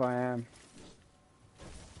can't tell if I am.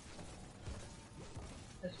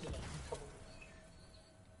 that's good.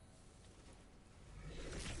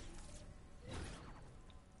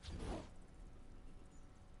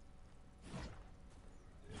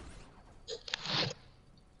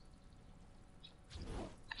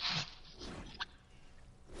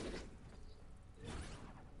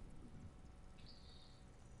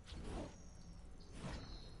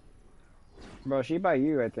 Bro, she by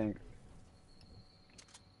you, I think.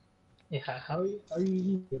 Yeah, how are you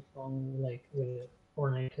using your phone like with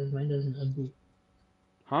Fortnite? Because mine doesn't update.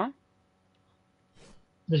 Huh?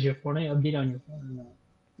 Does your Fortnite update on your phone or not?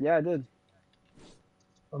 Yeah, I did.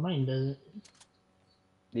 But mine doesn't.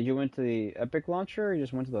 Did you went to the Epic launcher or you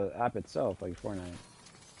just went to the app itself, like Fortnite?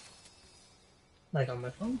 Like on my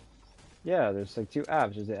phone? Yeah, there's like two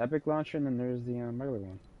apps. There's the Epic launcher and then there's the regular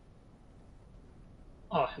one.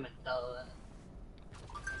 Oh, I meant that.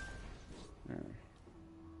 Yeah.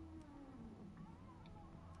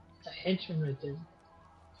 It's a henchman right there.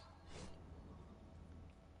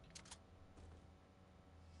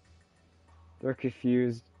 They're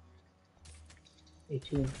confused. Me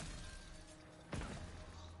too.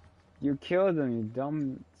 You killed them, you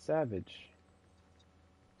dumb savage.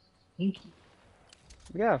 Thank you.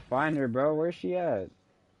 We gotta find her, bro. Where's she at?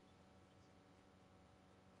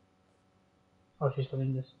 Oh, she's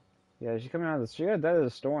coming this. Yeah, she's coming out of the. She got dead of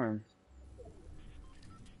the storm.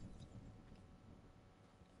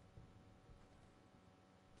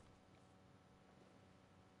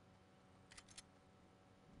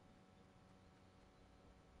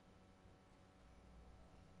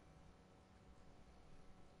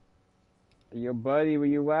 Yo, buddy, where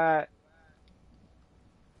you at?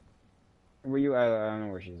 Where you at? I don't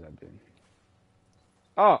know where she's at, dude.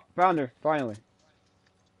 Oh, found her, finally.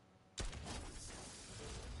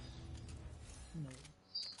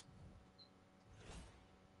 Nice.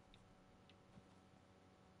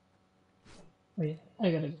 Wait, I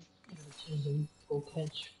gotta change and go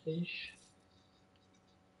catch fish.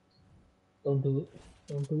 Don't do it.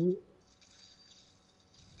 Don't do it.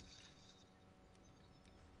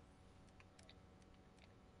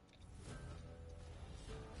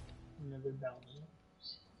 Another bounty.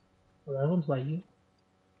 Well, that one's by you.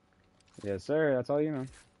 Yes, sir. That's all you know.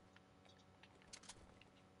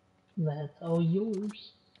 That's all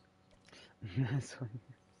yours. That's all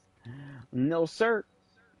no, sir.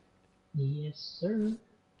 Yes, sir.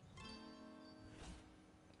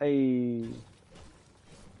 Hey.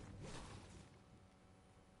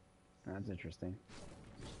 That's interesting.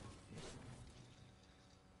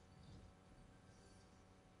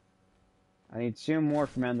 I need 2 more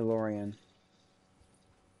for Mandalorian.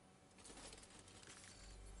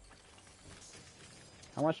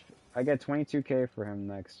 How much? I get 22k for him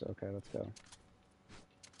next. Okay, let's go.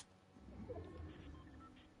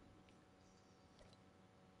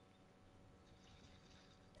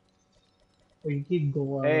 Or you could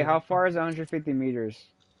go, Hey, how far is 150 meters?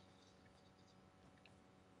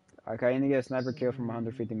 Okay, I need to get a sniper kill from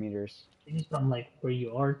 150 meters. I think from like where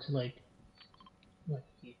you are to like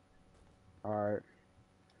here. Alright.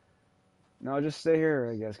 No, just stay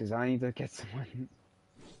here, I guess, because I need to get someone.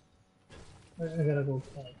 I gotta go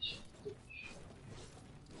catch fish.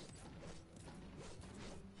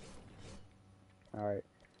 Alright.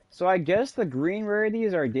 So I guess the green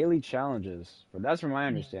rarities are daily challenges, but that's from my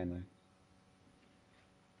understanding.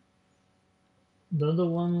 The other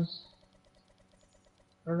ones,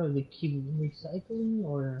 I don't know if they keep recycling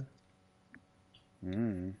or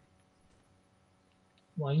Mm.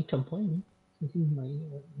 why you complaining? This is my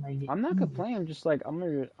get I'm not easy. complaining. I'm just like I'm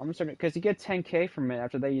starting because you get 10k from it.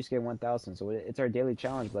 After that, you just get 1,000. So it's our daily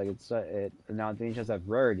challenge. Like it now they just have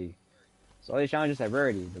rarity. So all these challenges have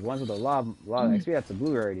rarity. The ones with a lot of XP, that's the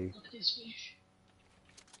blue rarity. Look at this fish.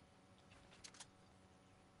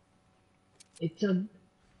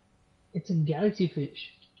 It's a galaxy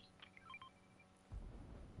fish.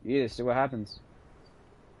 Yeah, see what happens.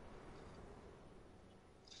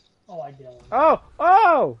 Oh, I did one. Oh,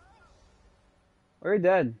 oh! We're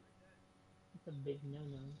dead. It's a big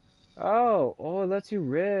no-no. Oh, it lets you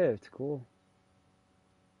rift. Cool.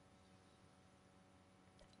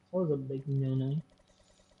 That was a big no-no.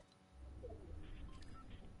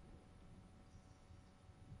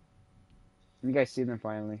 You guys see them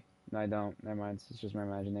finally? No, I don't. Never mind. It's just my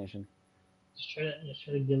imagination. Just try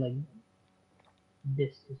to get like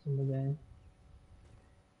this to some of the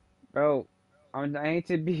Bro, I need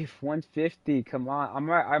to be 150. Come on.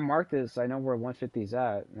 I marked this. I know where 150 is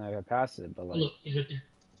at, and I passed it. But Oh, like, look, he's right there.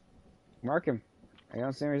 mark him. I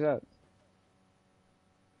don't see where he's at.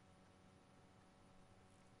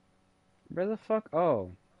 Where the fuck?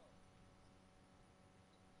 Oh,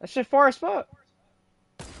 that shit far as fuck.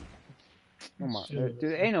 Oh my, dude,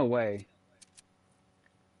 ain't no way.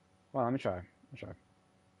 Well, let me try.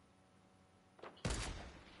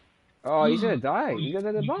 Oh, he's gonna die. He's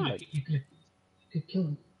gonna die. You could kill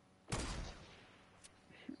him.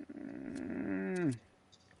 Mm.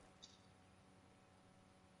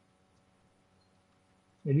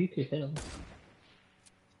 Maybe you could hit him.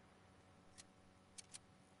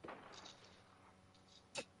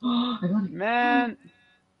 I got it. Man.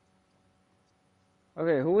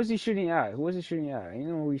 Okay, who was he shooting at? I didn't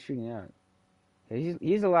know who he's shooting at.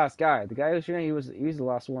 He's the last guy. The guy who was shooting, he was the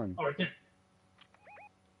last one. Oh, right there.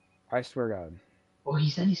 I swear God. Oh,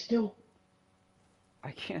 he's standing still.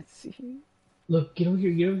 I can't see. Look, get over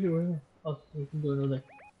here, right there. Oh, you can go over there.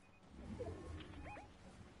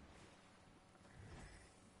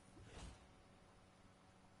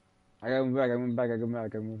 I gotta move back.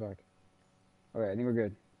 Okay, I think we're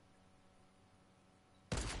good.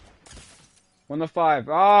 1-5.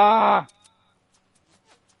 Ah!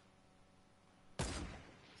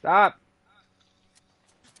 Stop!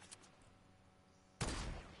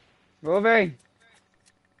 Moving!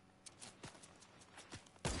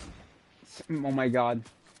 Oh my God.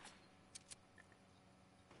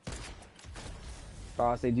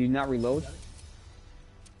 Boss, they do not reload.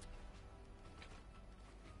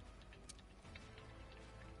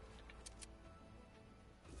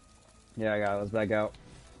 Yeah, I got it. Let's back out.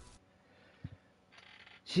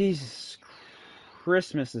 Jesus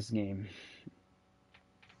Christmas, this game.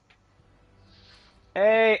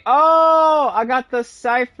 Hey, oh! I got the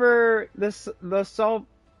Cypher, the Salt...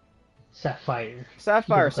 Sapphire,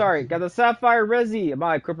 sorry. Got the Sapphire Resi. I'm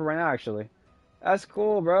about to equip it right now, actually. That's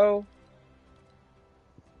cool, bro.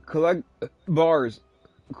 Collect bars.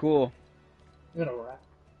 Cool. I got a wrap.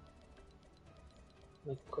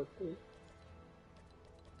 Like, quickly.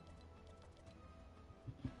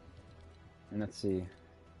 And let's see.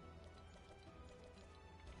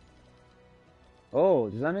 Oh,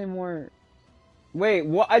 does that mean more? Wait,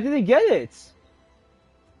 what? I didn't get it.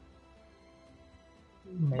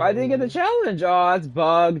 I didn't get the Maybe. challenge. Oh, that's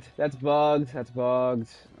bugged. That's bugged. That's bugged.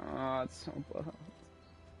 Oh, it's so bugged.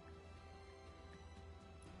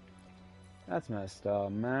 That's messed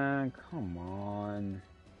up, man. Come on.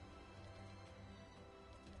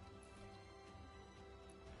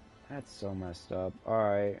 That's so messed up.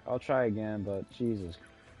 Alright, I'll try again, but Jesus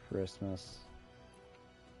Christmas.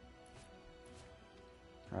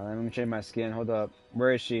 Alright, let me change my skin. Hold up.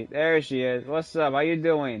 Where is she? There she is. What's up? How you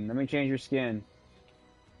doing? Let me change your skin.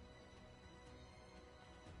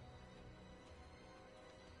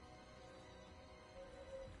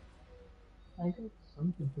 I got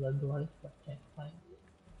something for that life, but I can't find it.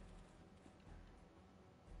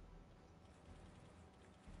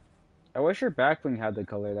 I wish her backbling had the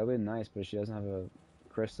color. That would be nice, but she doesn't have a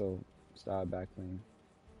crystal style backbling.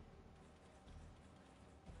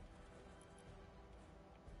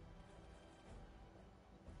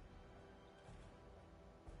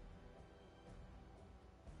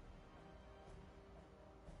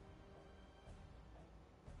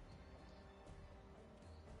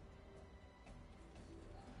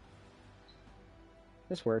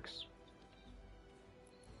 This works.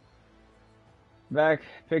 Back,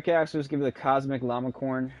 pickaxe, we'll just give it a cosmic llama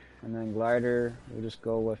corn, and then glider, we'll just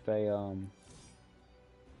go with a,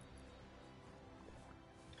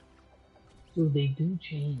 So they do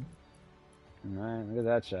change. alright, look at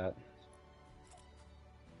that shot.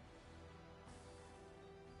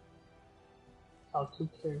 How to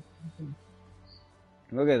characters.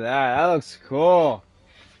 Look at that, that looks cool.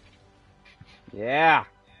 Yeah.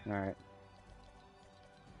 Alright.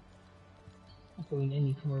 I'm doing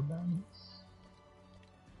any more bounties.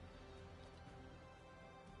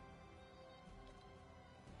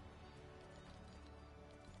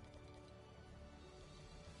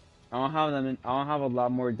 I don't have them. I don't have a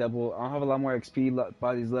lot more double. I don't have a lot more XP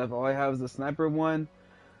bodies left. All I have is the sniper one,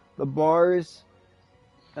 the bars,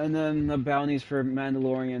 and then the bounties for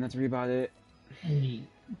Mandalorian. That's really about it. I need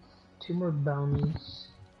 2 more bounties.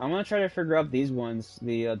 I'm gonna try to figure out these ones.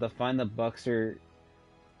 The find the Buxer,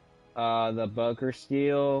 the Bunker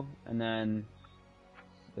Steel, and then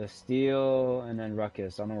the Steel, and then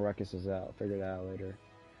Ruckus. I don't know where Ruckus is at. I'll figure that out later.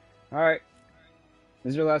 All right.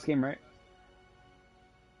 This is your last game, right?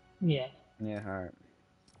 Yeah. Yeah. All right.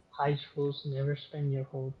 High schools never spend your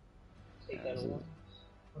whole take Yeah, out of one.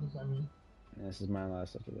 What does that mean? this is my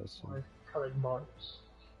last after this. So. Or colored bars.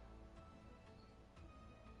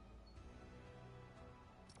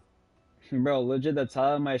 Bro, legit, the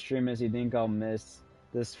title of my stream is you think I'll miss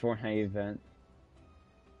this Fortnite event.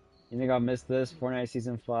 You think I'll miss this Fortnite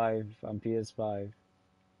Season 5 on PS5?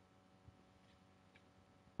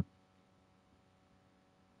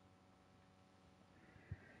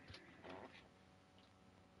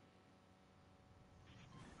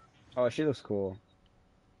 Oh, she looks cool.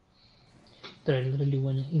 That I literally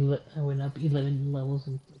I went up 11 levels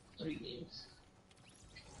in 3 games.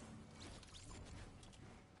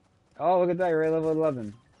 Oh, look at that, you're at level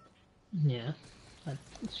 11. Yeah. That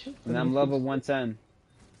should And I'm level 110.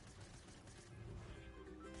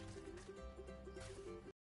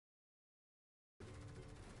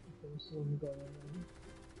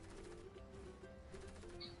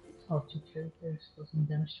 How to characters, causing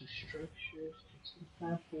damage to structures, to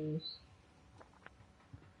platforms.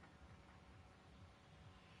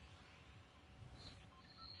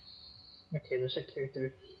 Okay, there's a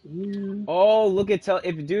character here. Oh, look, if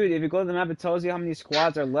you go to the map, it tells you how many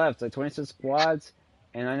squads are left. Like 26 squads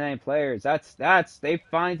and 99 players. They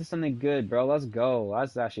find something good, bro. Let's go.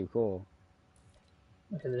 That's actually cool.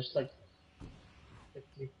 Okay, there's like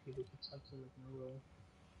 3 people to talk to, like in a row.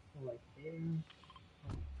 Like there,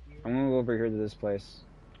 like here. I'm gonna go over here to this place.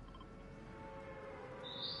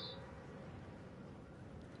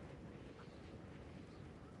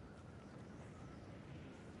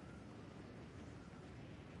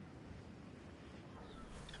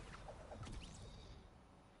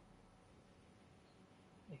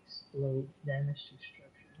 Explode damage to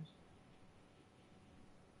structures.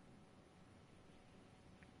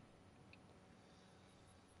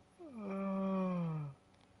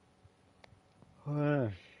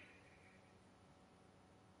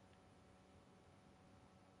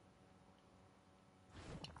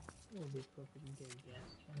 Oh, they fucking get gas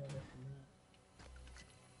can over from that.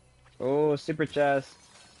 Oh, super chest.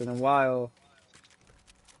 It's been a while.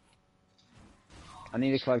 I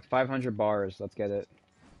need to collect 500 bars. Let's get it.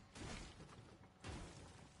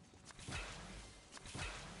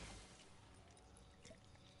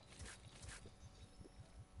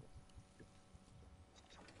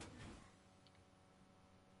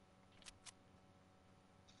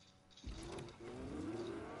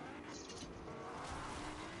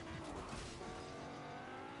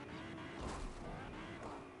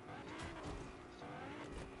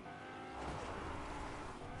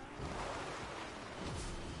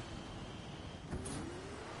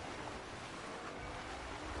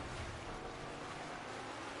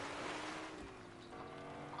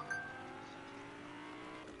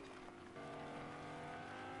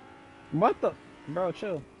 What the? Bro,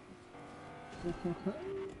 chill.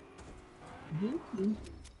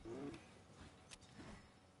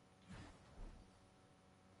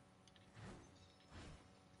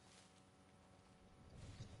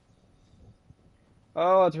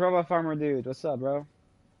 Oh, it's Robot Farmer dude. What's up, bro?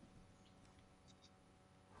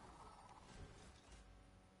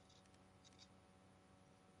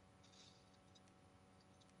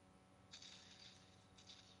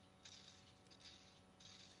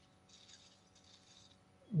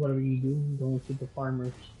 Whatever you do, don't feed the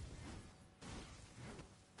farmers.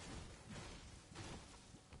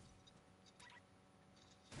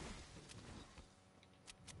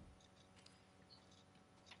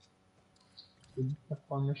 The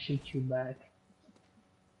farmers shoot you back.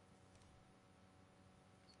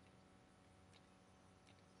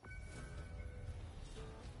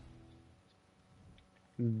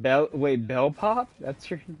 Wait, Bell Pop? That's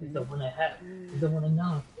your It's the name? one I have. It's the one I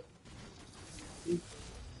know.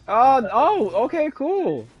 Oh, okay,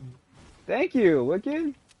 cool. Thank you,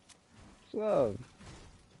 Wicked. Love.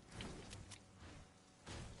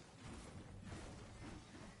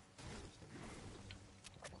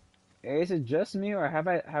 Hey, is it just me, or have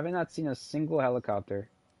I not seen a single helicopter?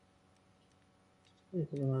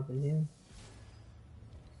 It's what happened here.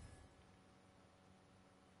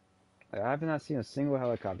 Like, I have not seen a single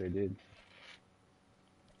helicopter, dude.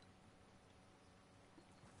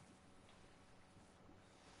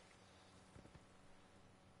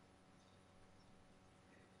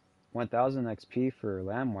 $1,000 XP for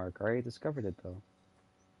landmark. I already discovered it though.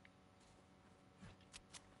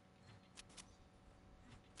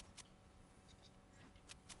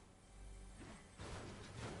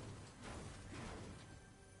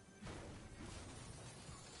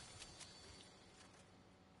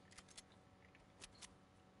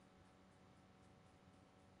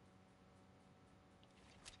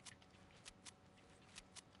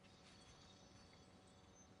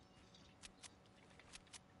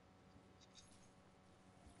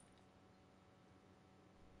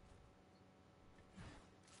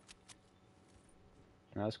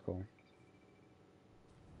 That's cool.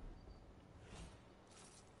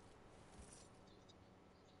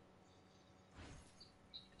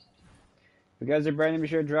 If you guys are brand new, be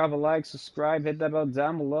sure to drop a like, subscribe, hit that bell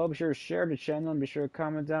down below. Be sure to share the channel, and be sure to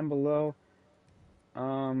comment down below.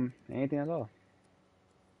 Anything at all.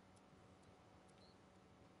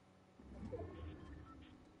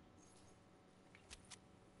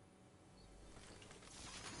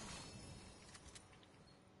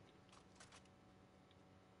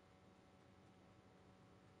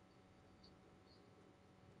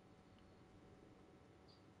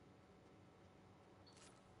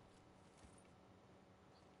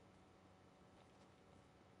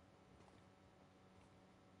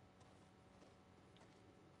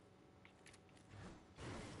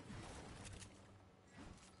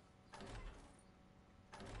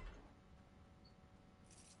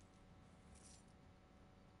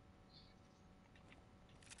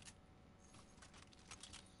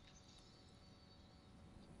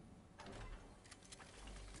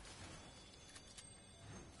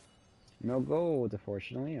 No gold,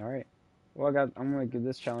 unfortunately. All right. Well, I'm gonna get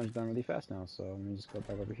this challenge done really fast now. So let me just go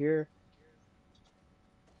back over here.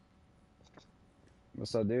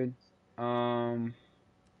 What's up, dude? Um,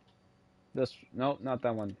 this no, not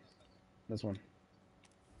that one. This one.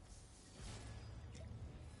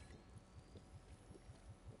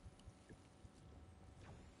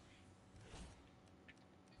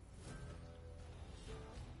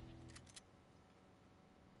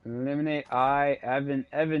 Eliminate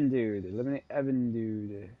Evan dude. Eliminate Evan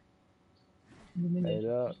dude. Light it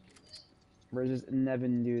up. Where's this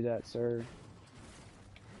Nevin dude at, sir?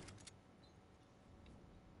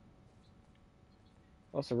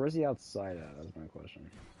 Also, where's he outside at? That's my question.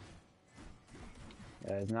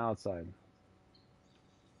 Yeah, he's not outside.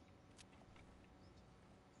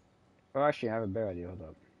 Oh, actually, I have a better idea. Hold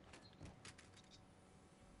up.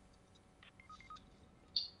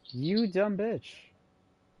 You dumb bitch.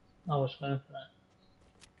 I was going for that.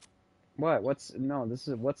 What? What's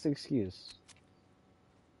the excuse?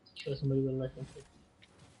 Show somebody with less than 50.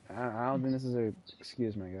 I don't think this is a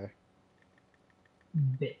excuse, my guy.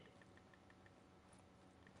 Bit.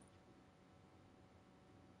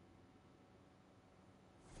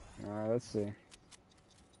 Alright, let's see.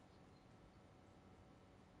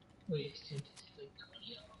 Wait, it's like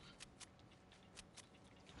 20 off.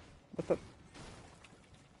 What the?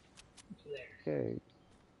 There. Okay.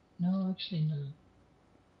 No, actually, no.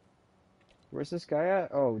 Where's this guy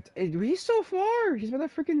at? Oh, he's so far! He's by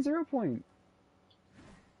that freaking 0 point.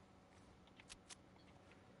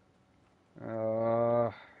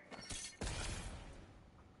 Uh,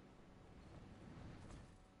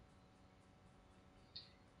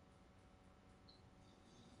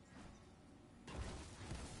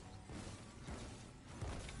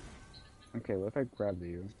 Okay, what if I grab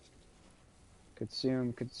you?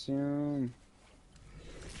 Consume, consume.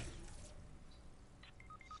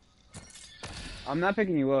 I'm not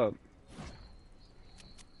picking you up.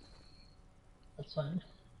 That's fine.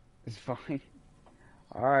 It's fine.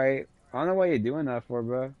 Alright. I don't know why you're doing that for,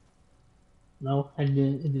 bro. No, I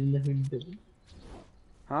didn't. It didn't let me build.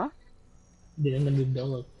 Huh? It didn't let me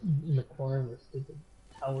build in the corner of the stupid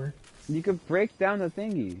tower. You could break down the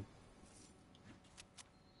thingy.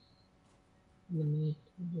 Let me.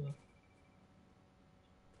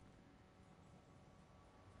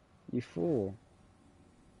 You fool.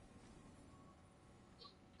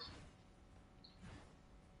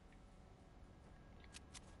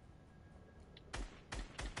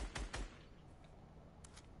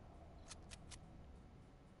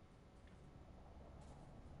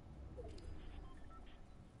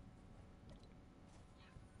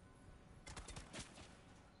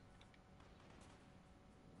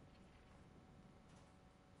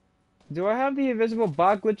 Do I have the invisible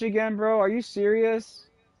bot glitch again, bro? Are you serious?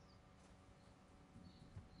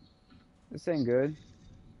 This ain't good.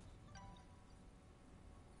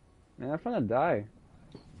 Man, I'm gonna die.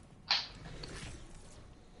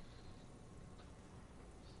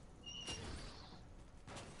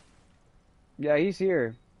 Yeah, he's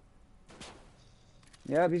here.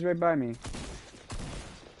 Yeah, he's right by me.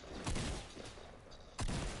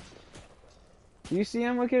 Do you see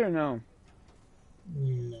him, Wicked, or no?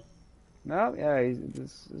 No. No? Yeah,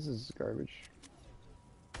 this is garbage.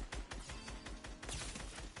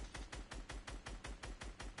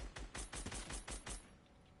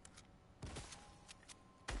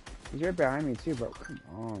 He's right behind me too, bro. Come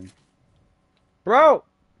on. Bro!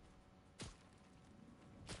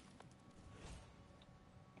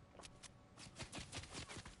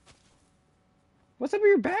 What's up with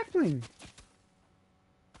your back bling?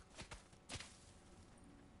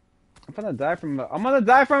 I'm gonna die from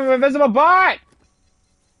an invisible bot!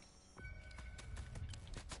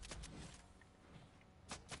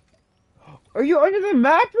 Are you under the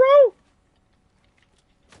map, bro?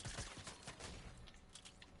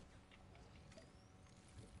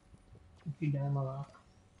 If you die, I'm a rock.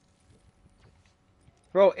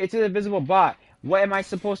 Bro, it's an invisible bot. What am I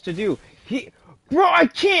supposed to do? Bro, I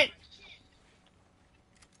can't!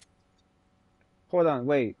 Hold on,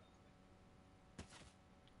 wait.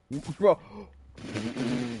 Bro.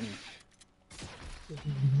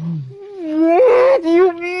 What do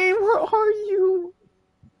you mean? Where are you?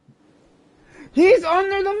 He's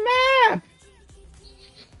under the map!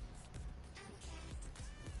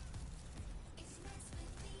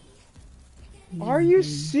 Are you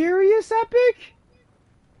serious, Epic?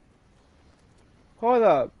 Hold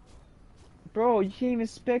up. Bro, you can't even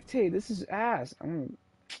spectate. This is ass.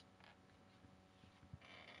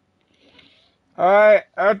 Alright,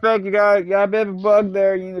 Epic, you got a bit of a bug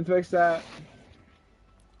there. You need to fix that.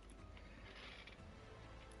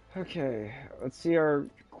 Okay, let's see our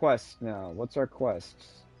quest now. What's our quest?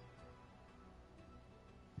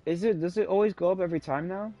 Does it always go up every time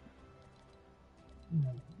now?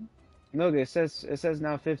 No, it says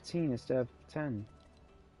now 15 instead of 10.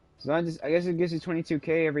 So I guess it gives you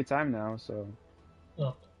 22k every time now, so.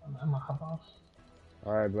 Oh, I'm gonna hop off.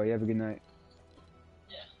 Alright, bro, you have a good night.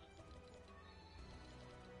 Yeah.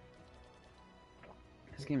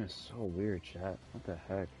 This game is so weird, chat. What the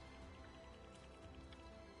heck?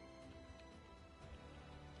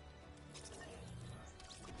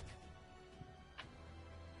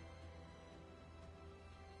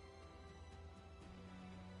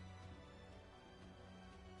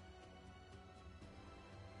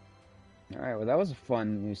 Alright, well that was a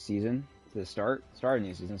fun new season. To start a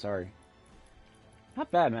new season, sorry. Not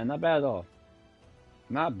bad, man, not bad at all.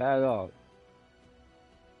 Not bad at all.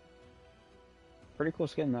 Pretty cool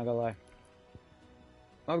skin, not gonna lie.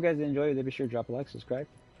 I hope you guys enjoyed it. Be sure to drop a like, subscribe.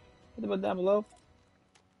 Hit the button down below.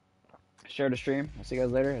 Share the stream. I'll see you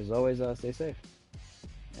guys later. As always, stay safe.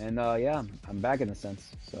 And yeah, I'm back in a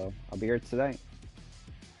sense. So I'll be here tonight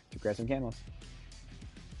to grab some camos.